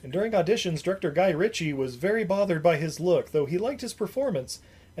 and during auditions, director Guy Ritchie was very bothered by his look, though he liked his performance,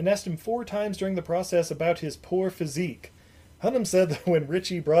 and asked him 4 times during the process about his poor physique. Hunnam said that when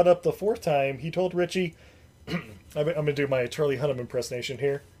Ritchie brought up the 4th time, he told Ritchie, I'm going to do my Charlie Hunnam impersonation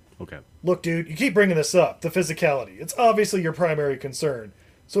here. Okay. Look, dude, you keep bringing this up, the physicality. It's obviously your primary concern.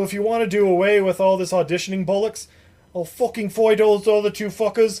 So if you want to do away with all this auditioning bollocks, I'll fucking fight those other 2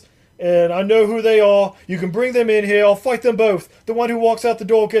 fuckers, and I know who they are. You can bring them in here. I'll fight them both. The one who walks out the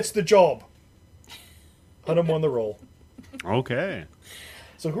door gets the job. Hunnam won the role. Okay.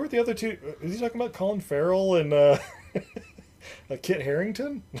 So who are the other 2? Is he talking about Colin Farrell and Kit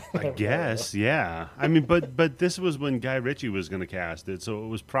Harington? I guess, yeah. I mean, but this was when Guy Ritchie was going to cast it, so it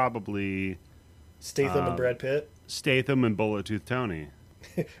was probably Statham and Brad Pitt. Statham and Bullet Tooth Tony.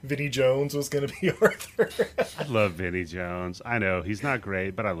 Vinnie Jones was going to be Arthur. I love Vinnie Jones. I know he's not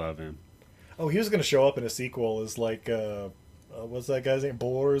great, but I love him. Oh, he was going to show up in a sequel as like what's that guy's name?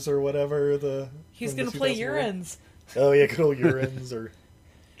 Boars or whatever. He's going to play Urins. Oh yeah, good old Urins or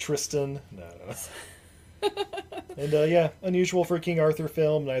Tristan. No. And yeah, unusual for a King Arthur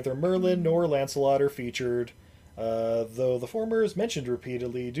film. Neither Merlin nor Lancelot are featured, though the former is mentioned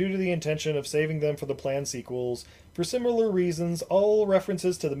repeatedly due to the intention of saving them for the planned sequels. For similar reasons, all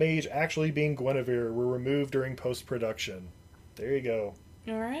references to the mage actually being Guinevere were removed during post-production. There you go.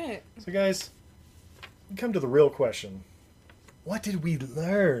 Alright. So guys, we come to the real question. What did we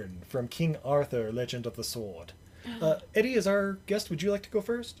learn from King Arthur, Legend of the Sword? Eddie, as our guest, would you like to go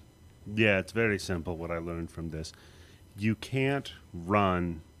first? Yeah, it's very simple what I learned from this. You can't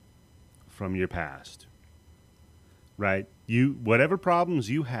run from your past. Right? Whatever problems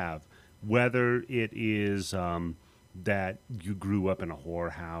you have, whether it is that you grew up in a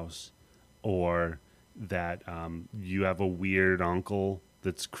whorehouse or that you have a weird uncle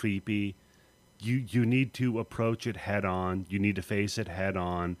that's creepy, you need to approach it head on. You need to face it head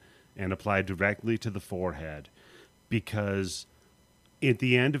on and apply directly to the forehead. Because at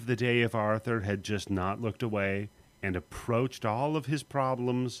the end of the day, if Arthur had just not looked away and approached all of his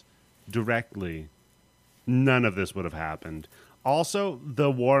problems directly, none of this would have happened. Also, the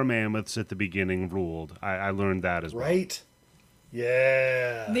war mammoths at the beginning ruled. I learned that as well. Right?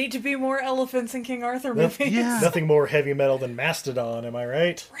 Yeah. Need to be more elephants in King Arthur movies. Yeah. Nothing more heavy metal than Mastodon, am I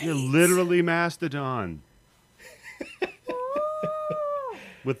right? You're literally Mastodon.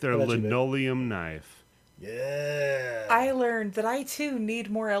 With their linoleum knife. Yeah. I learned that I too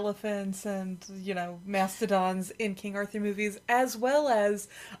need more elephants and, mastodons in King Arthur movies, as well as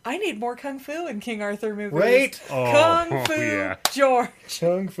I need more Kung Fu in King Arthur movies. Right? Kung Fu George.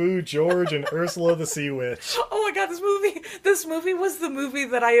 Kung Fu George and Ursula the Sea Witch. Oh my god, this movie was the movie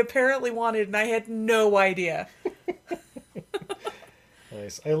that I apparently wanted and I had no idea.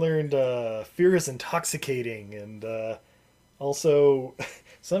 Nice. I learned fear is intoxicating, and also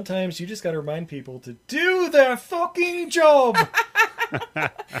sometimes you just gotta remind people to do their fucking job.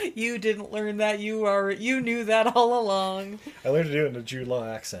 You didn't learn that. You knew that all along. I learned to do it in a Jude Law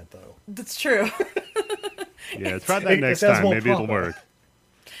accent, though. That's true. Yeah, try that next time. Maybe it'll work.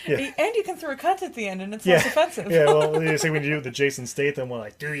 Yeah. And you can throw a cunt at the end, and it's less offensive. Yeah, well, you see when you do the Jason Statham one,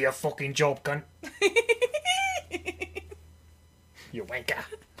 like, do your fucking job, cunt. You wanker.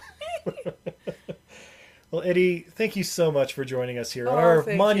 Well, Eddie, thank you so much for joining us here on our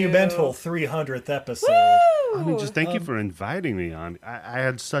monumental 300th episode. Woo! I mean, just thank you for inviting me on. I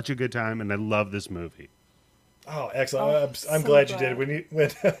had such a good time, and I love this movie. Oh, excellent! I'm so glad you did.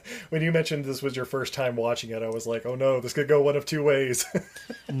 When you mentioned this was your first time watching it, I was like, oh no, this could go one of two ways.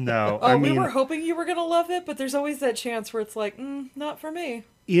 No, we were hoping you were gonna love it, but there's always that chance where it's like, not for me.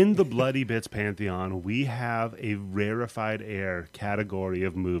 In the Bloody Bits Pantheon, we have a rarefied air category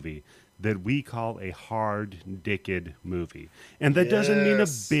of movie that we call a hard-dicked movie. And that doesn't mean a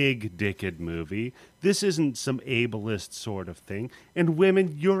big-dicked movie. This isn't some ableist sort of thing. And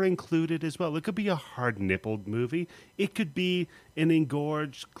women, you're included as well. It could be a hard-nippled movie. It could be an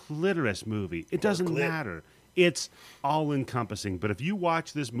engorged clitoris movie. It doesn't matter. It's all-encompassing. But if you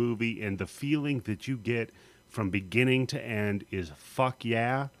watch this movie and the feeling that you get from beginning to end is fuck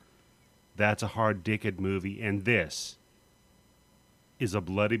yeah, that's a hard-dicked movie. And this is a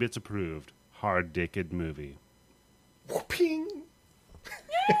Bloody Bits approved hard-dicked movie. Whooping!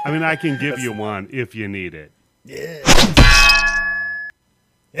 I mean, I can give you one if you need it. Yeah.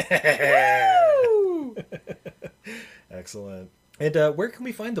 Excellent. And where can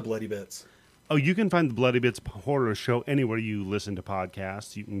we find the Bloody Bits? Oh, you can find the Bloody Bits Horror Show anywhere you listen to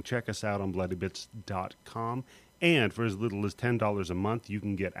podcasts. You can check us out on bloodybits.com. And for as little as $10 a month, you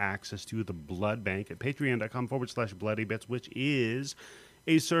can get access to the Blood Bank at patreon.com/bloodybits, which is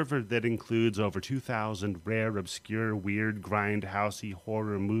a server that includes over 2,000 rare, obscure, weird, grindhousey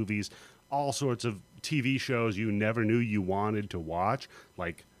horror movies, all sorts of TV shows you never knew you wanted to watch,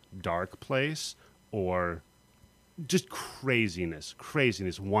 like Dark Place, or just craziness.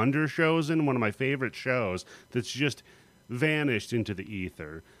 Wonder Chosen, one of my favorite shows that's just vanished into the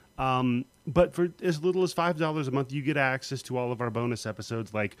ether. But for as little as $5 a month, you get access to all of our bonus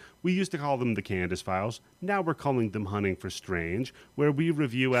episodes. Like, we used to call them the Candace Files. Now we're calling them Hunting for Strange, where we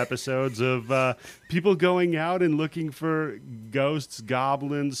review episodes of people going out and looking for ghosts,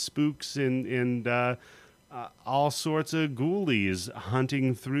 goblins, spooks, and all sorts of ghoulies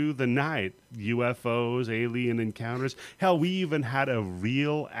hunting through the night. UFOs, alien encounters. Hell, we even had a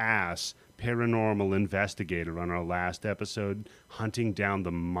real-ass paranormal investigator on our last episode hunting down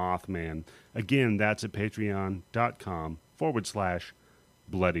the Mothman. Again, that's at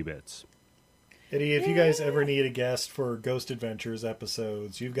patreon.com/bloodybits. Eddie, if you guys ever need a guest for Ghost Adventures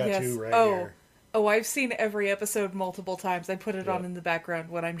episodes, you've got Yes. two right Oh. here. Oh, I've seen every episode multiple times. I put it on in the background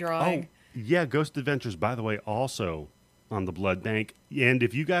when I'm drawing. Yeah, Ghost Adventures, by the way, also on the Blood Bank. And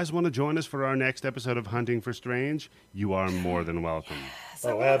if you guys want to join us for our next episode of Hunting for Strange, you are more than welcome.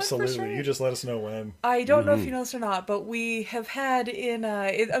 Oh, absolutely. You just let us know when. I don't know if you know this or not, but we have had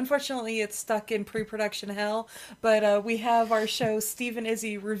unfortunately it's stuck in pre-production hell, but we have our show Steve and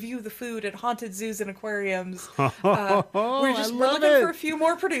Izzy review the food at haunted zoos and aquariums. We're looking for a few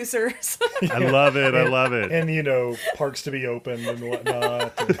more producers. I love it. And, parks to be opened and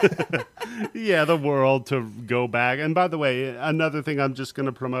whatnot. Yeah, the world to go back. And by the way, another thing I'm just going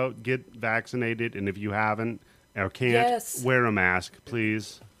to promote, get vaccinated. And if you haven't or can't, wear a mask,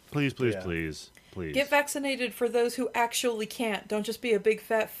 please. Please. Get vaccinated for those who actually can't. Don't just be a big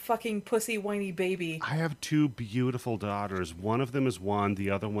fat fucking pussy whiny baby. I have two beautiful daughters. One of them is 1, the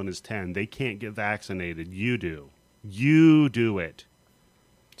other one is 10. They can't get vaccinated. You do. You do it.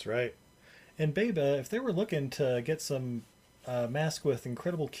 That's right. And babe, if they were looking to get some mask with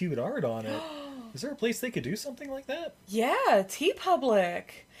incredible cute art on it, is there a place they could do something like that? Yeah, TeePublic.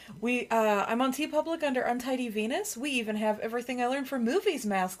 I'm on TeePublic under Untidy Venus. We even have Everything I Learned from Movies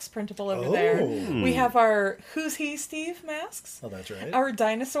masks printable over there. We have our Who's He Steve masks. Oh, that's right. Our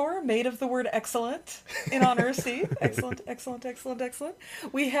dinosaur made of the word excellent in honor of Steve. Excellent.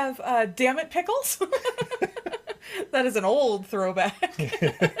 We have Damn It Pickles. That is an old throwback.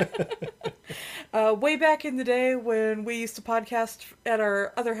 Way back in the day when we used to podcast at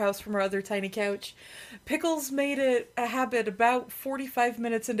our other house from our other tiny couch, Pickles made it a habit about 45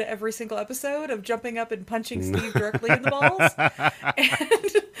 minutes into every single episode of jumping up and punching Steve directly in the balls.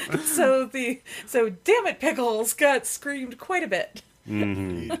 And so Damn It Pickles got screamed quite a bit.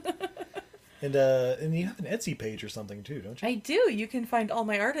 Mm-hmm. And you have an Etsy page or something too, don't you? I do. You can find all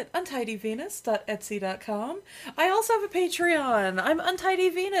my art at untidyvenus.etsy.com. I also have a Patreon. I'm Untidy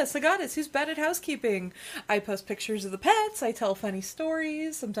Venus, a goddess who's bad at housekeeping. I post pictures of the pets. I tell funny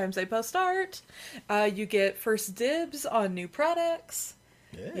stories. Sometimes I post art. You get first dibs on new products.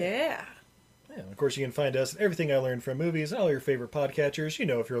 Yeah. Yeah, of course, you can find us at Everything I Learned from Movies, all your favorite podcatchers. You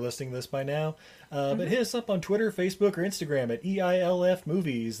know if you're listening to this by now. But hit us up on Twitter, Facebook, or Instagram at EILF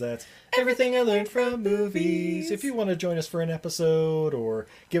Movies. That's Everything I Learned from Movies. If you want to join us for an episode or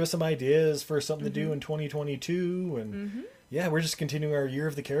give us some ideas for something to do in 2022. And yeah, we're just continuing our Year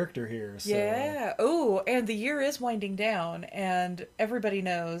of the Character here. So. Yeah. Oh, and the year is winding down. And everybody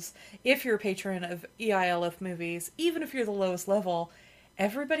knows if you're a patron of EILF Movies, even if you're the lowest level,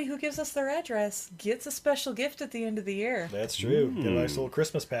 everybody who gives us their address gets a special gift at the end of the year. That's true. Get a nice little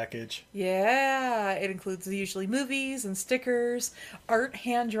Christmas package. Yeah, it includes usually movies and stickers, art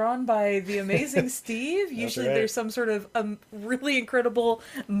hand-drawn by the amazing Steve. Usually there's some sort of really incredible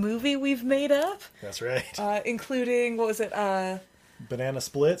movie we've made up. That's right. Including, what was it? Banana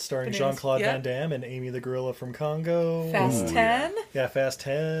Split, starring Jean-Claude Van Damme and Amy the Gorilla from Congo. Fast 10. Yeah, Fast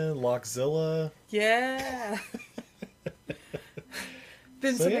 10, Lockzilla. Yeah.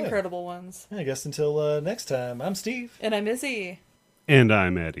 Been some incredible ones. I guess until next time, I'm Steve. And I'm Izzy. And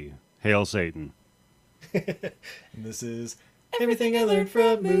I'm Eddie. Hail Satan. And this is Everything I Learned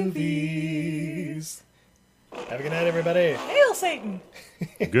from Movies. Have a good night, everybody. Hail Satan.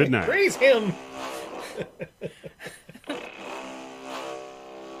 Good night. Praise him.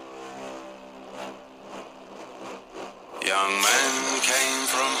 Young men came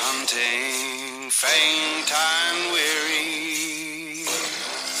from hunting, faint and weary.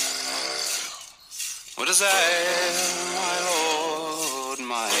 What is that, my lord,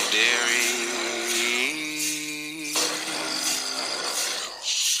 my dearie?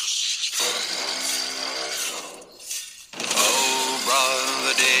 Oh,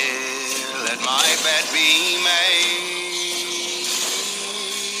 brother dear, let my bed be made.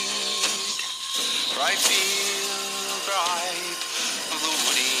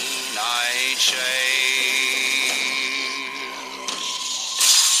 cliche.